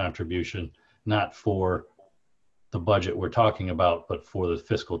into the contribution, not for the budget we're talking about, but for the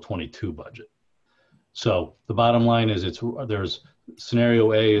fiscal 22 budget. So the bottom line is there's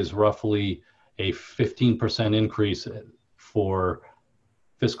scenario A is roughly a 15% increase for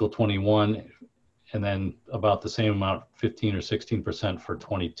fiscal 21, and then about the same amount, 15 or 16% for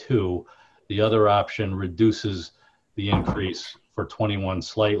 22. The other option reduces the increase for 21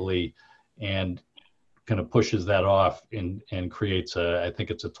 slightly and kind of pushes that off and creates I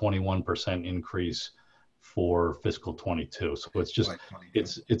think it's a 21% increase for fiscal 22. So it's just,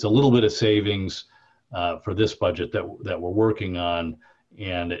 it's a little bit of savings for this budget that we're working on,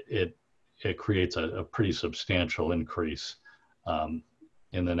 and it creates a pretty substantial increase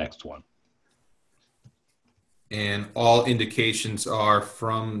in the next one. And all indications are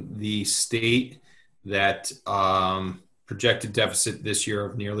from the state that projected deficit this year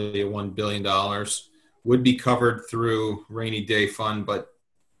of nearly $1 billion would be covered through rainy day fund, but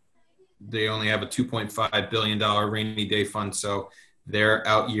they only have a $2.5 billion rainy day fund. So their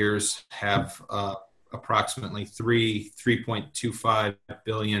out years have approximately $3.25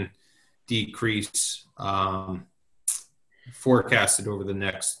 billion decrease forecasted over the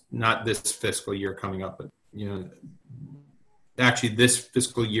next, not this fiscal year coming up, but actually this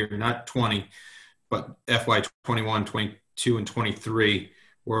fiscal year, not 20, but FY 21, 22, and 23,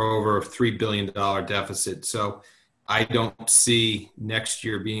 we're over a $3 billion deficit. So I don't see next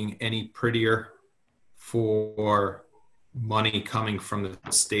year being any prettier for money coming from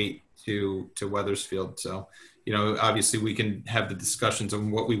the state to Wethersfield. So, obviously we can have the discussions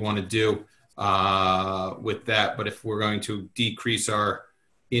on what we want to do with that. But if we're going to decrease our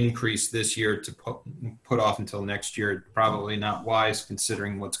increase this year to put off until next year, probably not wise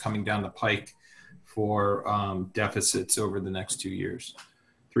considering what's coming down the pike for deficits over the next 3 years.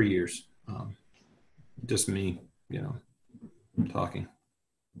 Just me, talking.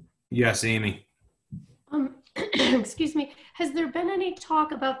 Yes, Amy. Excuse me. Has there been any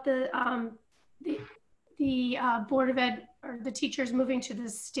talk about the Board of Ed or the teachers moving to the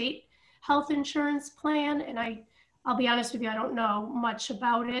state health insurance plan? And I'll be honest with you, I don't know much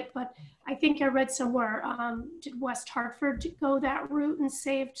about it, but I think I read somewhere, did West Hartford go that route and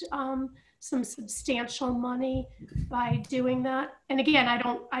saved some substantial money by doing that? And again,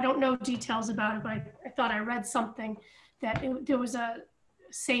 I don't know details about it, but I thought I read something that there was a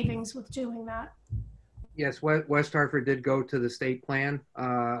savings with doing that. Yes, West Hartford did go to the state plan.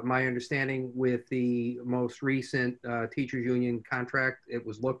 My understanding with the most recent teachers union contract, it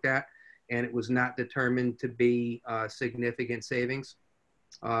was looked at and it was not determined to be significant savings.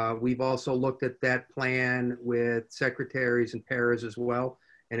 We've also looked at that plan with secretaries and paras as well,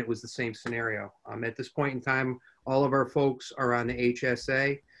 and it was the same scenario. At this point in time, all of our folks are on the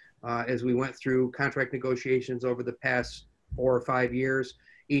HSA. As we went through contract negotiations over the past 4 or 5 years,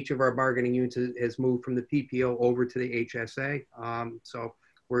 each of our bargaining units has moved from the PPO over to the HSA. So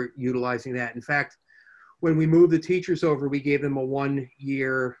we're utilizing that. In fact, when we moved the teachers over, we gave them a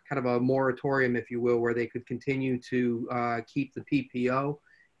 1-year kind of a moratorium, if you will, where they could continue to keep the PPO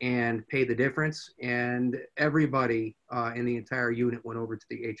and pay the difference. And everybody in the entire unit went over to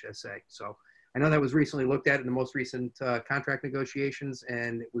the HSA. So I know that was recently looked at in the most recent contract negotiations,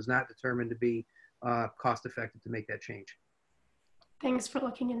 and it was not determined to be cost effective to make that change. Thanks for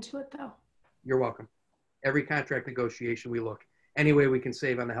looking into it, though. You're welcome. Every contract negotiation we look. Any way we can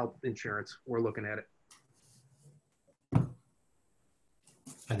save on the health insurance, we're looking at it.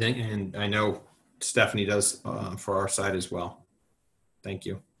 I think, and I know Stephanie does for our side as well. Thank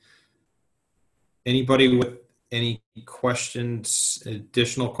you. Anybody with any questions,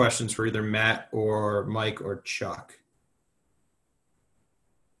 additional questions for either Matt or Mike or Chuck?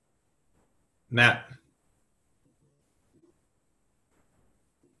 Matt.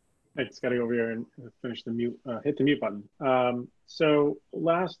 I just got to go over here and finish the mute, hit the mute button. So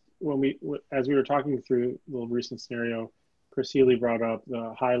as we were talking through the recent scenario, Chris Healy brought up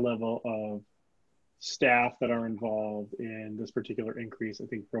the high level of staff that are involved in this particular increase. I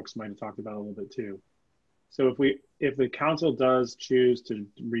think Brooks might have talked about it a little bit too. So if the council does choose to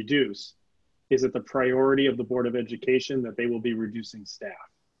reduce, is it the priority of the Board of Education that they will be reducing staff?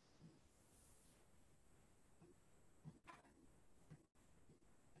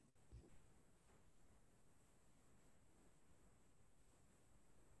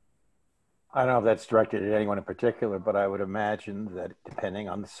 I don't know if that's directed at anyone in particular, but I would imagine that depending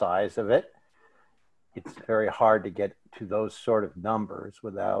on the size of it, it's very hard to get to those sort of numbers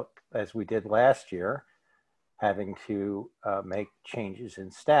without, as we did last year, having to make changes in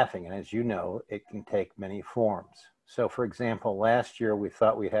staffing. And as you know, it can take many forms. So for example, last year we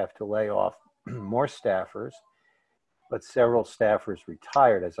thought we'd have to lay off more staffers, but several staffers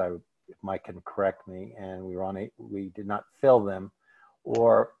retired, if Mike can correct me, and we did not fill them.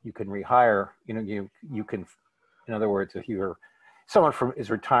 Or you can rehire, you can, in other words, if someone is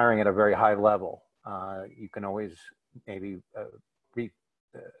retiring at a very high level, you can always maybe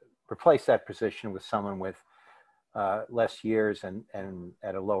replace that position with someone with less years and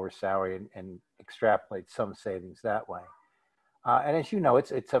at a lower salary and extrapolate some savings that way. And as you know,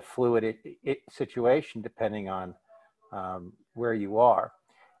 it's a fluid situation depending on where you are.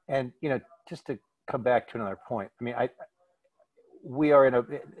 And, just to come back to another point, I mean, we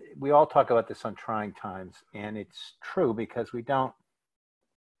all talk about this on trying times, and it's true because we don't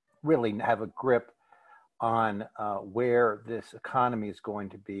really have a grip on where this economy is going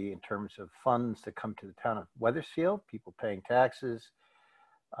to be in terms of funds that come to the town of Wethersfield, people paying taxes,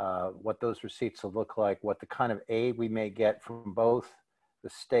 what those receipts will look like, what the kind of aid we may get from both the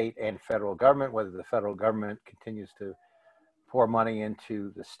state and federal government, whether the federal government continues to pour money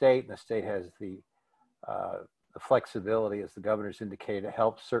into the state, and the state has the flexibility, as the governor's indicated, to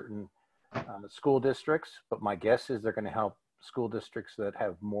help certain school districts. But my guess is they're going to help school districts that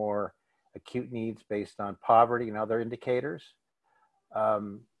have more acute needs based on poverty and other indicators.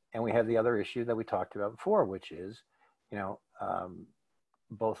 And we have the other issue that we talked about before, which is,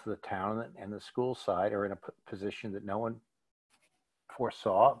 both the town and the school side are in a position that no one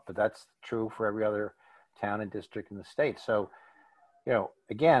foresaw, but that's true for every other town and district in the state. So,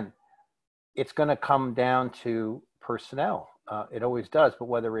 again, it's going to come down to personnel. It always does, but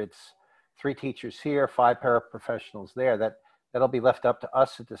whether it's 3 teachers here, 5 paraprofessionals there, that'll be left up to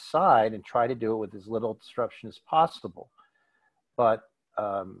us to decide and try to do it with as little disruption as possible. But,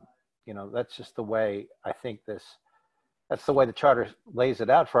 that's just the way I think that's the way the charter lays it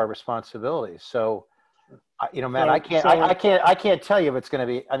out for our responsibilities. So, Matt, I can't tell you if it's going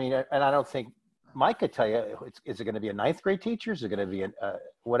to be, and I don't think Mike could tell you, is it going to be a 9th grade teacher? Is it going to be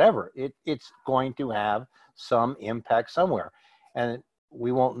whatever? It's going to have some impact somewhere. And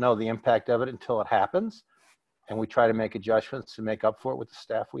we won't know the impact of it until it happens. And we try to make adjustments to make up for it with the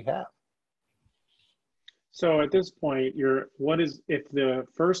staff we have. So at this point, if the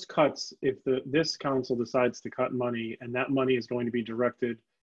first cuts, if this council decides to cut money and that money is going to be directed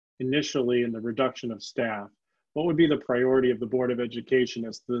initially in the reduction of staff, what would be the priority of the Board of Education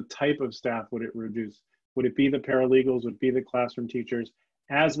as to the type of staff would it reduce? Would it be the paralegals? Would it be the classroom teachers?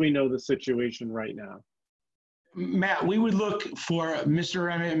 as we know the situation right now? Matt, we would look for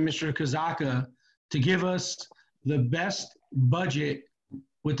Mr. Emmett and Mr. Kazaka to give us the best budget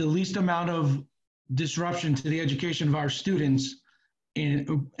with the least amount of disruption to the education of our students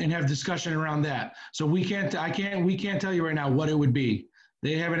and have discussion around that. So we can't tell you right now what it would be.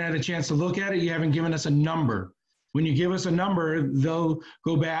 They haven't had a chance to look at it. You haven't given us a number. When you give us a number, they'll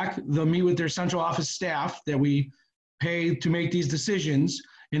go back, they'll meet with their central office staff that we pay to make these decisions,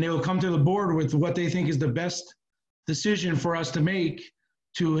 and they will come to the board with what they think is the best decision for us to make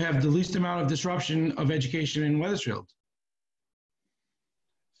to have the least amount of disruption of education in Wethersfield.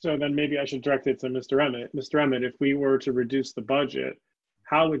 So then maybe I should direct it to Mr. Emmett. Mr. Emmett, if we were to reduce the budget,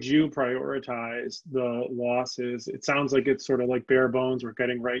 how would you prioritize the losses? It sounds like it's sort of like bare bones. We're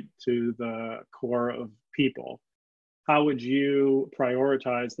getting right to the core of people. How would you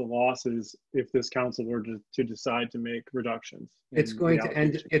prioritize the losses if this council were to decide to make reductions? It's going to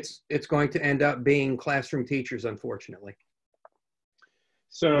end. It's going to end up being classroom teachers, unfortunately.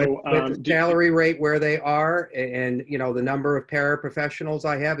 So with the salary rate where they are, and you know the number of paraprofessionals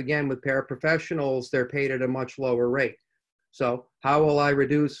I have, again with paraprofessionals, they're paid at a much lower rate. So how will I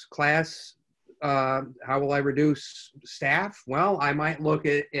reduce class? How will I reduce staff? Well, I might look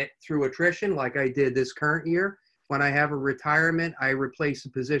at it through attrition, like I did this current year. When I have a retirement, I replace a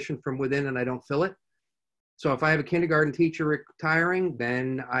position from within and I don't fill it. So if I have a kindergarten teacher retiring,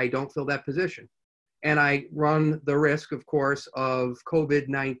 then I don't fill that position. And I run the risk, of course, of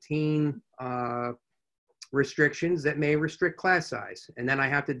COVID-19 restrictions that may restrict class size. And then I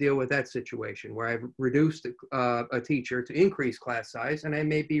have to deal with that situation where I've reduced a teacher to increase class size, and I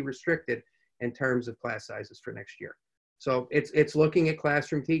may be restricted in terms of class sizes for next year. So it's looking at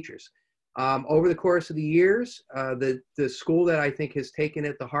classroom teachers. Over the course of the years, the school that I think has taken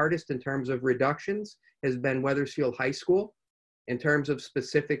it the hardest in terms of reductions has been Wethersfield High School. In terms of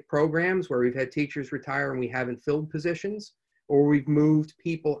specific programs where we've had teachers retire and we haven't filled positions, or we've moved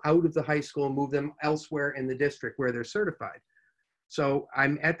people out of the high school and moved them elsewhere in the district where they're certified. So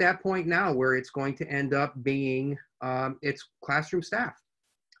I'm at that point now where it's going to end up being it's classroom staff.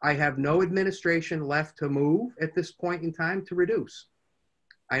 I have no administration left to move at this point in time to reduce.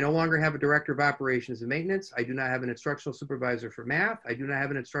 I no longer have a director of operations and maintenance. I do not have an instructional supervisor for math. I do not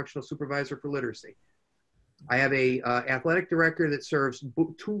have an instructional supervisor for literacy. I have a athletic director that serves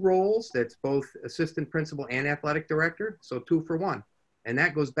two roles. That's both assistant principal and athletic director. So 2 for 1. And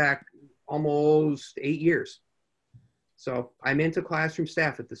that goes back almost 8 years. So I'm into classroom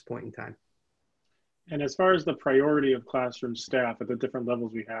staff at this point in time. And as far as the priority of classroom staff at the different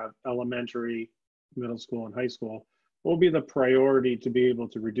levels we have, elementary, middle school, and high school, what will be the priority to be able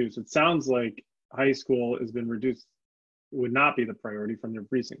to reduce? It sounds like high school has been reduced, would not be the priority from your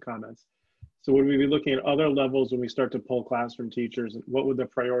recent comments. So would we be looking at other levels when we start to pull classroom teachers? What would the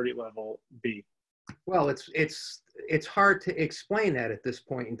priority level be? Well, it's hard to explain that at this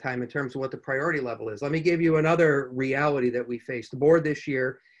point in time in terms of what the priority level is. Let me give you another reality that we faced. The board this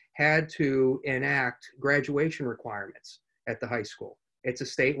year had to enact graduation requirements at the high school. It's a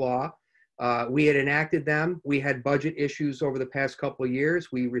state law. We had enacted them. We had budget issues over the past couple of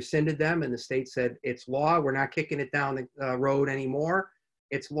years. We rescinded them and the state said, it's law. We're not kicking it down the road anymore.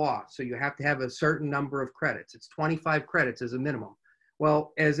 It's law. So you have to have a certain number of credits. It's 25 credits as a minimum.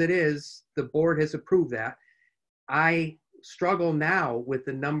 Well, as it is, the board has approved that. I struggle now with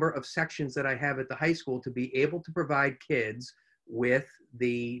the number of sections that I have at the high school to be able to provide kids with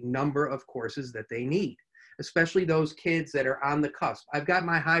the number of courses that they need, especially those kids that are on the cusp. I've got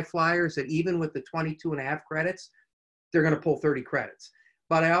my high flyers that even with the 22.5 credits, they're going to pull 30 credits.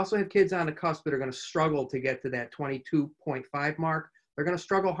 But I also have kids on the cusp that are going to struggle to get to that 22.5 mark. They're going to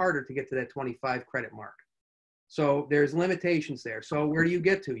struggle harder to get to that 25 credit mark. So there's limitations there. So where do you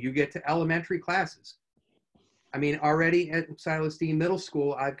get to? You get to elementary classes. I mean, already at Silas Deane Middle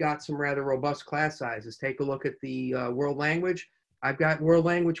School, I've got some rather robust class sizes. Take a look at the world language. I've got world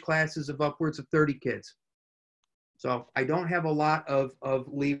language classes of upwards of 30 kids. So I don't have a lot of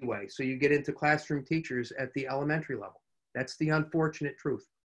leeway. So you get into classroom teachers at the elementary level. That's the unfortunate truth.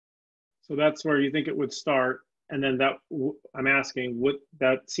 So that's where you think it would start. And then that, I'm asking, what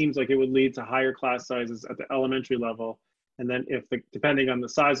that seems like it would lead to higher class sizes at the elementary level. And then if depending on the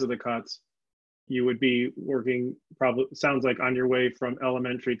size of the cuts, you would be working probably, sounds like on your way from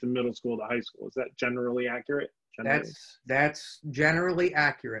elementary to middle school to high school. Is that generally accurate? That's generally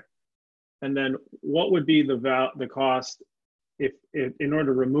accurate. And then what would be the cost if in order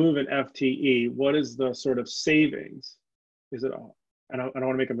to remove an FTE, what is the sort of savings? Is it all? I don't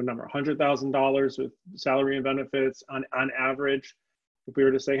want to make up a number, $100,000 with salary and benefits on average if we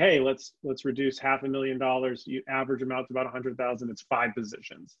were to say, hey, let's reduce $500,000, you average them out to about 100,000, it's 5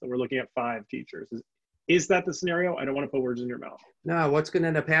 positions. So we're looking at 5 teachers. Is that the scenario? I don't want to put words in your mouth. No, what's going to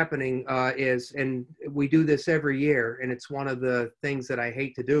end up happening is, and we do this every year, and it's one of the things that I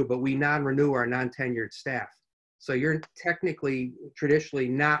hate to do, but we non-renew our non-tenured staff. So you're technically, traditionally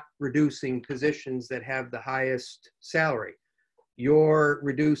not reducing positions that have the highest salary. You're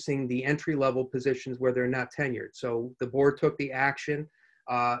reducing the entry-level positions where they're not tenured. So the board took the action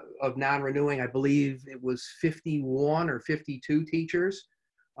of non-renewing, I believe it was 51 or 52 teachers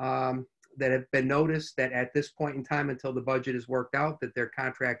that have been noticed that at this point in time, until the budget is worked out, that their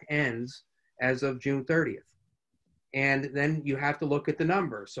contract ends as of June 30th. And then you have to look at the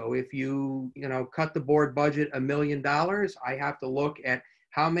number. So if you cut the board budget $1 million, I have to look at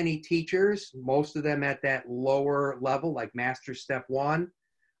how many teachers, most of them at that lower level, like Master Step 1.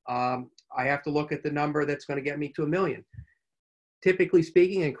 I have to look at the number that's going to get me to $1 million. Typically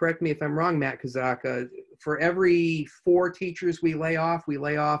speaking, and correct me if I'm wrong, Matt Kazaka, for every 4 teachers we lay off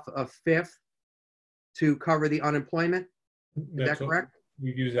a fifth to cover the unemployment. Is that correct?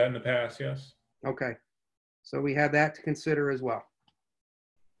 We've used that in the past, yes. Okay. So we have that to consider as well.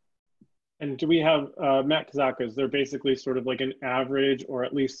 And do we have, Matt Kazaka, is there basically sort of like an average or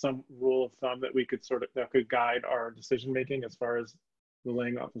at least some rule of thumb that we could that could guide our decision-making as far as the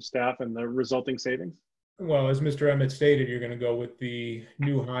laying off of staff and the resulting savings? Well, as Mr. Emmett stated, you're going to go with the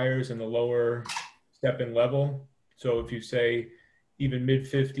new hires and the lower step-in level. So if you say even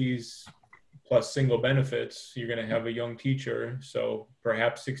mid-50s plus single benefits, you're going to have a young teacher. So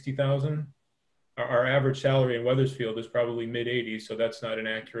perhaps 60,000. Our average salary in Wethersfield is probably mid-80s, so that's not an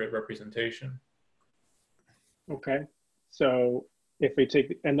accurate representation. Okay, so if we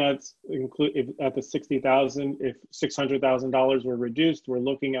take, and that's include at the 60,000, if $600,000 were reduced, we're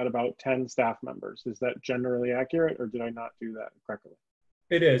looking at about 10 staff members. Is that generally accurate, or did I not do that correctly?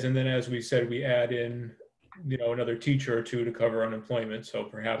 It is, and then as we said, we add in, another teacher or 2 to cover unemployment. So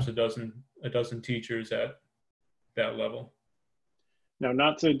perhaps a dozen teachers at that level. Now,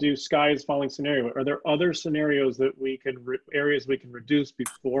 not to do sky is falling scenario, are there other scenarios that we can, areas we can reduce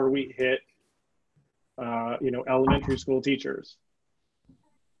before we hit, elementary school teachers?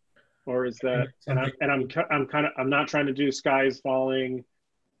 Or is that, I'm not trying to do sky is falling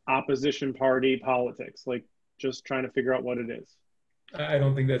opposition party politics, like just trying to figure out what it is. I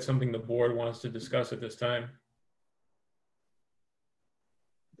don't think that's something the board wants to discuss at this time.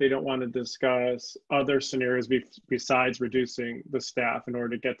 They don't want to discuss other scenarios besides reducing the staff in order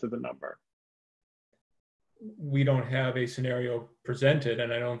to get to the number. We don't have a scenario presented,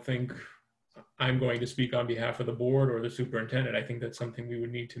 and I don't think I'm going to speak on behalf of the board or the superintendent. I think that's something we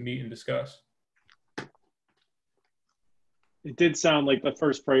would need to meet and discuss. It did sound like the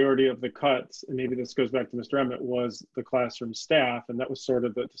first priority of the cuts, and maybe this goes back to Mr. Emmett, was the classroom staff, and that was sort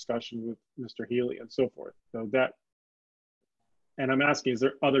of the discussion with Mr. Healy and so forth. So that, and I'm asking, is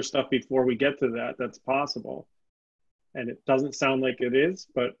there other stuff before we get to that that's possible? And it doesn't sound like it is,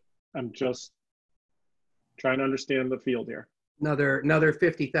 but I'm just trying to understand the field here. Another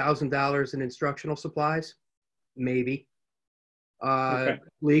 $50,000 in instructional supplies, maybe. Okay.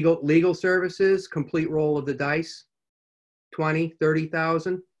 Legal services, complete roll of the dice, 20,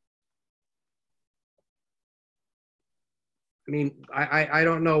 30,000. I mean, I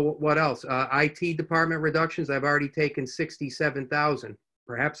don't know what else. IT department reductions, I've already taken 67,000.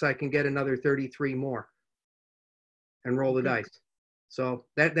 Perhaps I can get another 33 more and roll the dice. So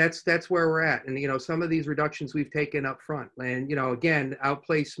that's where we're at. And, some of these reductions we've taken up front. And, again,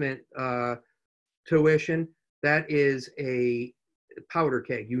 outplacement tuition, that is a powder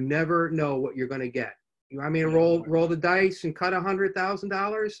keg. You never know what you're going to get. You want me to roll the dice and cut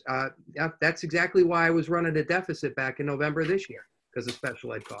 $100,000? That's exactly why I was running a deficit back in November this year, because of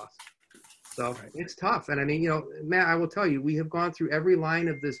special ed costs. So it's tough. And I mean, Matt, I will tell you, we have gone through every line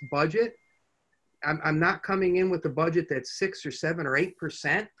of this budget. I'm not coming in with a budget that's 6 or 7 or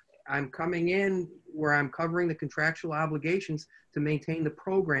 8%. I'm coming in where I'm covering the contractual obligations to maintain the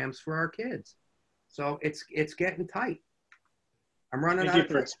programs for our kids. So it's getting tight. I'm running out of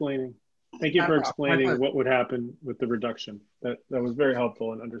time. Thank you for explaining what would happen with the reduction. That was very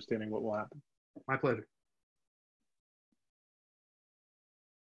helpful in understanding what will happen. My pleasure.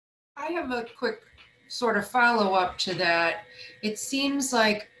 I have a quick sort of follow-up to that. It seems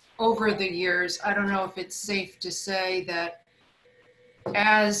like over the years, I don't know if it's safe to say that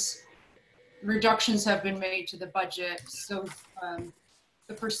as reductions have been made to the budget, so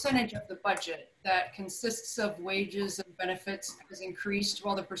the percentage of the budget that consists of wages and benefits has increased,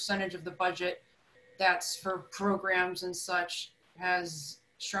 while the percentage of the budget that's for programs and such has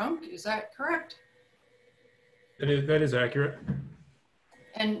shrunk. Is that correct? That is accurate.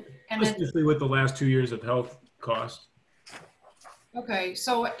 And then, especially with the last 2 years of health costs. okay,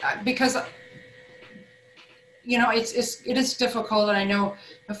 so because, you know, it is difficult, and I know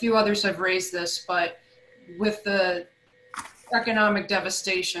a few others have raised this, but with the economic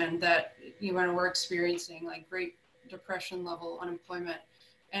devastation that we're experiencing, like Great Depression level unemployment,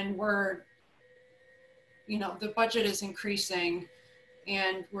 and the budget is increasing,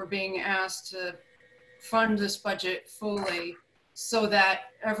 and we're being asked to fund this budget fully so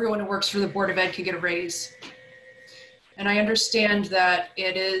that everyone who works for the Board of Ed can get a raise. And I understand that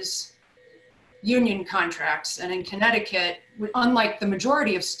it is union contracts, and in Connecticut, unlike the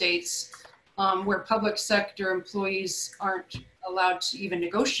majority of states, where public sector employees aren't allowed to even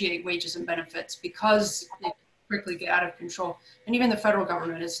negotiate wages and benefits because they quickly get out of control. And even the federal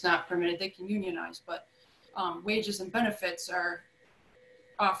government is not permitted. They can unionize, but wages and benefits are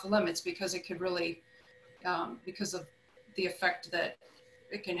off limits because it could really, because of the effect that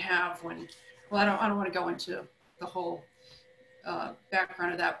it can have when, well, I don't want to go into the whole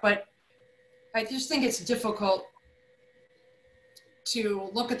background of that, but I just think it's difficult to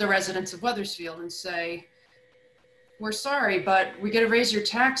look at the residents of Wethersfield and say, we're sorry, but we got to raise your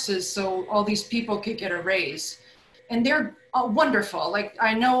taxes so all these people could get a raise. And they're wonderful. Like,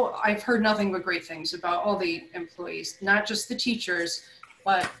 I know I've heard nothing but great things about all the employees, not just the teachers,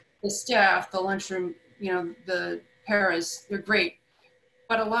 but the staff, the lunchroom, the paras, they're great.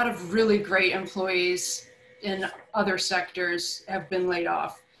 But a lot of really great employees in other sectors have been laid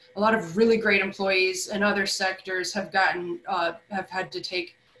off. A lot of really great employees in other sectors have have had to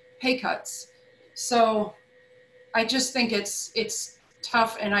take pay cuts. So I just think it's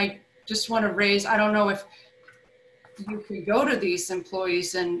tough, and I just want to raise, I don't know if you could go to these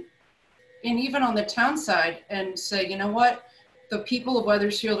employees and even on the town side and say, you know what, the people of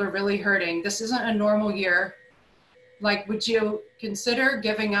Wethersfield are really hurting. This isn't a normal year. Like, would you consider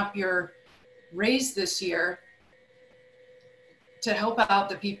giving up your raise this year to help out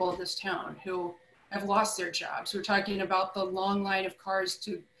the people of this town who have lost their jobs? We're talking about the long line of cars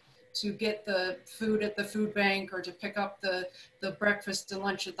to get the food at the food bank or to pick up the breakfast and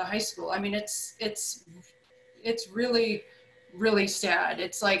lunch at the high school. I mean, it's really, really sad.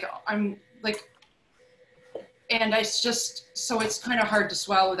 It's like, and it's just, so it's kind of hard to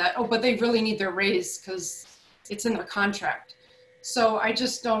swallow that. Oh, but they really need their raise because it's in their contract. So I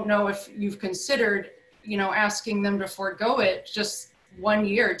just don't know if you've considered, asking them to forego it just 1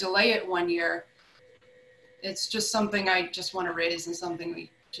 year, delay it 1 year. It's just something I just want to raise and something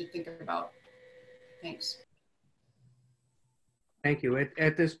we should think about. Thanks. Thank you.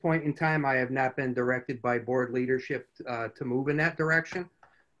 At this point in time, I have not been directed by board leadership to move in that direction.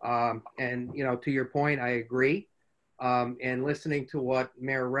 And, to your point, I agree. And listening to what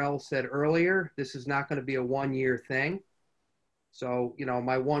Mayor Rell said earlier, this is not going to be a 1 year thing. So,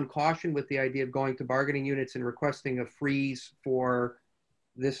 my one caution with the idea of going to bargaining units and requesting a freeze for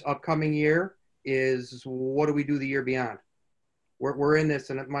this upcoming year is, what do we do the year beyond? We're in this,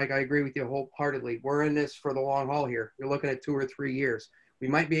 and Mike, I agree with you wholeheartedly. We're in this for the long haul here. You're looking at 2 or 3 years. We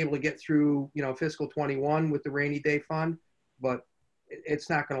might be able to get through, fiscal 21 with the rainy day fund, but it's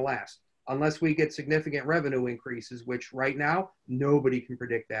not going to last unless we get significant revenue increases, which right now, nobody can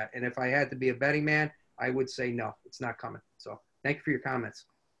predict that. And if I had to be a betting man, I would say no, it's not coming. So thank you for your comments.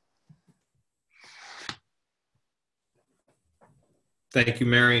 Thank you,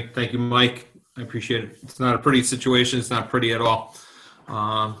 Mary. Thank you, Mike. I appreciate it. It's not a pretty situation. It's not pretty at all,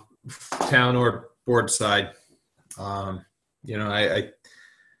 town or board side. I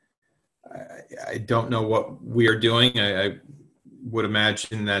don't know what we are doing. I would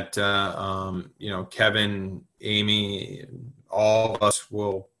imagine that, Kevin, Amy, all of us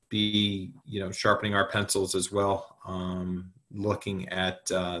will be, sharpening our pencils as well, looking at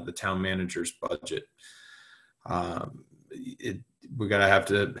the town manager's budget. We're going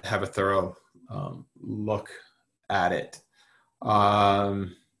to have a thorough look at it.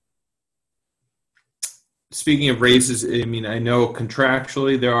 Speaking of raises, I mean, I know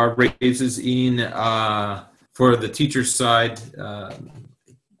contractually there are raises for the teacher's side.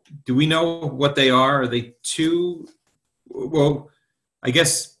 Do we know what they are? Are they two? Well, I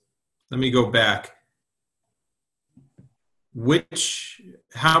guess, let me go back.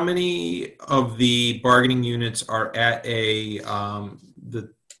 How many of the bargaining units are at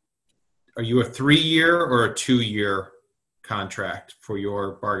are you a 3-year or a 2-year contract for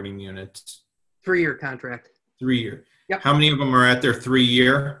your bargaining units? 3-year contract. 3-year. Yep. How many of them are at their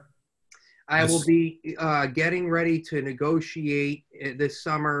 3-year? I will be getting ready to negotiate this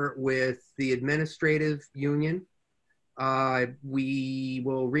summer with the administrative union We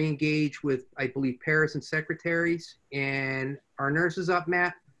will re-engage with, I believe, paras and secretaries. And are nurses up,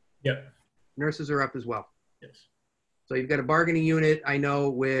 Matt? Yep. Nurses are up as well. Yes. So you've got a bargaining unit. I know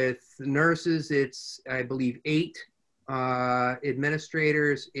with nurses, it's, I believe, 8.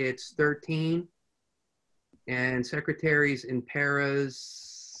 Administrators, it's 13. And secretaries and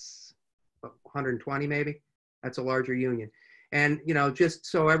paras, 120 maybe. That's a larger union. And, you know, just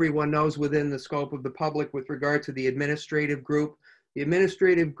so everyone knows within the scope of the public with regard to the administrative group in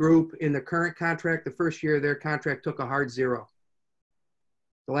the current contract, the first year of their contract took a hard 0.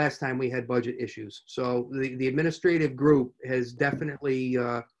 The last time we had budget issues. So the administrative group has definitely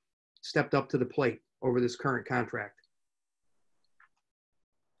stepped up to the plate over this current contract.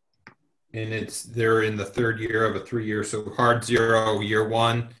 And they're in the 3rd year of a 3-year, so hard 0, year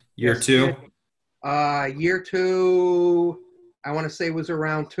 1, year 2? Year 2, I want to say was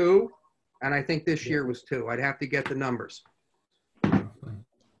around 2, and I think this year was 2. I'd have to get the numbers.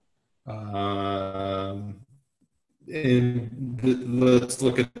 Let's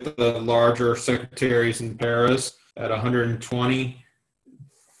look at the larger secretaries and paras at 120.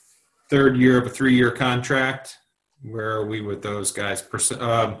 3rd year of a 3-year contract. Where are we with those guys?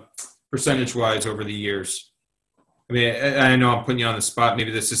 Percentage-wise over the years? I mean, I know I'm putting you on the spot.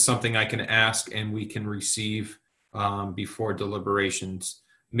 Maybe this is something I can ask and we can receive before deliberations.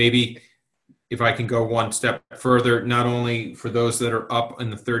 Maybe if I can go one step further, not only for those that are up in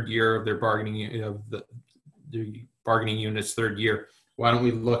the 3rd year of their bargaining of the bargaining unit's 3rd year, why don't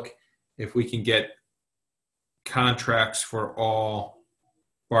we look if we can get contracts for all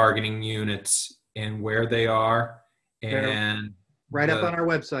bargaining units and where they are, and right up on our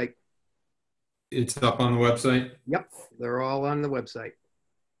website. It's up on the website? Yep, they're all on the website.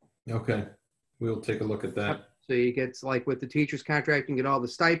 Okay, we'll take a look at that. So you get, like with the teacher's contract, you can get all the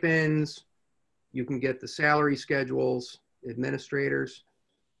stipends, you can get the salary schedules, administrators,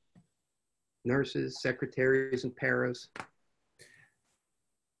 nurses, secretaries, and paras.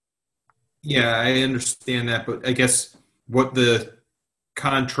 Yeah, I understand that, but I guess what the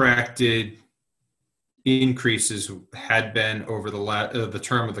contracted increases had been over the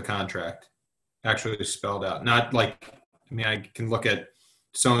term of the contract actually spelled out. Not like, I mean, I can look at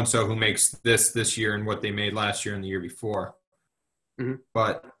so-and-so who makes this year and what they made last year and the year before. Mm-hmm.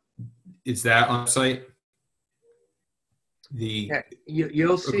 But is that on site?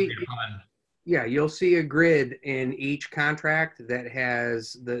 You'll see. Yeah, you'll see a grid in each contract that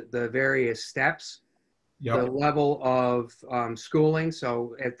has the various steps, the level of schooling.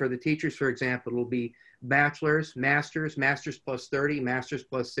 So for the teachers, for example, it'll be bachelor's, master's plus 30, master's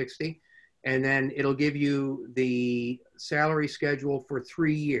plus 60. And then it'll give you the salary schedule for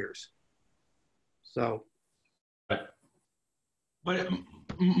 3 years. So. But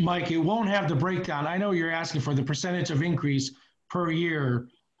Mike, it won't have the breakdown. I know you're asking for the percentage of increase per year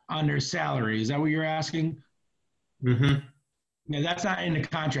on their salary. Is that what you're asking? Mm-hmm. Yeah, that's not in the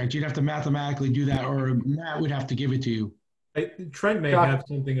contract. You'd have to mathematically do that, or Matt would have to give it to you. Trent may have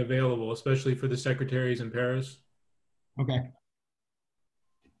something available, especially for the secretaries and paras. Okay.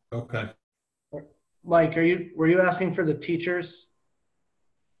 Okay. Mike, were you asking for the teachers?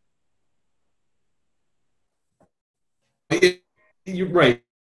 You're right.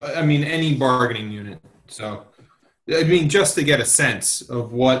 I mean, any bargaining unit. So, I mean, just to get a sense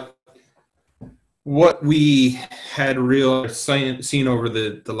of what we had seen over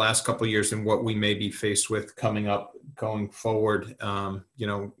the last couple of years and what we may be faced with going forward,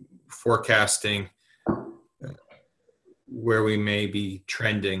 forecasting where we may be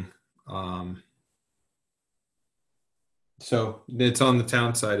trending. So it's on the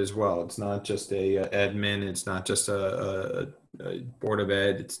town side as well. It's not just a admin. It's not just a board of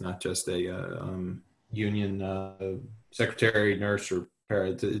ed. It's not just a union secretary, nurse, or para.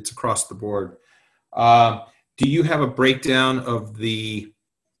 It's across the board. Do you have a breakdown of the,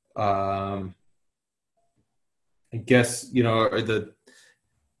 I guess, the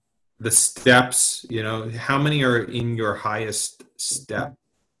steps, how many are in your highest step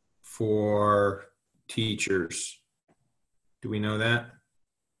for teachers? Do we know that?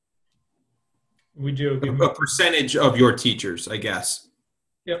 We do. A percentage of your teachers, I guess.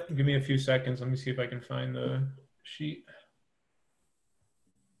 Yep. Give me a few seconds. Let me see if I can find the sheet.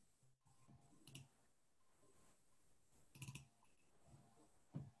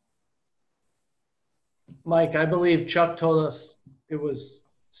 Mike, I believe Chuck told us it was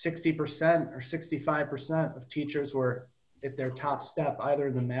 60% or 65% of teachers were at their top step, either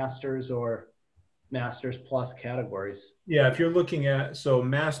the master's or master's plus categories. Yeah, if you're looking at, so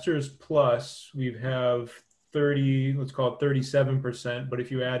master's plus, we have 30, let's call it 37%. But if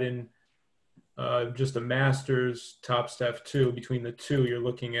you add in just a master's, top step 2, between the two, you're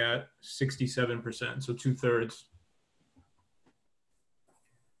looking at 67%, so 2/3.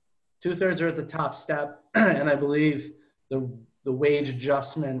 2/3 are at the top step, and I believe the wage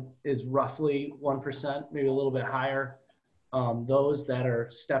adjustment is roughly 1%, maybe a little bit higher. Those that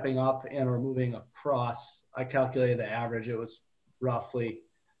are stepping up and are moving across, I calculated the average, it was roughly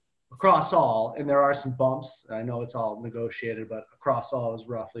across all, and there are some bumps. I know it's all negotiated, but across all is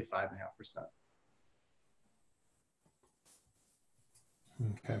roughly 5.5%.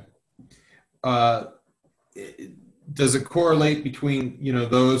 Okay. Does it correlate between, you know,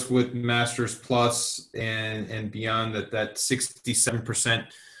 those with Masters Plus and beyond, that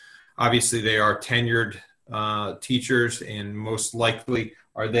 67%? Obviously, they are tenured teachers, and most likely,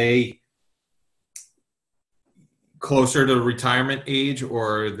 are they closer to retirement age,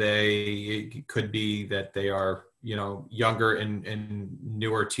 or it could be that they are, you know, younger and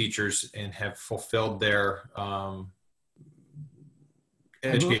newer teachers and have fulfilled their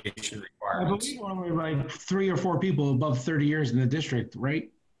education requirements? I believe only like 3 or 4 people above 30 years in the district,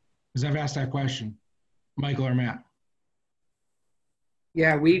 right? Because I've asked that question, Michael or Matt.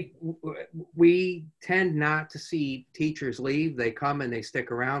 Yeah, we tend not to see teachers leave. They come and they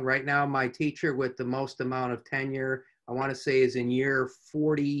stick around. Right now, my teacher with the most amount of tenure, I want to say, is in year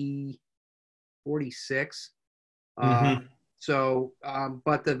 46. So,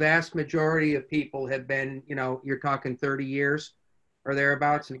 but the vast majority of people have been, you know, you're talking 30 years or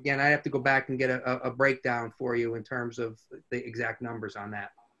thereabouts. And again, I have to go back and get a breakdown for you in terms of the exact numbers on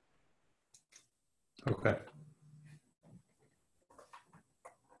that. Okay.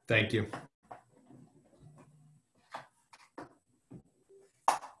 Thank you.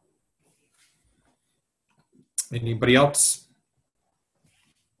 Anybody else?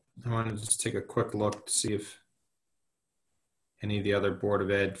 I want to just take a quick look to see if any of the other Board of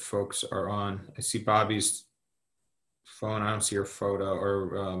Ed folks are on. I see Bobby's phone. I don't see her photo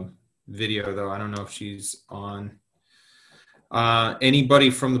or video, though. I don't know if she's on. Anybody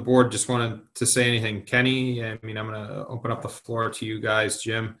from the board just wanted to say anything? Kenny, I mean, I'm going to open up the floor to you guys.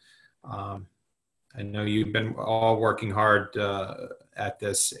 Jim, I know you've been all working hard at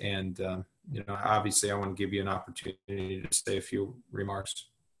this, and you know, obviously I want to give you an opportunity to say a few remarks.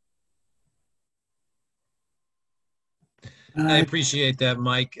 I appreciate that,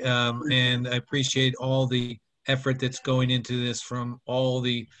 Mike, and I appreciate all the effort that's going into this from all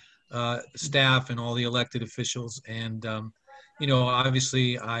the staff and all the elected officials. And you know,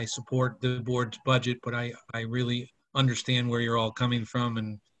 obviously I support the board's budget, but I really understand where you're all coming from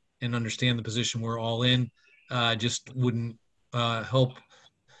and understand the position we're all in. Just wouldn't help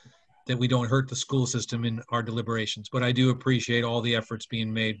that we don't hurt the school system in our deliberations. But I do appreciate all the efforts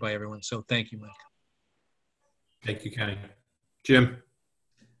being made by everyone. So thank you, Mike. Thank you, Kenny. Jim?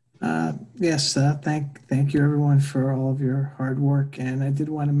 Yes, thank you everyone for all of your hard work. And I did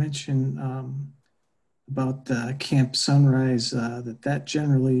want to mention about Camp Sunrise, that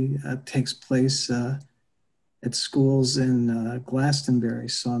generally takes place at schools in Glastonbury.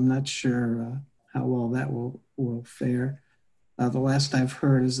 So I'm not sure how well that will fare. The last I've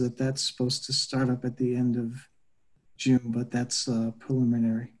heard is that that's supposed to start up at the end of June, but that's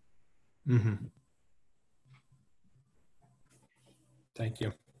preliminary. Mm-hmm. Thank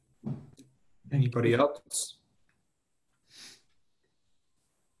you. Anybody else?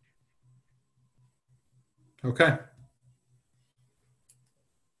 Okay.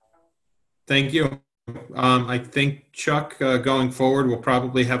 Thank you. I think, Chuck, going forward, we'll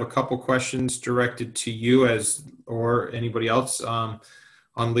probably have a couple questions directed to you or anybody else on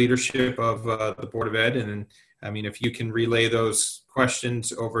leadership of the Board of Ed. And I mean, if you can relay those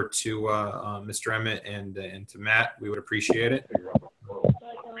questions over to Mr. Emmett and to Matt, we would appreciate it.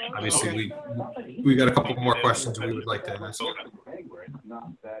 Obviously, we got a couple more questions we would like to ask.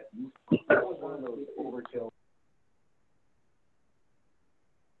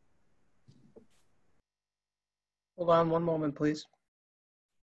 Hold on one moment, please.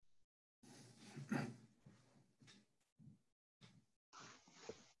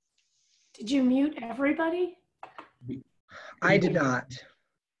 Did you mute everybody? I did not.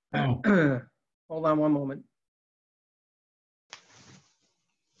 Oh. Hold on one moment.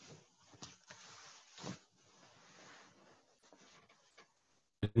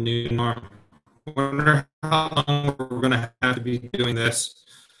 New norm. I wonder how long we're going to have to be doing this.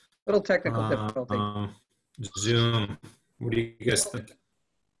 Little technical difficulty. Zoom. What do you guys think?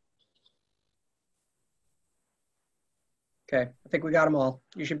 Okay, I think we got them all.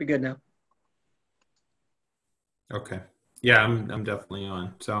 You should be good now. Okay. Yeah, I'm definitely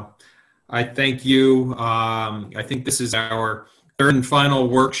on. So I thank you. I think this is our third and final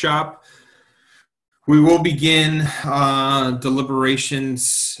workshop We will begin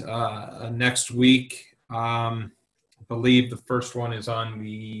deliberations next week. I believe the first one is on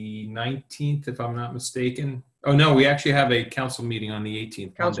the 19th, if I'm not mistaken. Oh, no, we actually have a council meeting on the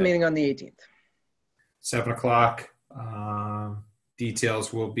 18th. Council meeting on the 18th. 7 o'clock.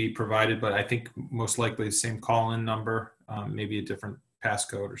 Details will be provided, but I think most likely the same call-in number, maybe a different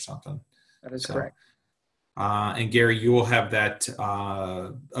passcode or something. That is correct. And Gary, you will have that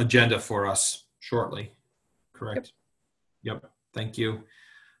agenda for us shortly, correct? Yep. Thank you.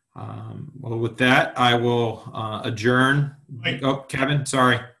 Well, with that, I will adjourn. Oh, Kevin,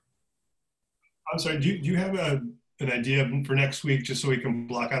 sorry. I'm sorry. Do you have an idea for next week, just so we can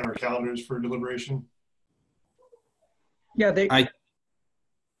block out our calendars for deliberation? Yeah, I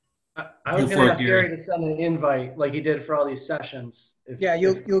was Go going for to it, ask Gary to send an invite like he did for all these sessions. Yeah,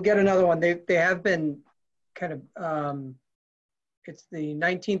 you'll get another one. They have been kind of, it's the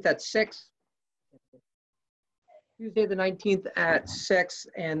 19th at 6. Tuesday the 19th at 6,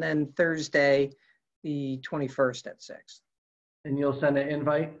 and then Thursday the 21st at 6. And you'll send an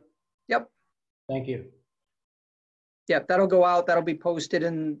invite? Yep. Thank you. Yep, that'll go out. That'll be posted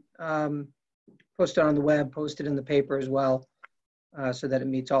in, posted on the web, posted in the paper as well, so that it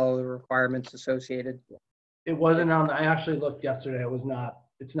meets all the requirements associated. It wasn't on, I actually looked yesterday. It was not,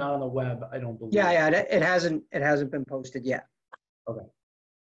 it's not on the web, I don't believe. Yeah, it hasn't been posted yet. Okay.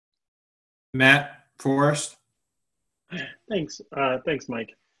 Matt Forrest. Thanks. Thanks,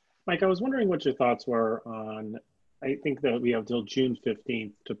 Mike. Mike, I was wondering what your thoughts were on, I think that we have till June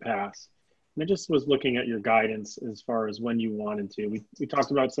 15th to pass. And I just was looking at your guidance as far as when you wanted to. We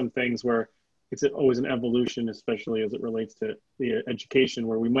talked about some things where it's always an evolution, especially as it relates to the education,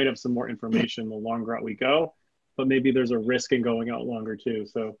 where we might have some more information the longer out we go, but maybe there's a risk in going out longer too.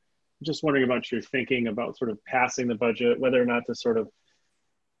 So I'm just wondering about your thinking about sort of passing the budget, whether or not to sort of,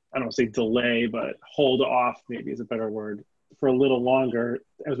 I don't want to say delay, but hold off, maybe is a better word, for a little longer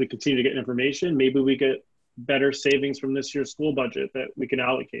as we continue to get information. Maybe we get better savings from this year's school budget that we can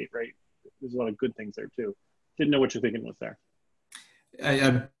allocate, right? There's a lot of good things there too. Didn't know what your thinking was there.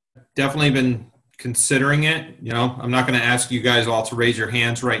 I've definitely been considering it. You know, I'm not going to ask you guys all to raise your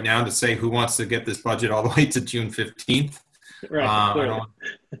hands right now to say who wants to get this budget all the way to June 15th. Right. I don't want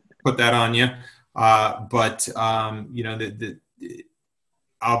to put that on you. But you know,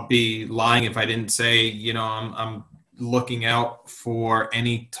 I'll be lying if I didn't say, you know, I'm looking out for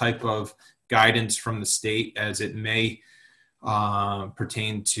any type of guidance from the state as it may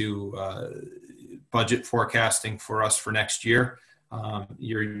pertain to budget forecasting for us for next year.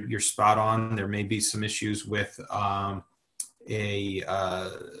 You're spot on. There may be some issues with a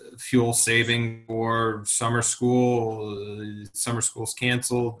fuel saving for summer school. Summer school's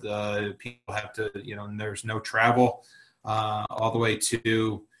canceled. People have to, you know, and there's no travel all the way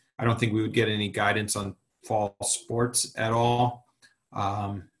to, I don't think we would get any guidance on fall sports at all.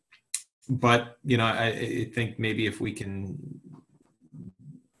 But, you know, I think maybe if we can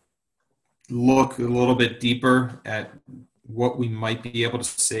look a little bit deeper at what we might be able to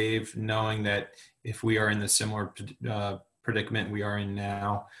save, knowing that if we are in the similar predicament we are in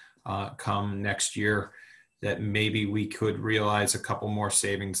now, come next year, that maybe we could realize a couple more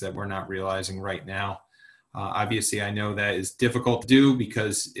savings that we're not realizing right now. Obviously, I know that is difficult to do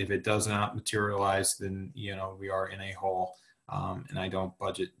because if it does not materialize, then, you know, we are in a hole, and I don't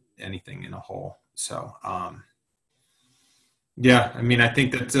budget anything in a hole. So, yeah, I mean, I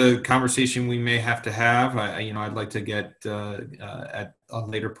think that's a conversation we may have to have. You know, I'd like to get at a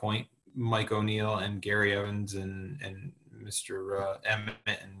later point, Mike O'Neill and Gary Evans and Mr. Emmett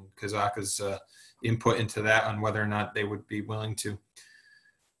and Kazaka's input into that on whether or not they would be willing to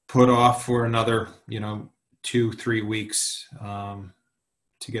put off for another, you know, 2-3 weeks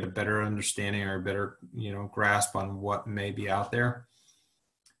to get a better understanding or a better, you know, grasp on what may be out there.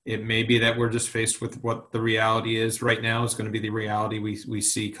 It may be that we're just faced with what the reality is right now is going to be the reality we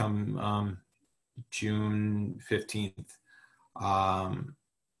see come June 15th.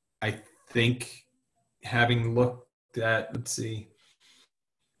 I think having looked at, let's see,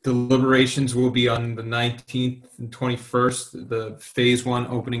 deliberations will be on the 19th and 21st. The phase 1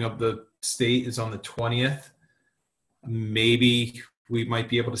 opening of the state is on the 20th. Maybe we might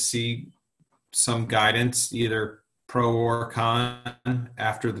be able to see some guidance, either pro or con,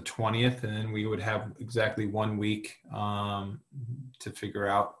 after the 20th, and then we would have exactly 1 week to figure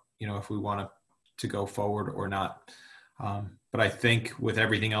out, you know, if we want to go forward or not. But I think with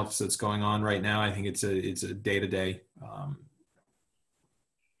everything else that's going on right now, I think it's a day-to-day,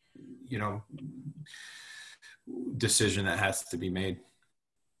 you know, decision that has to be made.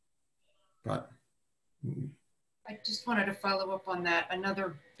 But I just wanted to follow up on that.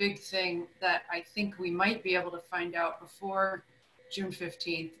 Another big thing that I think we might be able to find out before June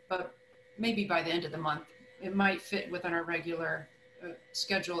 15th, but maybe by the end of the month, it might fit within our regular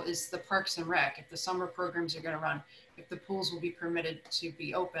schedule, is the Parks and Rec. If the summer programs are going to run, if the pools will be permitted to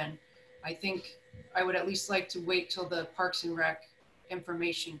be open, I think I would at least like to wait till the Parks and Rec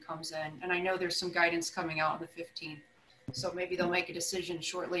information comes in. And I know there's some guidance coming out on the 15th. So maybe they'll make a decision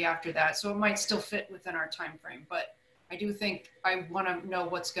shortly after that. So it might still fit within our time frame. But I do think I want to know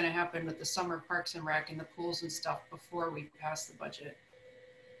what's going to happen with the summer Parks and Rec and the pools and stuff before we pass the budget.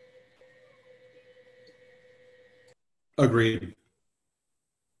 Agreed.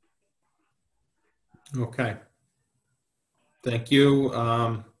 Okay. Thank you.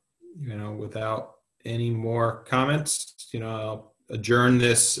 Without any more comments, I'll adjourn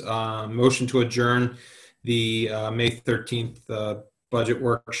this motion to adjourn the May 13th budget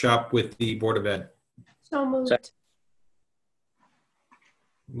workshop with the Board of Ed. So moved.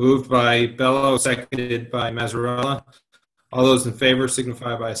 Moved by Bello, seconded by Mazzarella. All those in favor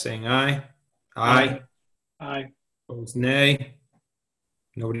signify by saying aye. Aye. Aye. Opposed, nay.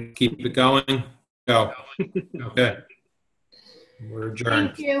 Nobody keep it going. Go. Okay. We're adjourned.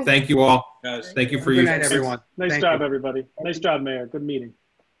 Thank you. Thank you all. Guys. Thank you for Good your night, everyone. Nice Thank job, you. everybody. Nice job, Mayor. Good meeting.